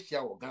no ebe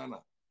hia wo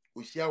Ghana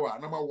Oshiawa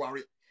na ma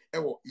ware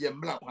ewo ye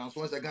mla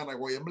kwanso se Ghana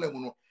wo ye mla mu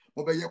no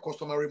mo be ye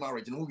customary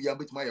marriage no bi am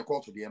betima ye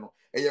court de no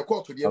e ye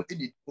court de no e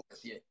di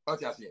ase what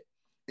you say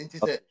enti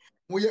say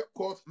mo ye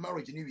court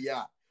marriage ni wi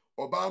a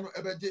Oba no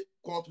ebeje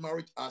court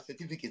marriage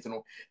certificate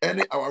no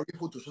any our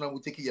photo so na mo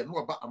take ye no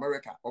Oba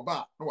America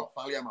Oba no wa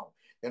fale ama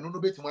eno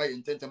no betima ye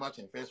intentem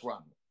action first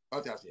one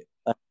what you say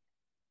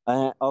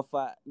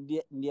offer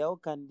the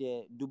can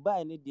the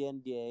Dubai ni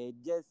the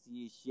just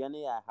ye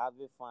ne ya have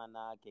fun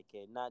na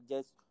keke na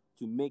just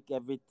to make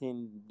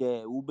everything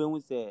there ube hu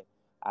say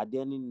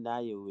adeni na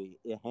ye we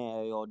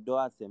odo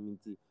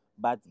asementi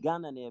but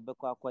Ghana na ebe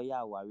kwa ya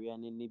aware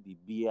ne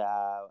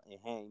bibia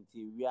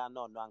nti we are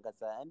no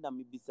ankasa and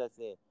me bisa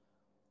say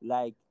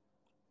like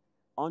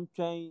on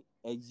train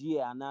a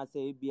year and I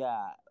say be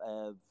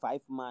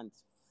 5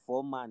 months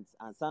 4 months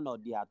and son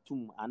of the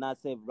atum and I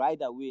say right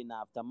away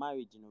now after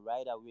marriage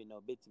right away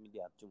no bet me the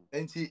atum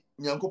enti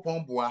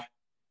nyankopon boa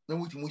na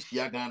mutimu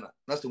hia Ghana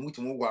na se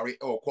mutimu ware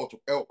court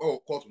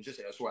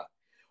nhye so a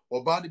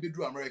Oba de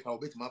bedru America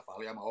obetima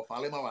fale ama o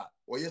fale ma wa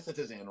o ye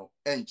citizen no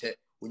enche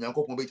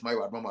onyankopon betima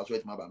yo adma ma so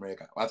etima ba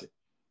America what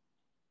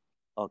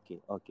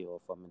okay well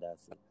for me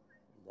that's it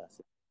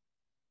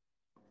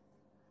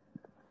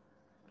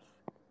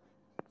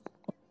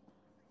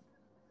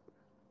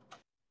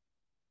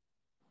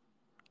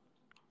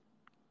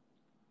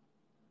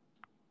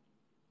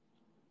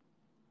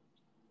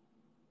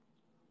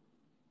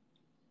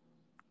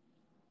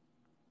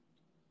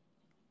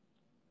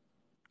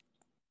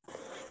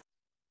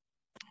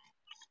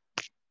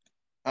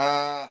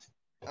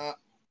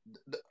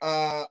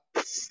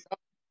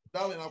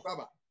darling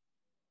akwaba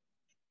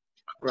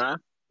Ra,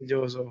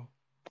 Joso.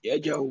 Yeah,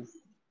 Joe.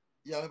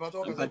 ya me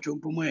pato I'm ka se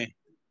Pachumpume.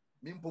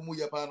 mimpomu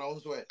ye pa na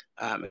onso e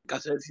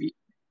Kasafi,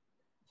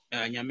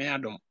 Nyame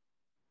Adom.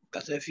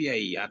 Kasafi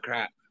ayi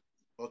Accra.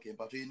 okay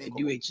pato yi ni Edi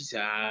komo wechi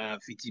sa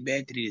fiti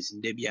Beatrice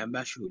ndebi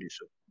amba shuri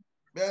so.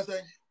 be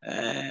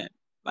say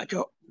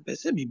Pacho,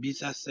 pese mi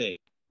bisa se.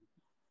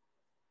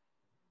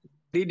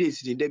 3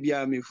 days ni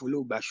ndebi me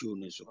follow ba show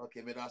ni so.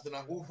 okay me da se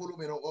na who follow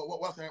me no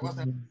what's to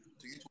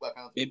YouTube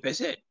account Me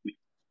pese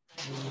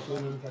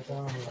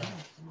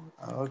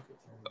Okay.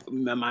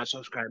 me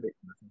subscribe.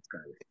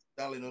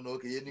 darling no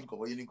okay yi ni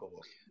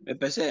komo Me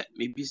pese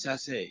mi bisa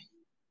se.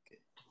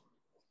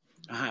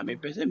 Me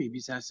pese mi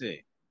bisa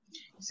se.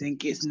 Sen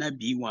case na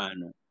B1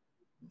 no.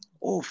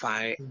 Oh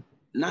fine.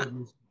 Na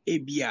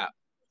ebia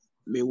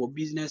me wo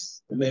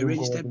business me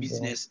register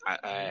business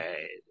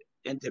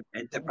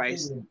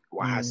enterprise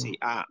wa ha say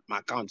my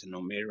account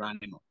no me run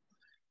no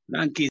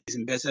na in case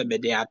mbese be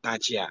dey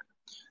attach ya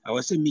I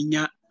was say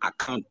minya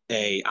account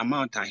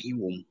amount ahi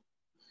wo mu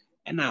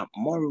na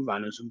moreover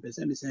no so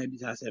mbese me say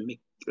bisa say me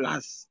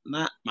class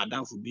na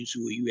madam for bi so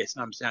US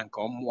na me say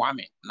anka omoa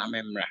me na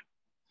memra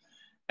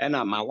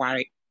na ma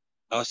ware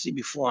I'll see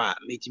before I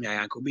meet me,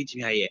 I could meet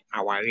me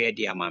I worry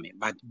dear mammy.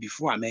 But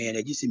before I may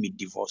I just me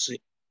divorce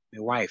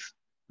my wife.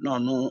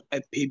 No,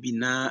 a baby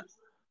na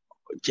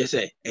just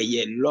a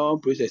long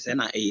process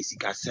and a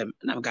sick as some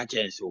and I've got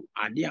chance. So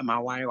I dear my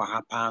wife or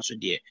her parents so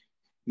dear.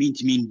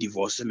 Mean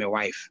divorce my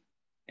wife.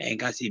 And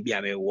can see be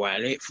a me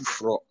wale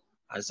fro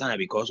as son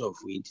because of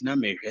it. Now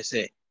me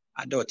say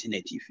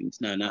alternative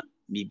nana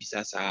me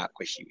bisa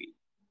question.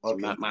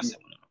 Okay.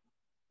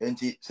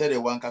 Enti said the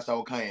one kasa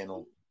okan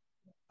no.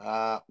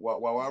 Wa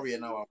worry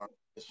na wa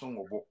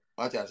songo bo.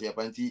 What as ya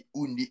panti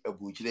undi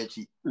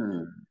abuchirechi.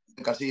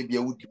 Kasa e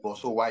bia wudi bo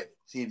so wife.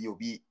 Say bi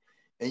obi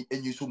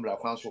enyu sumra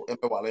kwan so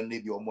embe wale na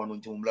bi omo no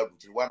ntim mla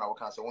buchiri. Wa na wo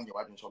kan say wonye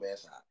wadun so be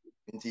sa.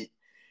 Enti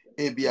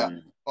e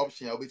bia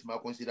option ya obit ma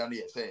consider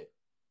no say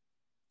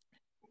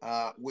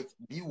with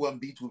B1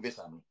 B2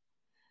 visa no.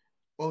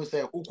 When we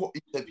say uko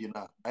interview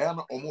na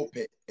ayana omo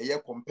pe a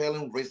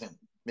compelling reason.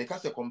 Make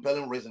us a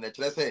compelling reason.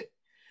 Let's say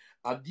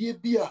adie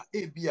bia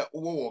e bia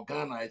wo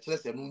Ghana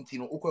let's say no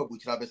ntino uko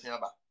abuchira besan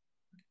aba.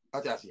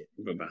 Ati ase.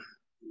 Baba.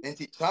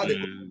 Enti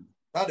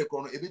sade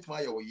kono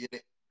ebitima ya wo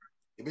yele.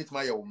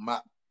 Ebitima ya wo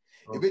ma.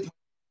 Ebitima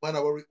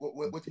na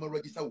wetima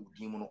register wo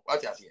din mu no.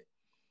 Ati ase.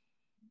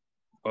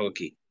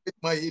 Okay.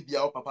 Ebitima e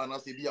bia o papa na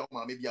se bia o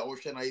ma me bia o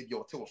hwe na e bia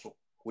o te wo so.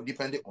 Wo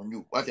depend on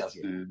you. Ati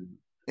ase.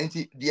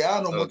 Enti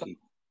dia no mo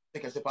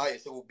take a sepa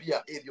say obi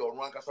a e bia o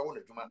ran kasa wo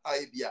na dwuma a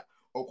e bia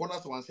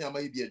okona so wanse ama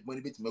e bia dwuma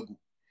ni betima gu.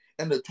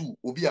 And the two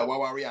obi a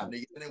waware a na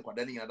yene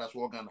nkwada ni ada so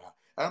organ ha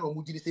ana no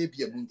mugiri say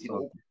bia mu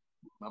ntino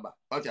maba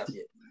what you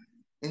say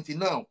enti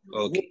now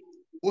okay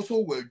also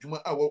we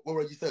adwuma a wo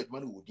register adwuma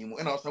no wodi mu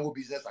and asan wo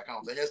business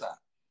account yes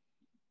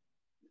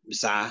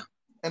sir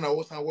and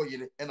asan wo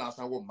yele and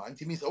asan wo ma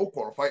enti means o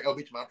qualify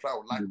elbit ma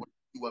trial like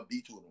you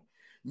B2 no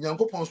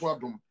nyankopon so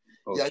adom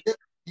ya ye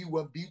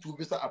B2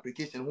 visa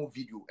application ho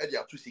video e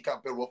dia to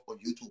sika pay off on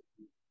YouTube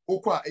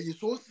okwa e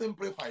so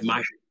simplify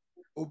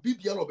obi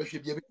bia lo behwe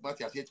bia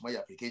mati ase etima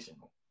application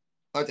no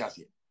mati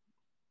ase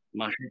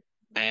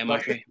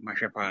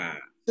mashe pa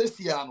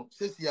sesiano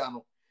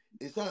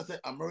it's say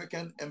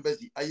American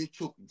embassy aye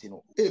choke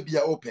ntino e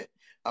bia open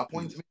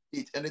appointment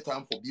date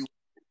anytime for view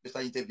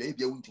visa interview e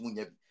bia wunti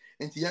munya bi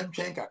enti yan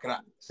twen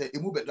kakra say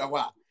emu beda ho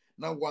a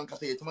na wan ka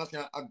say etima se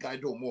a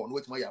guide o more no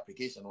etima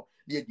application no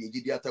na e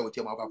di ata o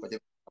tiama akwa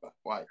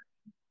why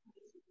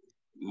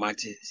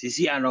mati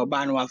sisi ano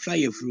ba no afa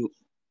ye fru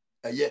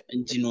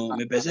nti no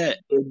me pese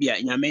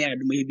bia nyame ya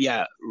dum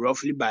bia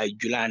roughly by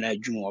July na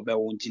June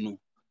obewo nti no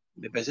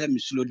me pese me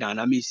slow down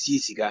na me see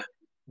siga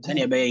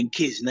tani be in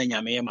case na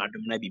nyame ya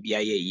madum na bibia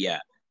ye yi a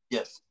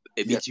yes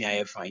e bitimi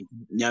aye fine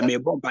nyame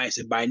bon pa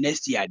say by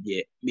next year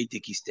there me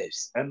take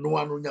steps and no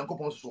anu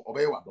nyankopon so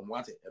obey wadom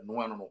wate and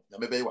no anu no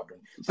nyame be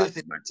wadom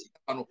say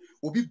anu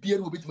obi bia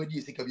no obetuma di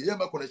esika bia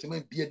ma connection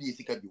man bia di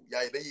esika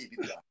bia ya be ye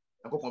bibia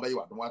nyankopon be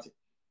wadom wate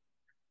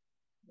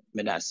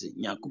me da se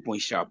nyankopon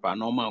sharp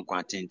na o man kwa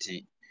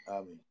atenten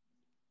amen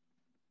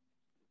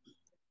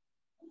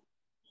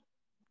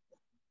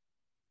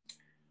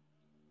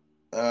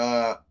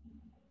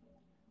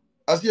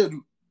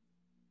Asiedu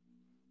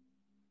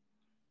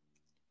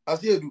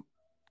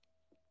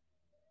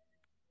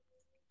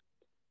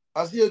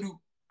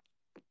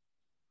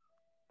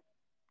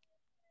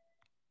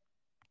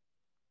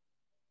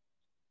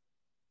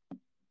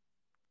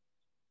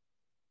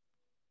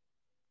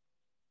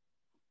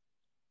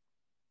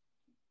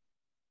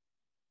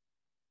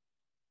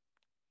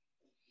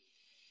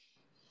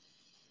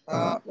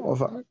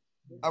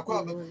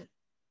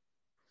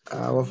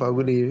Wafa,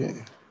 good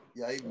evening.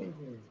 Yeah, evening.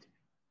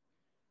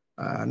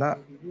 Na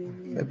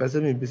me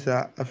pese me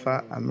bisa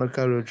afa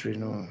America Rotary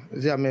no.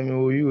 Zi ame me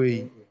wo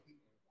UAE.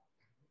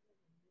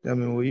 Ya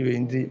me wo UAE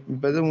ndi me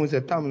pese mu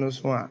se tam no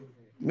so a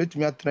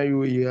metumi atena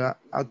UAE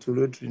ato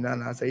Rotary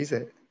na say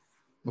say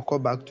me go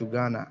back to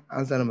Ghana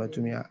answer na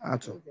matumi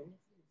ato.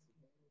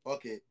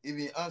 Okay, if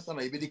you answer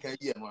na ibedi kan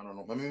yi no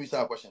no. Me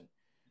bisa a question.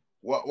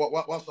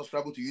 What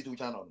subscribe to YouTube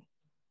channel?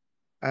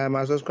 I am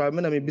a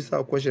subscriber. Me bisa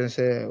a question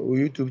say o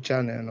YouTube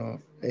channel no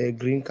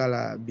green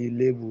color be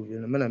label.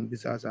 Me na me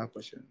bisa a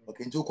question.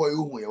 Okay, nti ko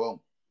yu hu ye won.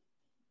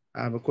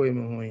 Me ko yu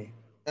hu ye.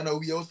 Na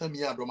we also me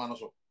adoma no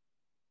so.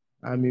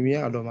 Me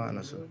adoma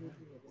no so.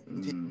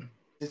 Nti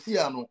see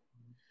ano.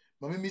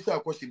 Me bisa a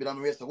question bi na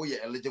me say we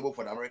eligible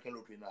for the American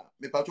lottery na.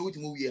 Me pato wuti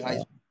mu we high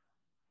school.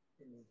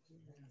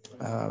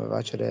 Me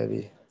bacho there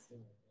be.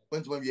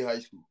 When to we high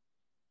school.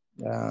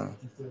 Yeah.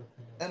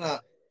 Na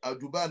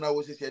Dubai na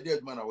wo say dey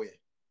aduma na we.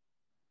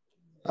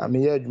 I'm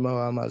here at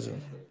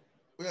Amazon.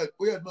 We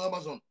at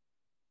Amazon.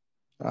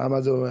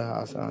 Amazon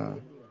warehouse.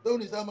 So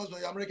is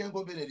Amazon American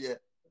company there?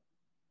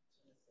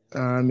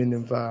 I'm in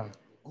Infa.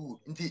 Good.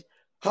 Indeed.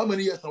 How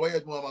many years are you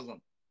at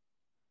Amazon?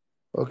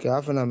 Okay,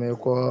 half an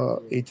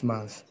hour, 8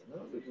 months.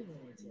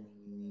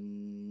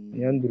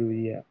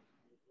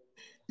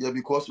 Yeah,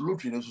 because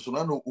lottery so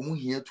now no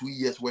here 2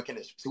 years working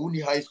experience. So only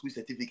high school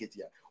certificate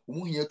here.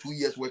 Here 2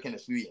 years working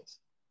experience.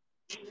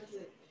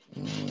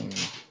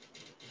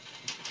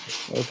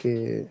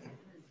 Okay.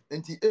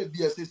 And the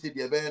ABS say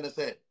the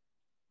say.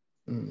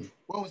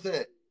 When we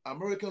say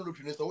American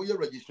lottery, so your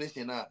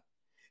registration now.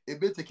 a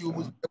bit take you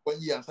 1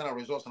 year and send a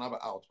resource and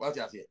out. What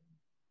you say?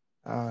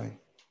 Aye.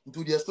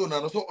 Into the stone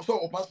and so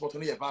passport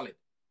only valid.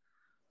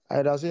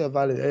 I don't say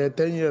valid.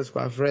 10 years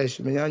quite fresh.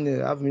 Me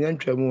have me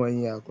entry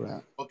 1 year.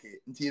 Okay,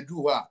 until you do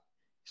what?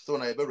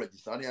 Stone I be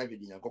register. I have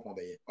in Yankopon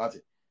Bay. What?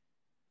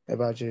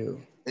 About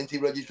you.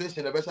 Until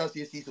registration, the best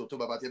CC so to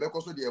but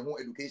because of the more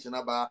education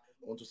about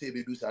on to say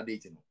we do start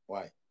dating.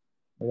 Why?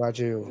 About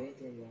you.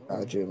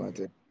 About you,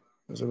 Mate.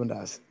 So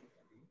that's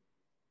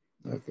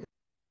okay.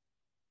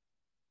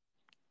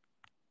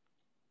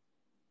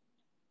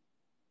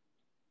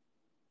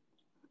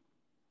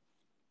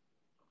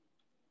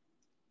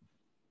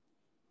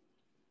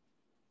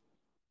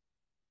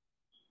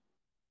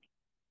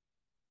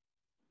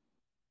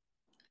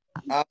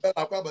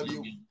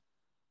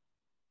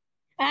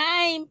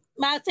 Ai,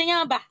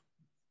 Martinyamba.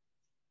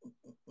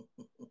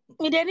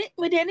 We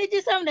didn't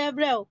do some there,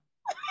 bro.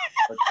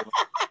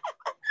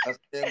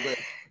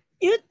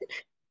 You,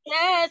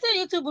 yeah, so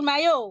YouTube, my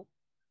yo.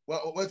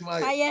 What's my?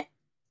 Yeah.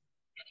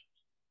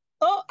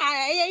 Oh,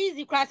 I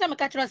easy cross. I'm a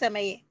catcher.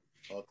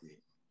 Okay.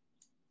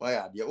 Why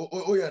are you?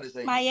 Oh, yeah, the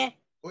same. My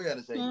oh, yeah,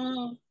 the same.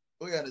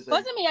 Oh, yeah, the same.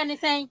 What's me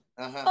anything?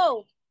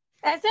 Oh,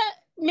 I said,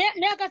 me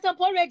got some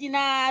already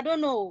now. I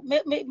don't know.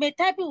 Me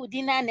type with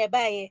dinner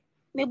nearby.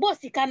 Me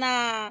bossy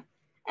kana,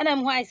 and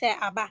I'm why I say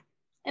Abba.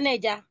 And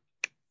Eja.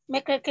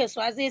 Me creke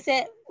so as they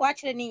say,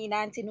 watch the knee in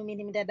auntie no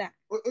meaning that.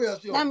 Oh, yeah,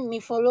 sure. Now me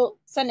follow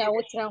Sunday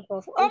watch around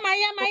for. Oh, my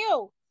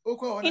yo.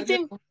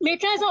 Okay, me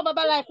transfer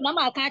Baba life. Now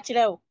I can't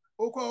chill.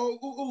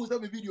 Oh,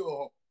 send me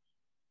video.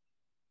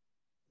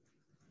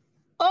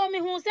 Oh, me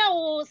who say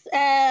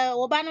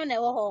Obano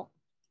never ho.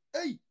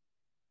 Hey.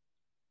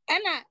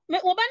 Anna, me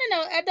Obano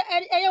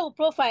no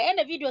profile and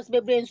the videos be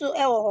brain so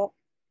ho.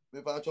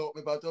 Me pacho.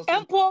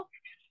 Empo.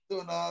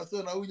 So now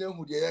unya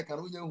hu de can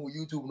unya hu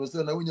YouTube no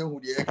so now unya hu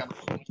de can.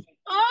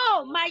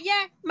 Oh, my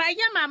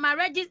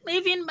register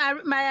even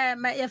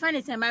my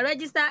funny say my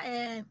register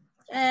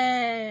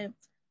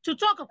to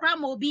talk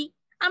crime obi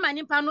ama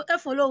nimpa no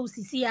follow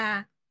sisi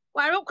a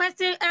wa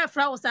requesting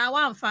fra o sa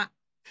wa mfa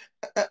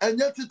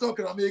Anya TikTok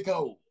na America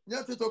o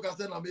nya TikTok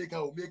ase na America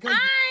o me kan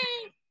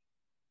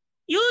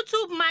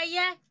YouTube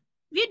my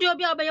video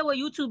bi obeye wo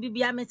YouTube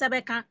bi a me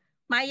sebeka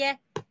my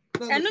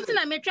enu ti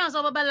na me trans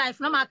over life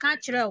na ma kan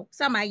kire o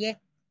sa my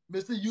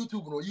me say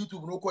YouTube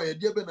no ko ye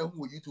de be na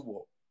hu YouTube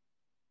o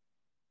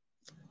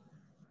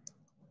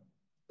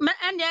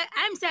and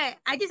I'm say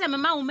I just my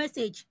mama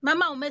message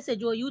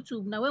on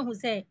YouTube na when who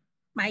say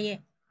my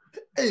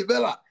hey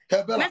Bella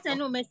message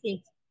no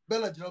message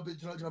Bella jino me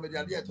di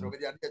ade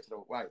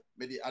etro why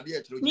me di ade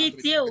etro me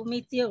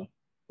too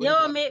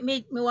yo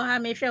me wa ha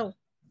me hwe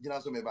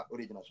jina so me ba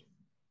original so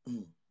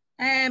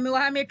me wa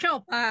ha me hwe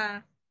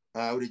pa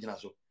original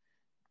so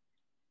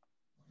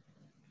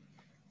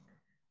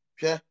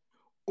hwe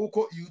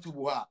uko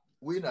YouTube ha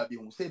we na bi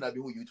hu say na bi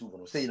hu YouTube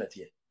no say na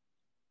tie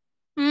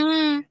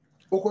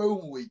uko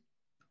hu we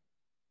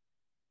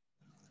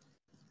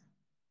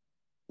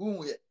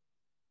ye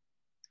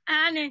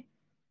ane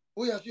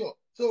oh yeah sure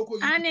so uko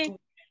ane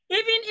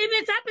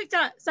even that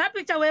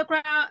picture we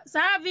cry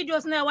sa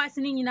videos na wa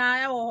sini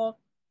nyina e wo ho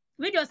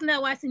videos na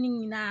wa sini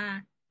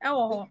nyina e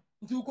wo ho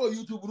nti uko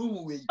YouTube no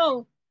hu we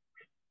oh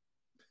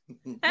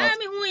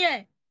me hu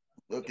ye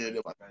okay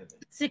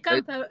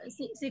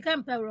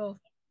Sikam Perov.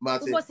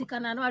 Ubo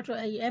sikana no atro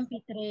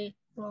MP3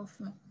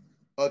 prof.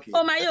 Okay.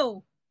 Oh my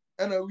yo.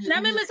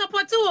 Na me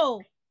support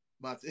you.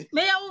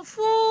 Me ya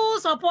full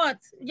support.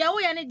 Ya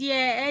we any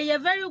there you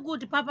very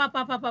good papa.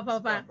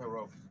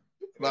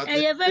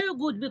 You very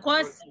good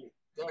because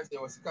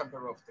there was Sikam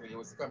Perov 3, it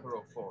was Sikam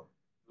Perov 4.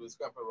 It was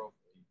Sikam Perov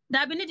 8.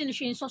 That be need in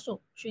showing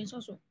so.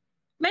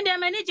 Me dey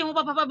manage you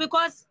papa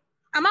because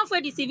I'm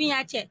afraid deceiving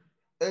ya che.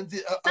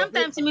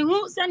 Sometimes me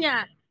who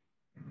sanya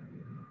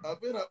oh,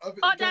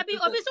 that be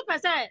obi super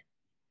say.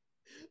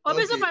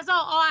 Obi super say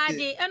oh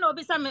ade and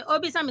obi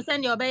some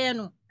send your obey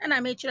no and I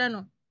make sure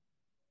no.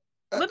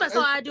 We pass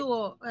all ade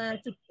to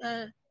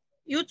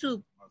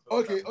YouTube.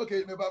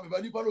 Okay, me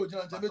ba ni pa no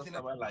jina nche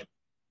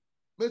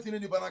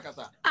metin ni ba na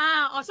kasa.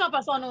 Oso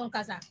pass no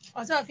kasa.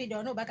 Oso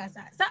video no ba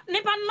kasa.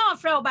 Ni pa no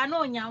frɛ oba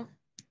no nya.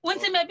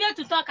 Wonti me be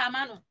to talk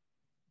amano.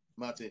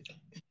 Mate.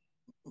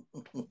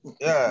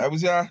 Yeah,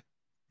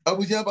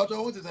 abusia ba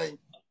to what is saying?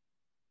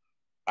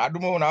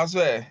 Adumo na so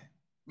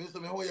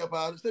Mr. me ho ya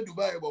pa say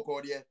Dubai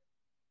boko de.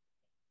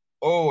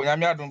 Oh,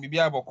 nyame adum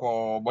bibia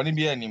boko boni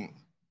bia nim.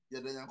 Ya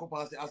de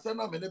Yankopon say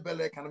asena me ne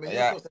bele kan me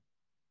so say.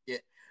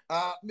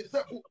 Yeah. Me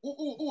say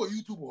who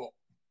YouTube ho.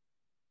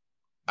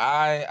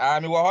 I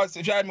me wo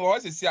try me wo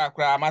sisi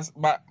akra me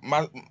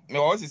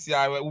wo sisi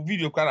a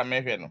video kwara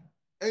me hwe no.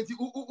 Enti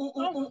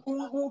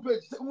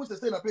page who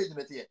say na page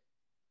na tie.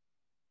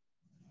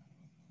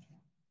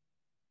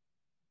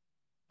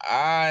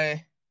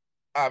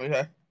 Me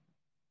hwe.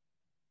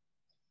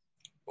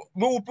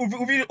 No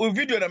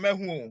video na me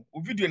hu o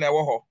video na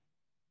wo ho.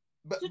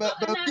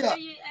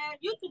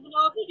 YouTube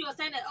no video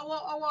send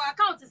our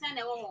account send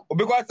e wo.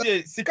 Because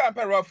Sikam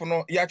Perov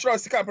no ya try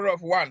Sikam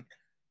Perov 1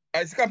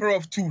 Sikam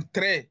Perov 2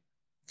 3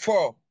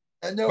 4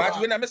 but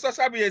when I miss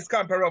Sabi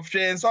Sikam Perov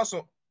share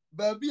so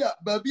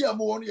baby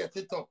am on your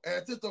TikTok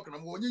na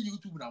mo onye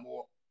YouTube na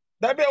mo.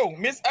 Dabe o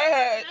miss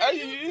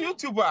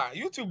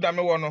YouTube da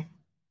me wono.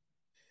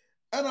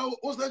 And I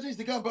was searching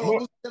the camera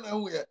of na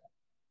hu ye.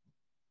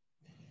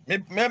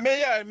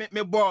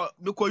 Me bo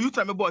because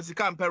YouTube me bo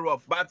sika pair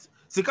of but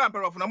sika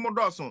pair of na mo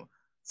doso.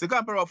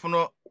 Sika pair of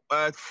no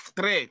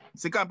 3,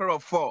 sika pair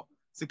of 4,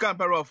 sika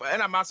pair of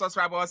and I'm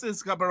subscribe or say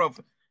sika pair of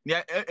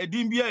near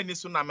edim bia ni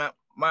so na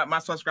ma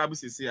subscribe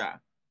sisi a.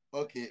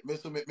 Okay, me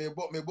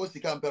bo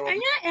sika pair of.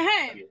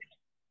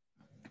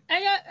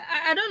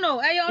 I don't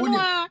know.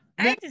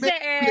 I to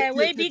say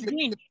way big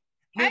green.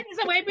 I to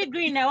say way big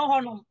green na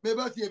ho Me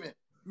ba tie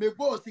me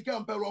bo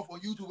sika pair of on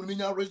YouTube me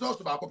nya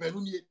results ba ko pe no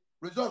nie.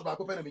 Results ba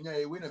ko pe na me nya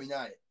e we na me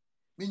nya e.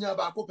 Me nya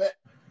ba ko pe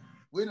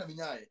we na me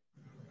nya e.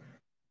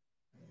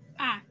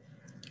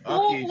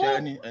 Okay,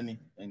 any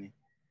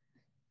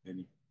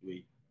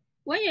wait.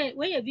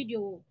 Where your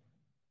video?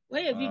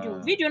 Where your video?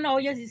 Video na o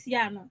yes isi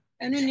ano.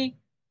 Enu ni.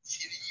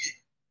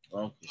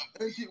 Okay.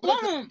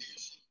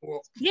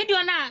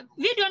 Video na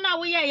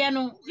we ye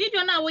no.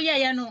 Video na we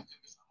ye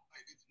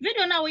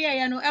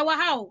no. E wa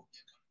how?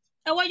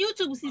 E wa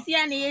YouTube sisi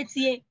ana ye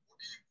tie.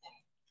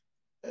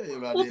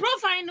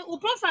 Profile,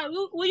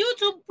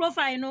 YouTube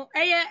profile no.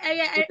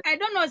 I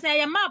don't know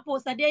say map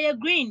post dey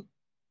green.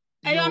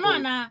 No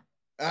na.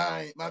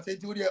 Ai, ma say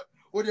ti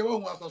o de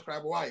won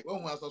subscribe why?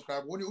 Won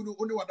subscribe. Oni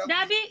wada.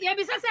 Dabi, ye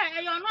bi say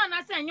no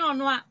na say nyo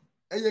no a.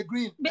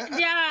 Green.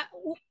 Dia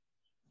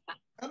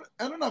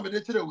Eno na me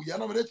de kire wi,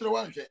 na me de kire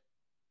wan hwe.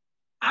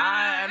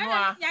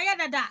 Ya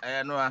dada.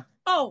 No a.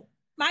 Oh,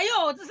 my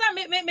yo, to say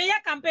me ya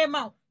campaign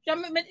ma.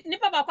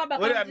 Nipa ba kwa ba.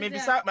 Oya me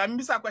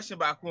bisa question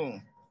ba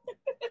ko.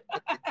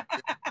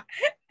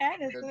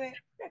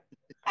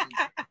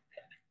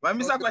 Ma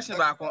bisa question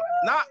ba ko.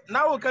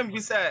 Now we can be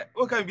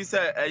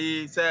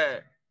say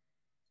say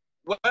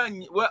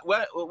when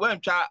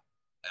try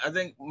I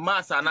think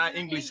maths and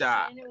English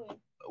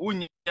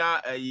unya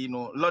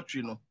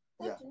lottery no.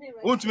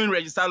 Won't mean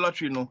register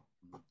lottery no.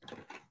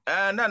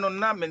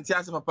 Na menti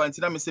ase papa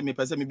nti na me say me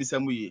pese me bisa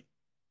mu ye.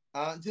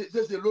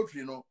 Say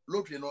lottery no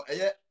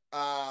eye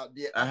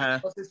the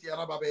process ya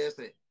na baba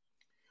say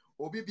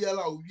obi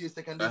biala obi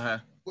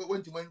secondary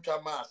went to try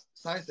maths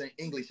science and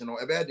English no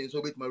e be dey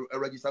so bit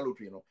register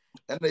lottery no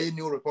and the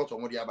new report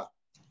on the aba.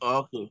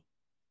 Okay.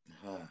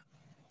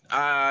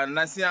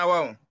 Nasia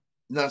wa.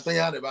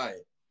 Nasia de bai.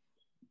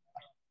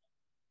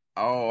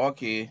 Oh,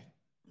 okay.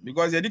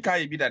 Because you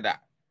can be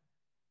that.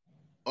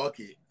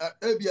 Okay.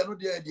 Ebia no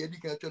dey the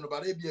education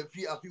but ebia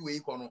free afi we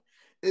ikono.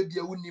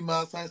 Ebia wuni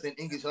ma science and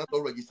English na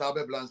to register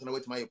be balance na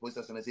wait my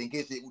process na say in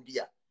case e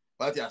udia.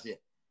 What you say?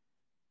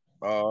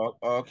 Oh,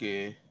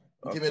 okay.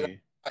 Okay.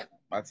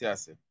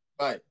 Matias.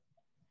 Bye.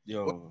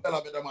 Yo.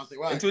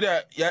 Why? Into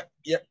the yeah,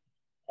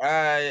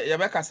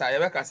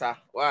 bekasa.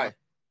 Why?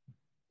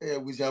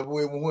 We shall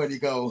go mu ani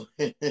ka o.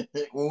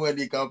 Mu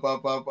ani ka pa.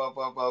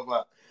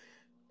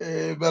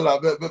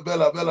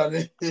 Bella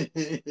ne.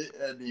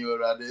 Eni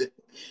orade.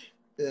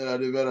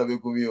 Orade bella be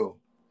kumi o.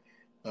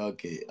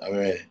 Okay, all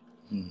right.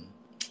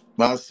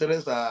 Ma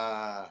stress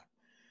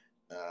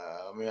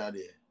me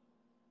ade.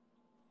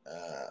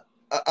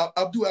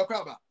 Abdul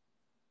Akraba.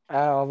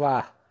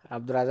 Oba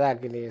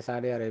Abdurazak ni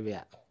Saudi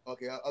Arabia.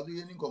 Okay, Abdul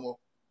yeni komo.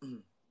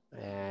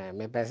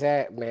 Me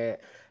pese me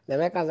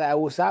kanza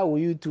usa u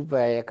YouTube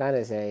e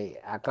kan say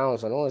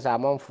accounts no say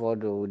amanfo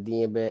do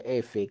din be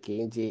e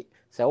fake nti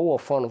say wo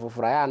phone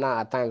foforo ya na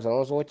at times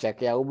no so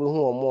check ya obi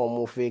hu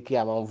omo fake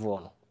amanfo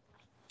no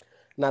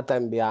na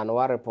time bia no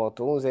wa report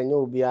wo say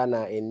nyo bia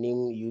na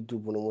enim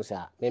YouTube no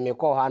musa me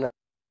call ha na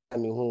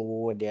me hu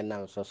wo de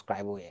na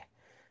subscribe we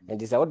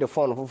nti say wo the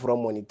phone foforo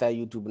monitor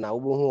YouTube na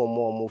obi hu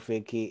omo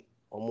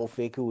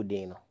fake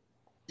udin no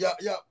yeah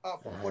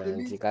for the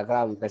meantime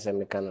kakra me pese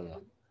me kan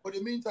no. For the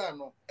meantime,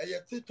 no,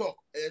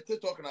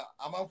 TikTok na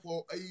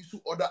amanfo use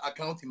other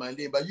account in my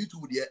name, but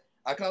YouTube the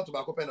account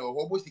ba ko pe na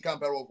ho bo sika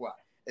mpere wo kwa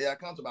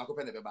account ba ko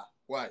pe na beba.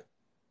 Why?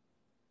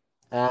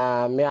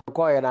 Me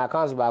akọ na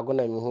account ba go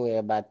na me hu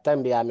e but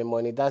time bia me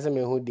monitor se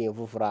me hu din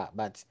fufura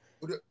but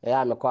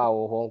me kwa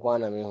wo ho nko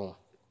na me hu.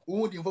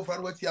 Wo din fufura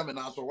no watia me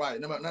na so why?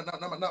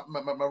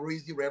 Na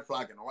raise the red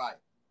flag and why?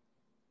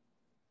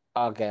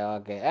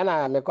 Okay.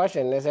 And my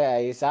question is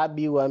is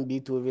B1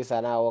 B2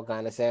 visa na wo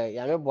kan say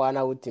ya me boa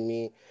na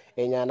wutimi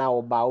enya na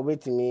wo ba wo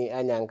betimi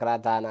anya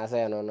nkrata na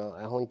say no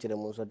ho nkyere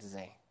mu so te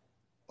say.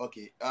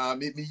 Okay.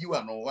 Me you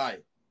are no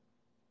why?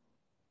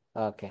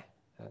 Okay.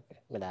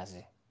 Me da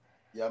say.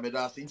 Yeah, me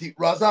da say.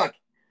 Razak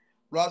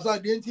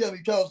the ntia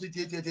me twa o say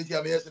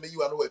tie me yes me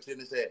you are no we tire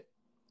ni say.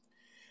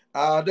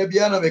 Da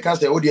bia na me ka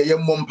say wo de ye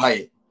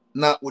mmompai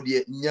na wo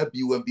de nya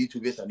B1 B2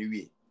 visa ni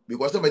wi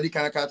because somebody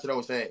can catch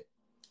it say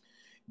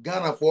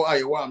Ghana for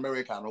Iowa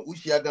America no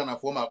ushia Ghana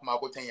for ma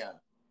ko 10 ya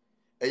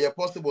e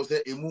possible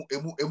say emu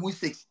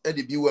 6 e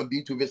de B1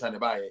 B2 visa ne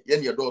bae ye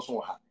ne do so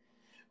ha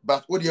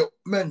but wo de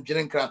men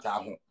dwene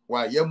nkrata ho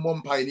wa ye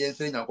mmompai ne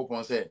ensere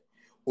Nyankopon say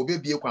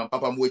obebie kwan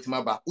papa mo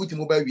wetima ba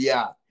utimu ba wi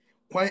a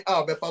kwan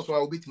a obefa so a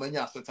obetima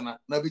nya asetena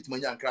na obetima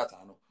nya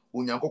nkrata no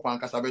Onyankopon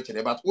kasa be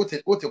kire but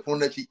wote fon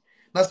na chi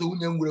na sɛ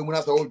wonya nwura mu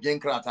na sɛ wodwen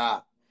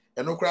krataa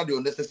ɛno koraa de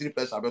unnecessary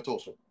pressure bɛtɔ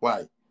so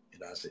why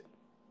that's it.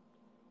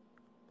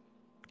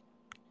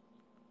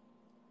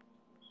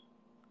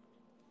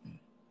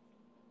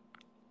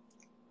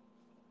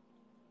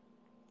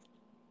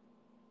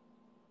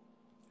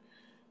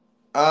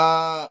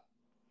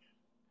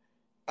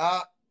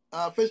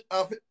 Fish,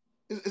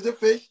 is it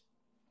fish?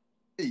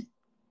 Hey,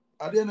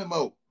 I didn't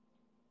know.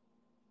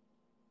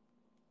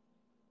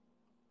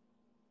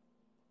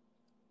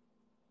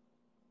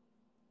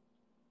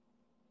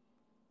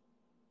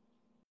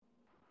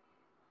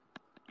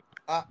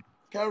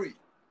 Carry.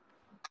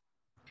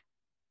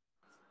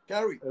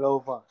 Hello,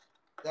 over.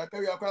 Yeah,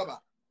 carry Akraba.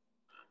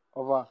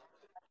 Over.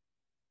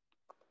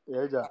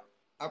 Yeah,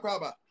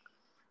 Akraba.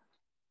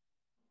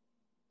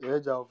 Yeah,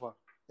 over.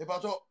 If I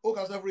talk, who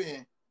can say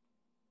free?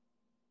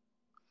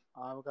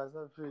 I'm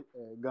Kasa free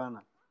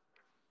Ghana.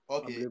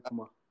 Okay.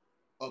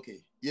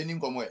 Okay. You need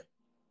come where?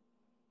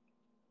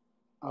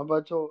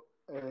 Abacho,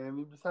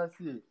 me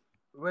bisasi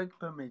work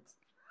permit.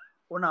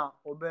 Ona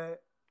obe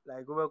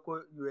like over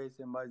ko US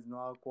embassy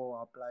no ko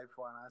apply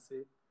for and I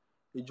say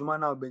ejuma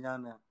na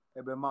obenyana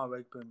ebe ma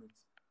work permit.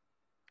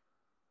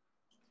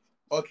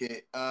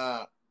 Okay.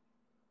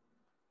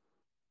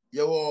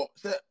 You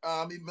say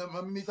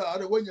me say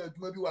I when you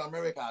maybe wa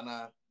America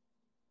na.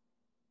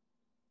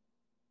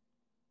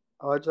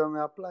 Abacho me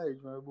apply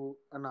ejuma bu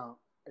na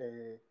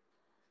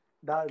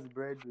that's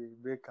Breadway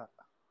Baker.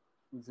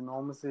 It's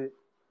normal say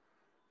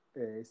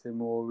say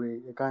more way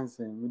you can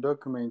say me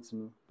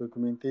documentation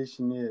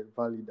is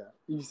valid.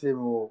 If say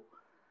more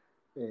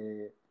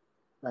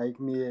like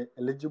me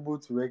eligible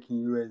to work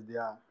in US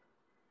there,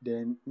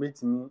 then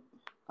meet me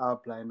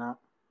apply na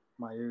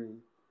my area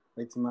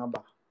meet me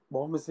aba.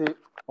 But me say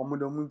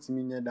omo to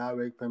me near that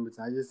work permit.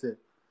 I just say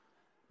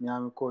me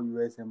am call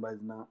US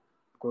embassy na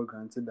go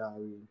granted that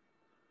way.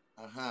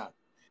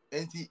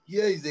 And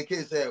here is the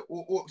case. Say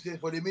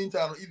for the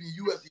meantime, even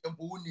US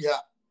empo wuni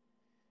ha.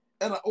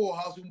 And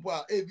house umpo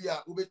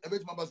abia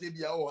ubet mama say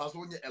bia house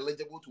when you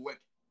eligible to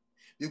work.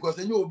 Because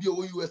then you will be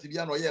US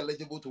bia no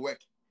eligible to work.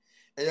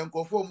 And you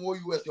conform more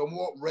US or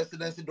more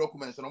residency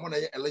documents and I'm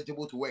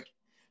eligible to work.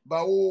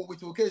 But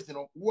with your case,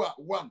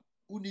 one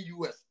who need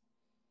US.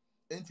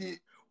 And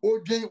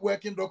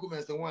working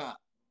documents and one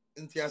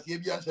until I see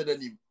bia said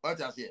him.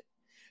 What I say.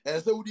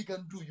 And so we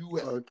can do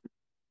US. Okay.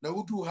 Now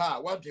we do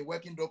her what the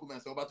working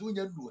documents, but we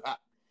can do her.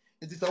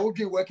 It is a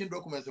working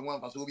documents and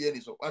one for so be any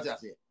so. What I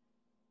say.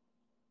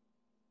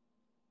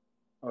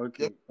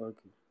 Okay, yep.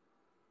 Okay.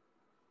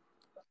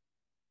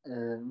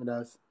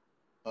 That's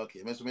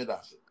okay. Me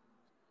that's it.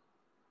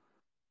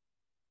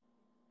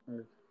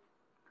 Okay.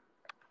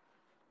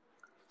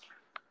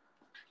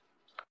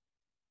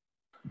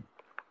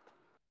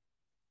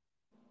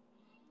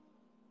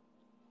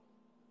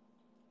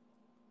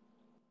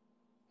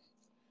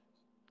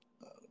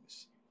 Let me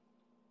see.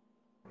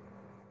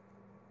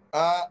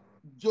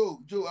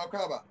 Joe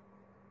Akraba.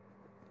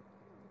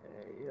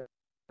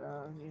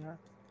 Yeah.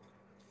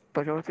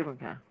 But what's it going?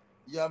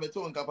 Yeah, me too.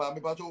 Nkapa, me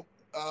pato.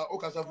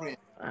 Okasa free.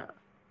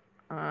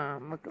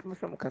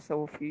 Musa mukasa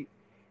wofi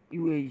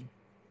UAE.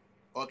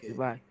 Okay.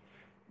 Dubai.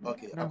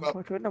 Okay. Na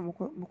mukwacho na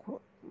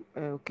mukwa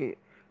okay.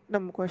 Na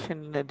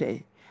question na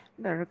day.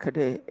 Na reka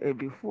day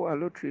before a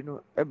lottery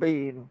no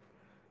ebe no.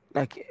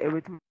 Like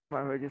everything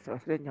my register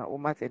so nya o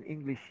math and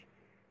English.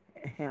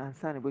 And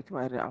son about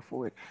my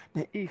afford.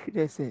 Na if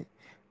they say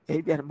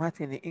bia math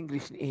and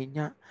English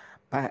nya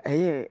by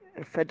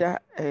further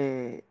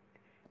a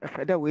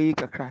further way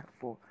kakra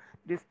for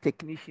this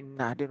technician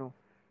na I don't know.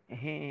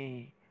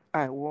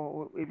 I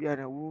want maybe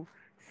I will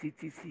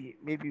CTC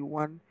maybe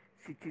 1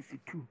 CTC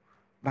 2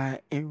 by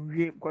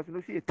envy because you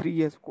know see a 3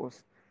 years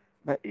course.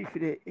 But if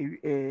the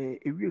a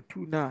year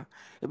 2 now,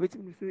 a bit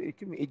me so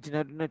it me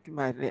ejina do not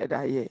my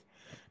that year.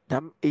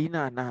 Dam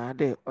na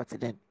there or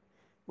then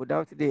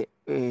without the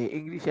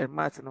English and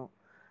maths no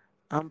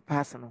I'm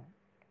personal.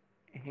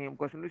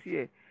 Because you know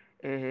see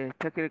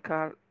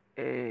technical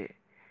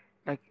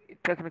like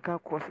technical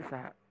courses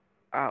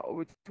are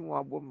always too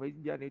about my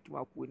journey to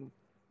my queen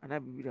and I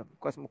be them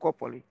because I'm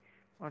poly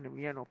on the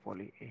me no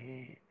poly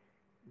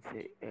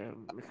say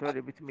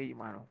sorry bit me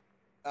man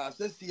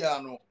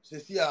sesiano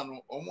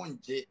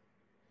omonje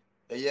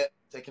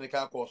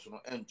technical course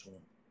no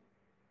ento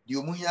di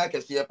omuhia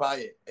kese pa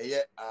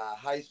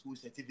high school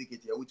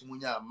certificate ya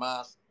wutimunya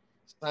maths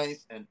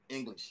science and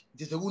English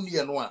it is a wuni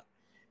no a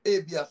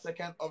be a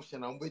second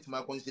option I'm waiting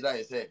to consider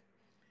I say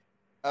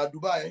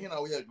Dubai here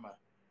na we aduma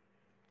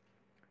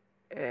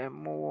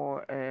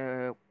more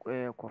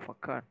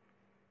Kofakan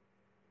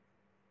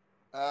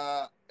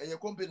a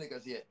company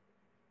kase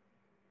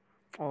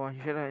oh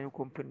share your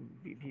company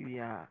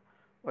bibia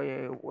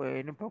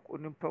nipa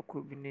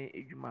ko bi ne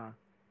edwuma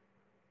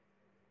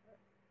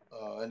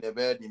and the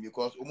bad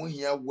because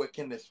here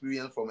working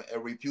experience from a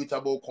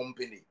reputable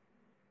company.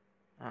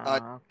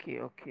 Okay.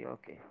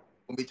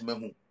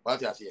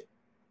 What you say?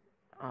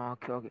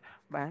 Okay.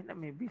 But na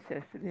maybe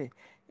say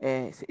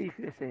if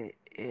you say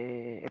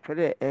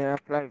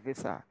apply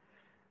visa.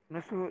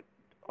 No so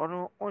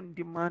on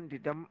demand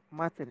the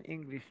math and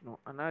English no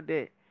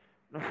another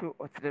no so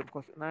or them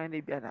because now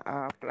maybe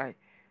I apply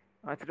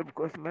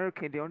because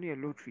American they only a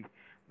lottery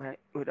but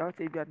without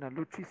a na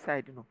lottery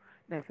side no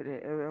now if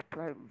they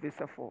apply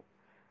visa for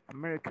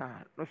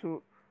America no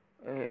so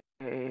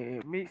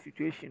me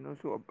situation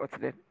also about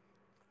them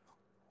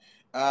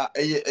a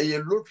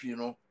lottery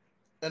no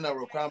and a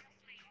requirement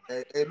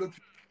a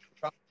lottery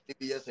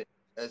yes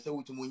so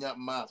with munya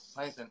math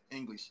science and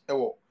English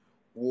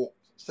wo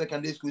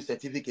secondary school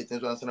certificate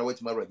and so answer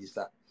wait my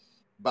register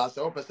but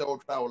so person will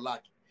try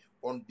lack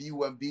on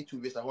B1 B2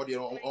 visa how they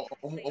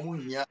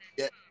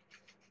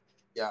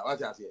yeah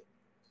what I say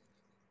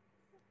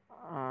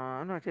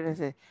no actually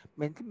say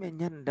menti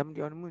menyan dam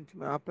the on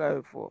to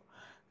apply for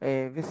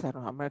visa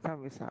no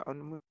American visa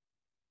on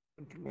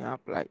to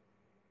apply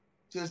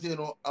just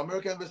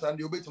American visa and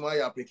you be to my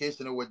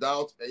application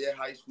without a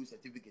high school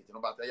certificate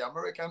but a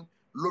American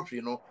lottery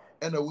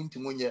and a winter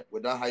money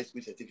without high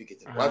school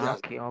certificate what I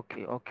say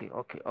okay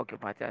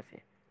Matias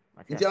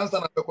nti answer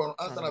na be kono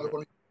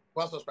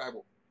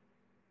subscribe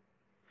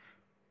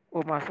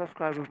my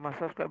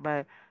subscribe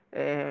by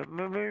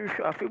me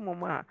sure afi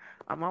mama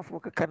amanfo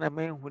kaka na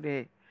me hu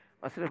de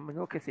asere me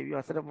no kese wi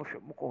asere mo hwe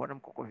mo ko honam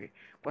kokohwe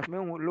because me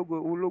hu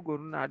logo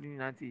no na adu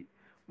nanti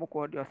mo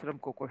ko de asere mo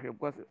kokohwe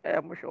because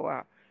mo hwe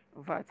wa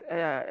in fact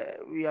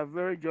we are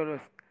very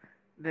jealous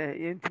the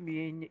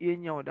yentimi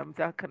yenya odam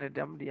ta kana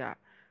dam dia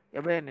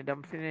ya be ne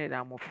dam sene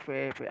da mo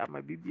fefe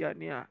ama bibia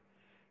ne a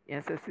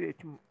yensa so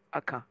etum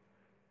aka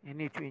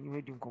ene etu enyi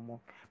wedi nkomo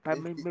but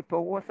me per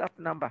WhatsApp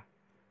number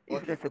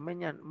if there's a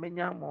menya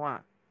mo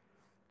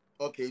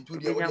okay into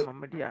the menya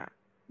mama dia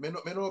me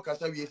no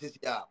kasa wi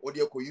sisi a wo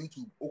de ko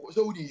YouTube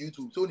so wo ni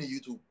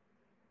YouTube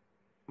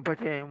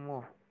but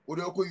mo wo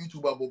de ko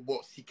YouTube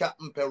abobo sika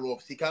mpero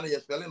sika no ye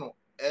spell no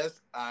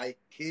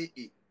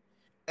SIKA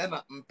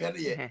ena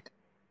mpere ye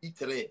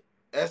itre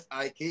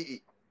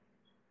SIKA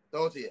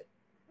so tie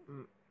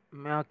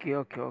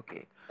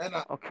okay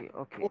ena okay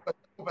o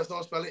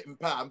person spell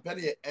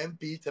mpere ye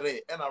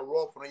MP3 ena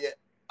ROF no ye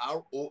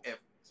ROF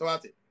so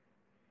what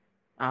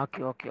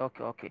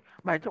okay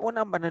but one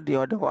number no the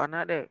other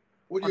one there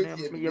what you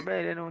see you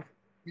better no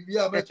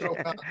bibia me chro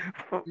ka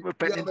bibia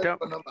me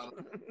chro number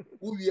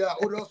uwia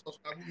o do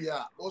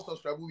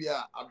subscribe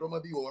uwia adoma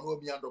bi wo no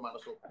obi adoma no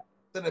so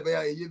se na be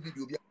ya ye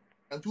video bi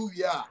antu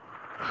uwia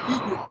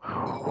video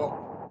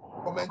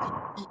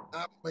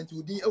comment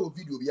udi e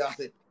video bi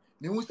ase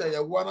me hu say ye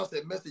wo na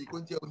say message ko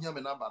ntia ohia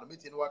me number no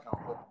meti no waka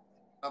ho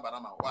number na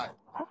ma why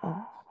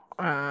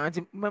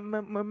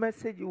my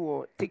message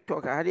you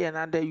TikTok I dey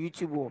na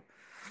YouTube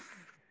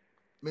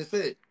me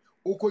say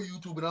oko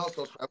YouTube na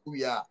subscribe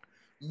uwia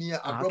me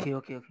adoma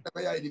okay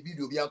be ya the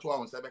video bi ato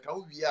ahun say be ka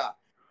uwia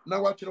na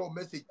wa kire o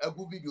message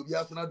agu video bi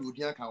ase na do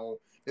odi aka ho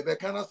e be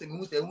ka na se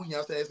me say hu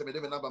hia say me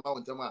de me number ma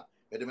wontem a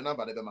me de me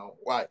number de be ma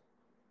why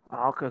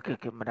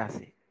okay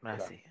madasi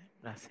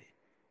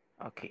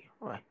okay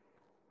right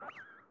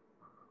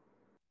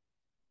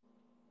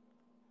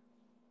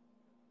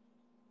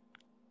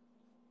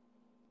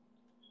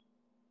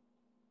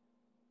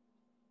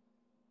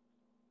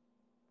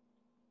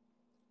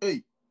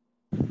hey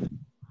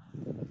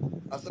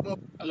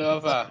hello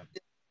Ava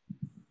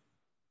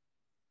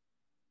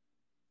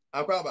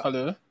Akwaba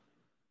hello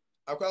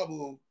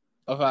Akwabu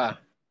Ava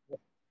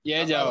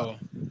yeah jao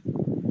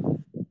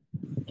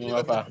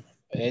Ava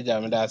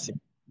jam dasi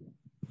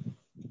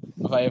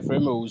Ava your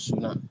friend me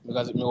usuna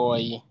because me wo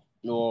yi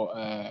me wo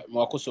me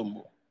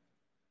akosombo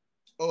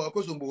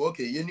akosombo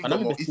okay ye ni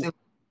komo ise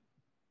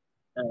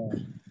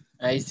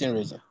Eastern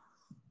region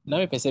na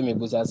me pese me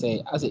buza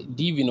say as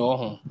DV no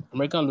ho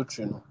American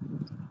lottery no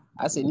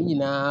as ni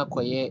nyina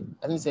akoye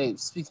I think say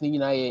speak ni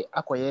nyina ye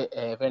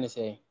akoye friend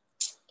say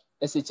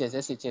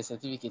SHS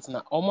certificate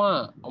na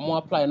omo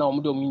apply na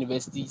omo do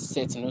university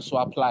set no so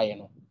apply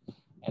no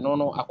eno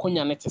no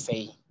akonya ne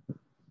tesei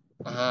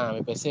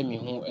me pese me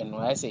hu eno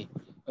I say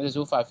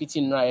so far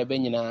 15 na ye be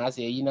nyina as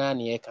yi na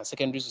na ye ka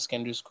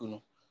secondary school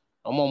no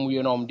omo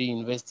ye na omo do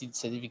university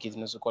certificate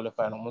no so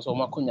qualify no omo so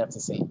omo akonya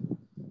tesei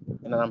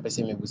ena na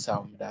pese me busa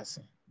omo das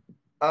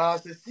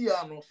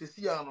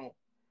sesiano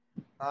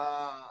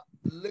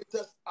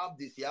latest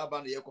updates ya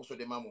ba na ye koso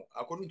de mamo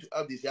according to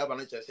updates ya ba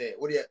na che say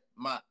wo de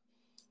ma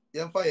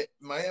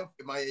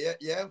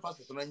ye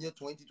emphasis na nye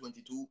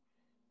 2022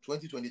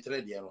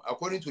 2023 de no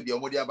according to the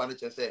omodi aba na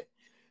che say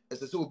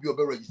ese obi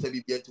obe register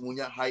bi biet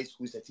munya high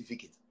school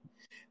certificate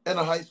and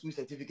a high school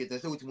certificate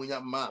and say with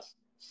munya math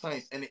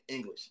science and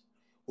English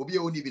obi e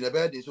woni bi na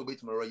be dey so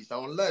bet me register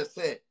unless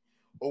say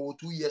over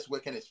 2 years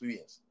working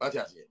experience that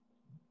is here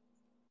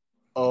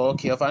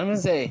okay of I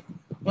say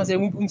ma say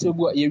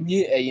mpunchebu ye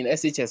wie in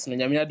SHS no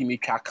nyame ade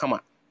metwa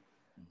kama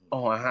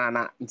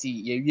na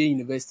nti ye wie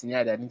university ni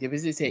ada nti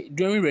be say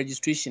during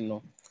registration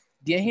no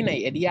de hin na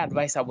ye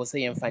advisable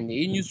say ye mfanye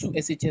ye use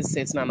SHS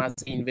set na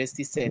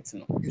university set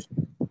no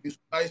use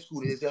high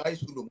school is a high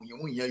school no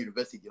munya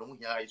university no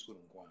munya high school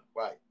nko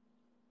why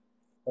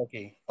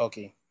okay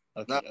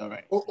now, all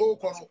right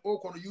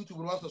kono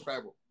YouTube no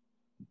subscribe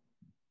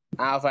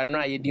fa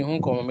no ye di hu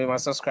komo me ma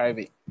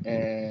subscribe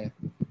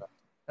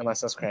I'm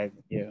subscribe.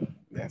 Yeah,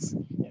 that's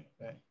yeah.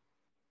 Right.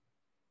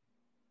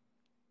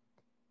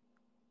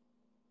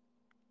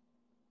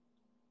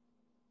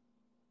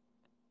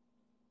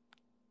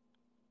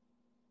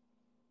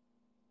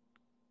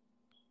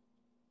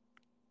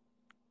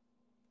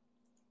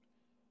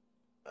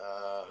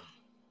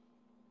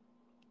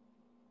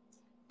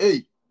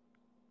 Hey,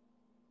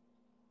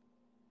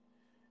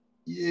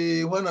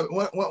 yeah, when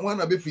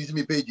I be freeze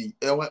me page,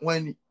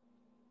 when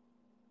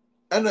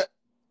and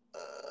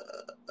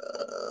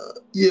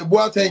yeah,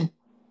 Boateng,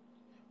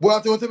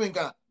 what me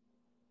can,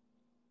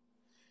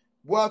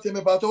 Boateng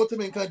me but what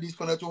me can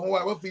disconnect to who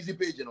I want freeze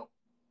page, you know.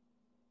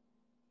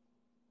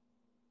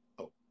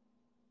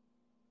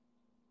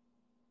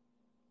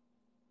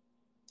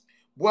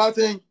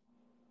 Boateng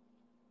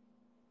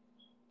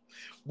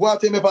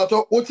me but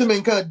what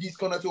me can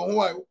disconnect to who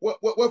I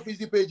what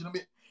freeze page, you know,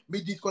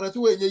 me disconnect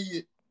to any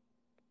ye.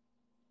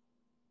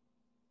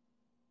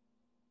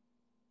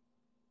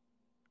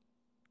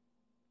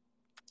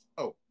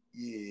 Oh,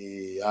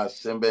 yeah,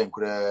 assemble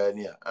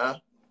Ukraine, huh?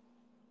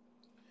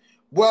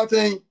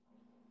 Boateng.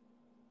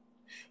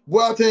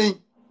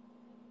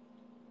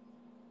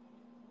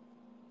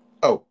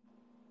 Oh,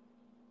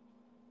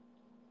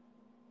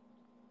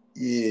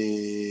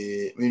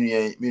 yeah, mini,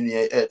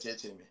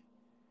 tell me.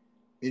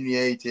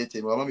 Mini, tell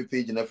me. I'm on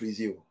page enough freeze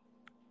you.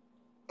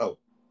 Oh,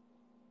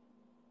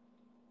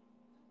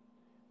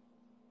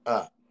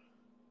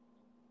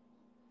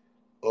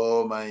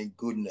 oh my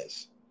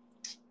goodness.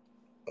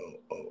 Oh,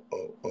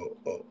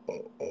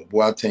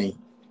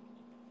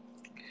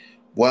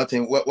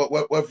 Boateng,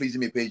 what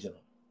freezing me page? No?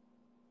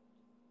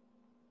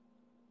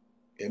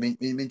 I mean,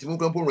 to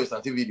move on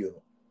restart video.